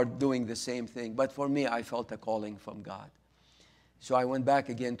who are doing the same thing. But for me, I felt a calling from God. So I went back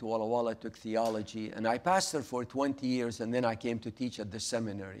again to Walla Walla, took theology, and I pastored for 20 years, and then I came to teach at the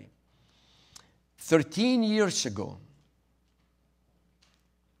seminary. 13 years ago,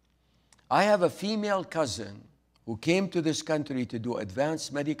 I have a female cousin who came to this country to do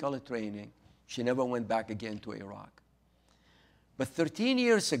advanced medical training. She never went back again to Iraq. But 13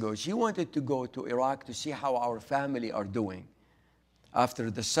 years ago, she wanted to go to Iraq to see how our family are doing after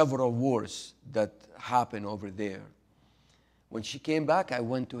the several wars that happened over there. When she came back, I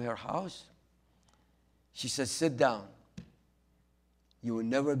went to her house. She said, sit down. You will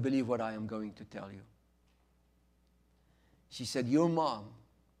never believe what I am going to tell you. She said, your mom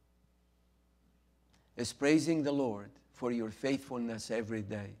is praising the Lord for your faithfulness every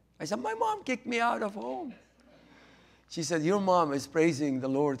day. I said, my mom kicked me out of home. She said, your mom is praising the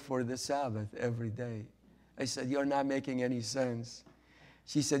Lord for the Sabbath every day. I said, you're not making any sense.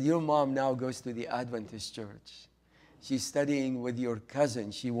 She said, your mom now goes to the Adventist church. She's studying with your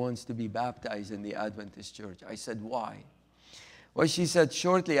cousin. She wants to be baptized in the Adventist church. I said, why? Well, she said,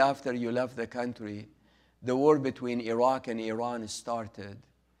 shortly after you left the country, the war between Iraq and Iran started,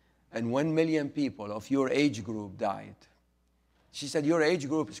 and 1 million people of your age group died. She said, your age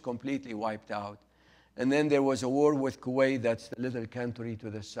group is completely wiped out. And then there was a war with Kuwait, that's the little country to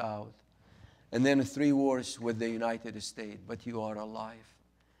the south. and then 3 wars with the United States, but you are alive.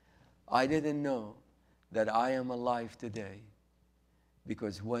 I didn't know that I am alive today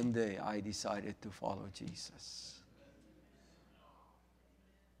because one day I decided to follow Jesus.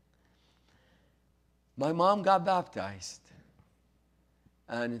 My mom got baptized,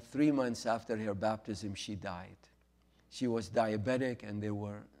 and 3 months after her baptism, she died. She was diabetic, and there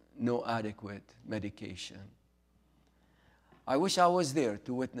were no adequate medication. I wish I was there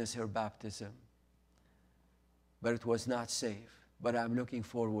to witness her baptism, but it was not safe. But I'm looking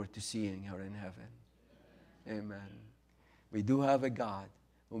forward to seeing her in heaven. Amen. We do have a God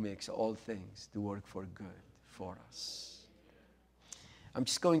who makes all things to work for good for us. I'm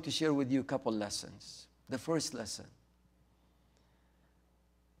just going to share with you a couple lessons. The first lesson: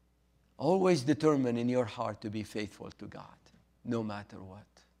 always determine in your heart to be faithful to God, no matter what.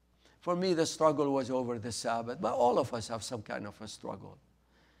 For me, the struggle was over the Sabbath, but all of us have some kind of a struggle.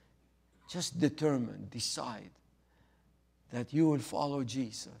 Just determine, decide that you will follow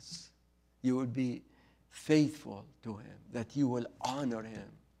Jesus. You will be faithful to Him, that you will honor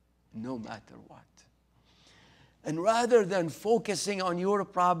Him no matter what. And rather than focusing on your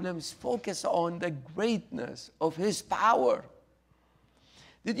problems, focus on the greatness of His power.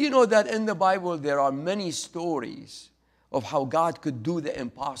 Did you know that in the Bible there are many stories of how God could do the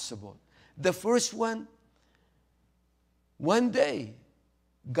impossible? The first one day,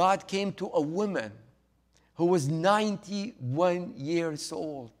 God came to a woman who was 91 years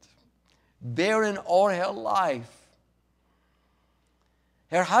old, barren all her life.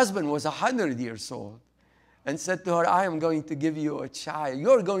 Her husband was 100 years old and said to her, I am going to give you a child.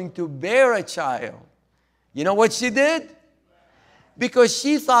 You're going to bear a child. You know what she did? Because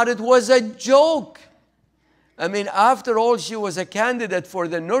she thought it was a joke. I mean, after all, she was a candidate for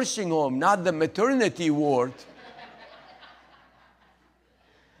the nursing home, not the maternity ward.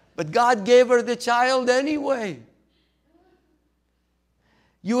 But God gave her the child anyway.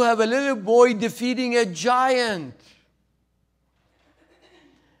 You have a little boy defeating a giant.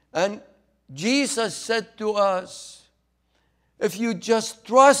 And Jesus said to us, if you just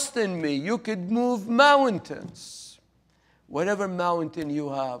trust in me, you could move mountains. Whatever mountain you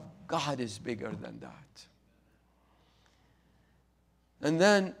have, God is bigger than that. And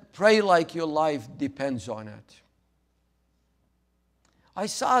then pray like your life depends on it. I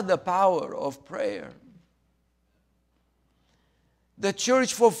saw the power of prayer. The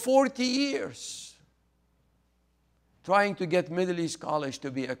church for 40 years trying to get Middle East College to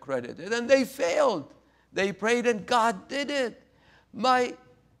be accredited, and they failed. They prayed and God did it. My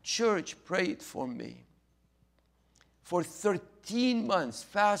church prayed for me for 13 months,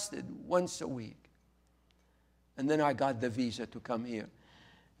 fasted once a week. And then I got the visa to come here.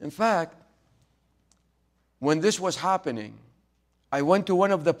 In fact, when this was happening, I went to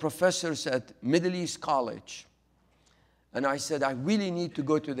one of the professors at Middle East College, and I said, I really need to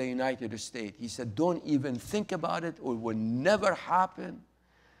go to the United States. He said, don't even think about it, or it will never happen.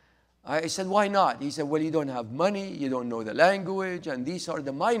 I said, why not? He said, well, you don't have money, you don't know the language, and these are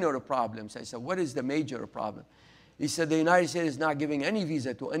the minor problems. I said, what is the major problem? He said, the United States is not giving any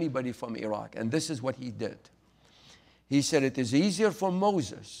visa to anybody from Iraq, and this is what he did. He said, it is easier for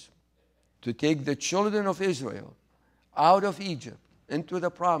Moses to take the children of Israel out of Egypt into the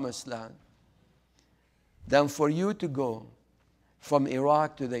promised land than for you to go from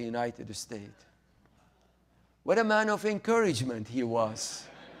Iraq to the United States. What a man of encouragement he was.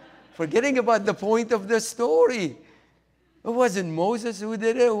 Forgetting about the point of the story. It wasn't Moses who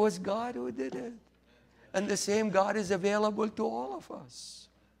did it, it was God who did it. And the same God is available to all of us.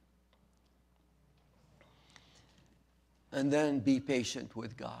 And then be patient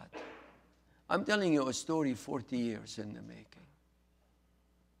with God. I'm telling you a story 40 years in the making.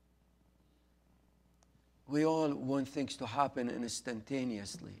 We all want things to happen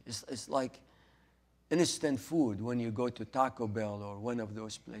instantaneously. It's like instant food when you go to Taco Bell or one of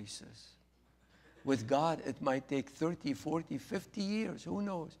those places. With God, it might take 30, 40, 50 years. Who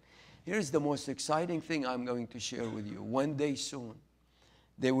knows? Here's the most exciting thing I'm going to share with you. One day soon,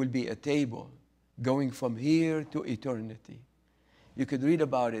 there will be a table going from here to eternity. You could read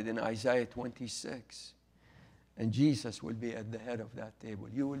about it in Isaiah 26. And Jesus will be at the head of that table.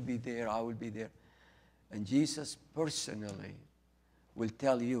 You will be there, I will be there. And Jesus personally will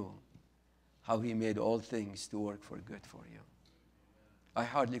tell you how He made all things to work for good for you. I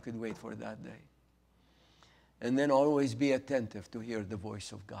hardly could wait for that day. And then always be attentive to hear the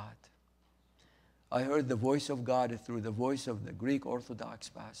voice of God. I heard the voice of God through the voice of the Greek Orthodox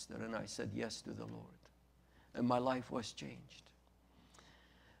pastor, and I said yes to the Lord. And my life was changed.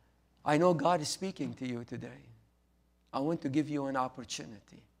 I know God is speaking to you today. I want to give you an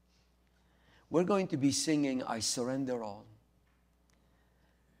opportunity. we're going to be singing I Surrender All.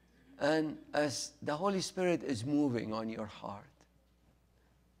 And as the Holy Spirit is moving on your heart,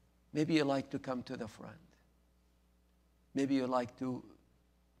 maybe you like to come to the front. Maybe you like to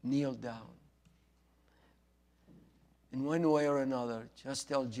kneel down. In one way or another, just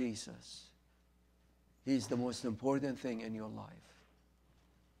tell Jesus, He's the most important thing in your life.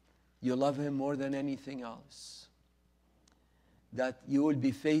 You love Him more than anything else. That you will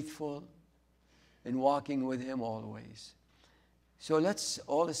be faithful in walking with Him always. So let's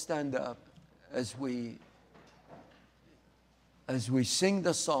all stand up as we sing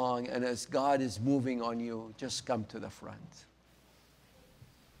the song, and as God is moving on you, just come to the front.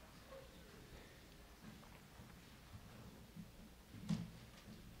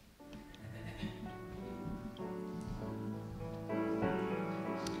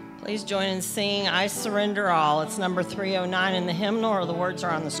 Please join in singing I Surrender All. It's number 309 in the hymnal, or the words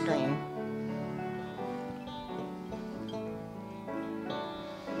are on the screen.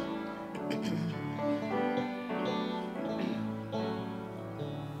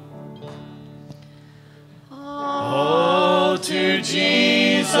 All to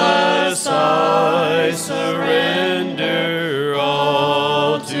Jesus I surrender,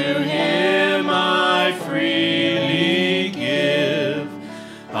 all to Him I freely give.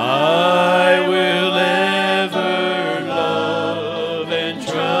 I will ever love and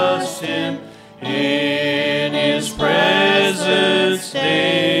trust Him, in His presence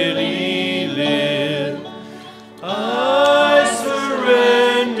daily live. I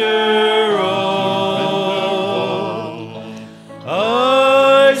surrender all.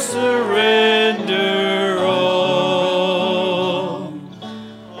 I surrender all.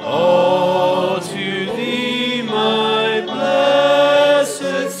 All to Thee, my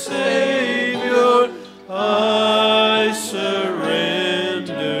blessed Savior, I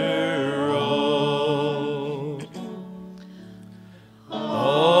surrender all.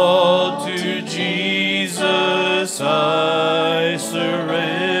 All to Jesus I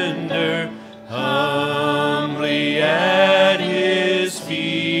surrender, humbly at His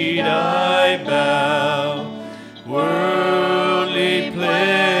feet I bow. Worldly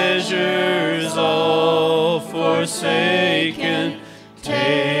pleasures all forsaken,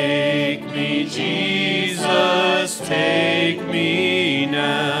 take me, Jesus, take me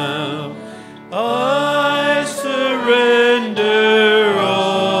now. I surrender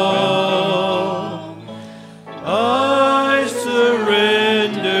all. I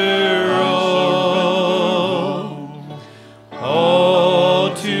surrender all.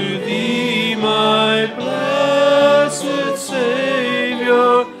 All to Thee, my blessed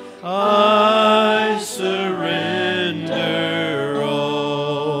Savior, I surrender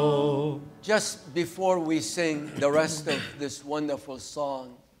all. Just before we sing the rest of this wonderful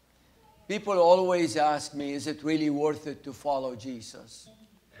song, people always ask me, is it really worth it to follow Jesus?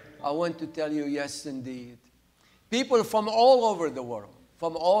 I want to tell you, yes, indeed. People from all over the world,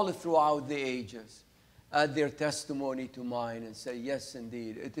 from all throughout the ages, add their testimony to mine and say, yes,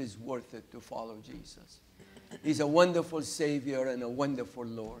 indeed, it is worth it to follow Jesus. He's a wonderful Savior and a wonderful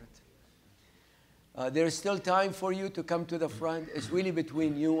Lord. There is still time for you to come to the front. It's really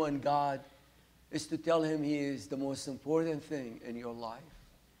between you and God. Is to tell Him He is the most important thing in your life.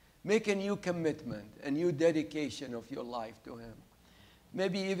 Make a new commitment, a new dedication of your life to Him.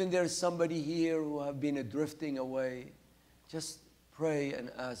 Maybe even there's somebody here who have been drifting away. Just pray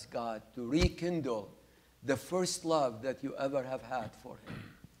and ask God to rekindle the first love that you ever have had for Him.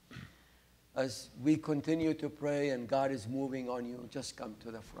 As we continue to pray and God is moving on you, just come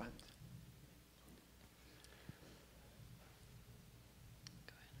to the front.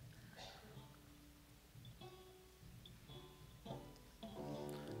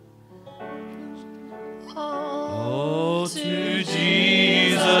 All to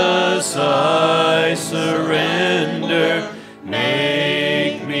Jesus I surrender,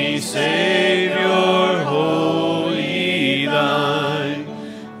 make me Savior wholly Thine.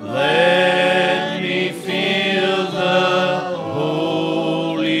 Let me feel the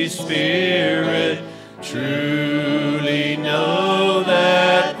Holy Spirit, truly know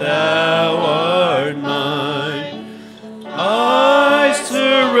that Thou art mine. I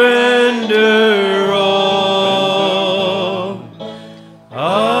surrender all.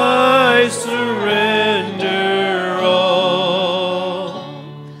 I surrender all.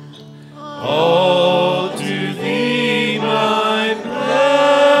 All to Thee, my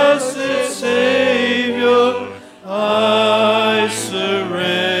blessed Savior, I surrender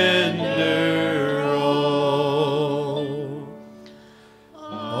all.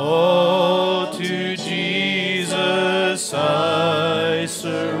 All to Jesus I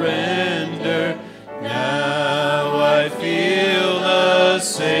surrender,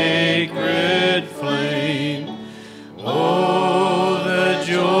 sacred flame. Oh, the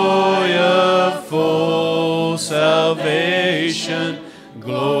joy of full salvation.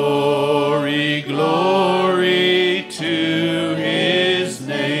 Glory, glory to his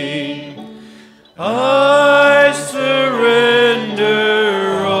name. I surrender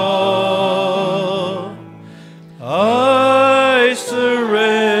all. I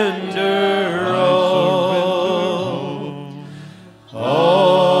surrender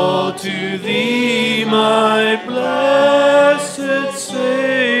all to thee, my blessed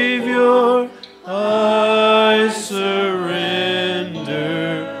Savior. I surrender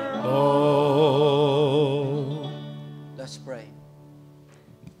all. Let's pray.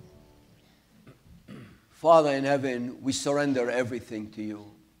 Father in heaven, we surrender everything to you.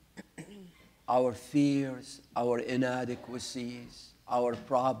 Our fears, our inadequacies, our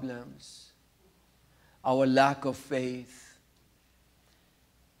problems, our lack of faith.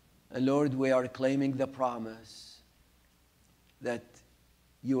 And Lord, we are claiming the promise that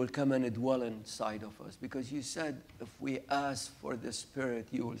you will come and dwell inside of us, because you said if we ask for the Spirit,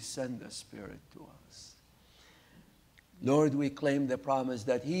 you will send the Spirit to us. Lord, we claim the promise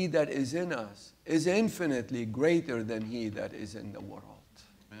that he that is in us is infinitely greater than he that is in the world.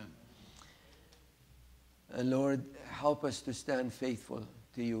 And Lord, help us to stand faithful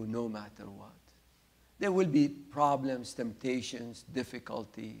to you no matter what. There will be problems, temptations,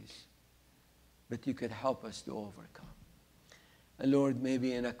 difficulties, but you could help us to overcome. And Lord,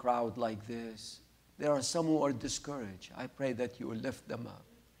 maybe in a crowd like this, there are some who are discouraged. I pray that you will lift them up,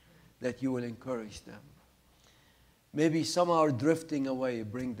 that you will encourage them. Maybe some are drifting away,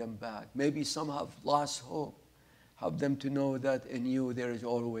 bring them back. Maybe some have lost hope. Help them to know that in you there is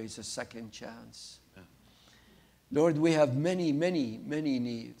always a second chance. Lord, we have many, many, many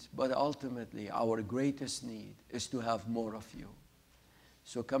needs, but ultimately our greatest need is to have more of you.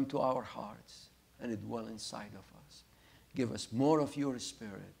 So come to our hearts and dwell inside of us. Give us more of your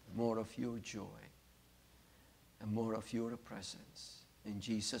Spirit, more of your joy, and more of your presence. In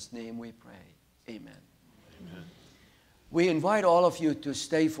Jesus' name we pray. Amen. Amen. We invite all of you to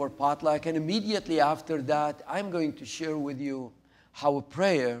stay for potluck, and immediately after that, I'm going to share with you how a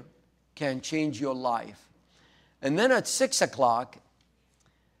prayer can change your life. And then at 6 o'clock,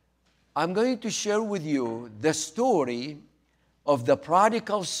 I'm going to share with you the story of the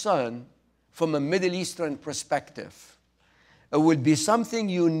prodigal son from a Middle Eastern perspective. It will be something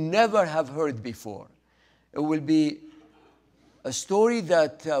you never have heard before. It will be a story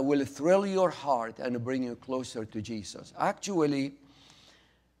that will thrill your heart and bring you closer to Jesus. Actually,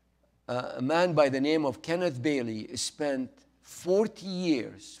 a man by the name of Kenneth Bailey spent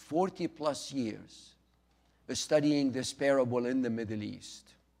 40 plus years, studying this parable in the Middle East.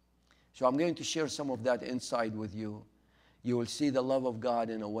 So I'm going to share some of that insight with you. You will see the love of God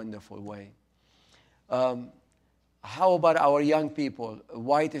in a wonderful way. How about our young people?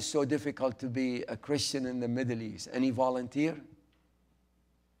 Why it is so difficult to be a Christian in the Middle East? Any volunteer?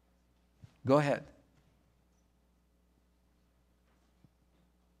 Go ahead.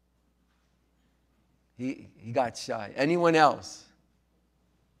 He got shy. Anyone else?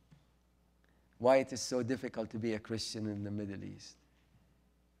 Why it is so difficult to be a Christian in the Middle East?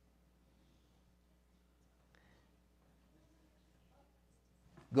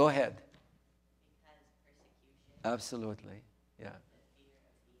 Go ahead. Because persecution. Absolutely, yeah. The fear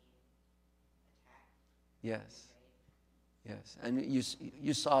of being attacked. Yes, yes. And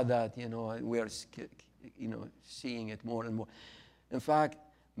you saw that, we are, seeing it more and more. In fact,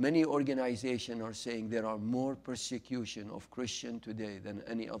 many organizations are saying there are more persecution of Christians today than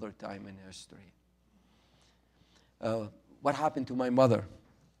any other time in history. What happened to my mother?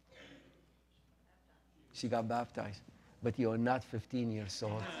 She got baptized, but you are not 15 years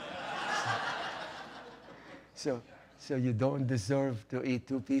old. So you don't deserve to eat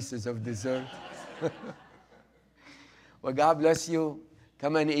 2 pieces of dessert. Well, God bless you.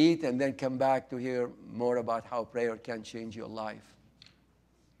 Come and eat and then come back to hear more about how prayer can change your life.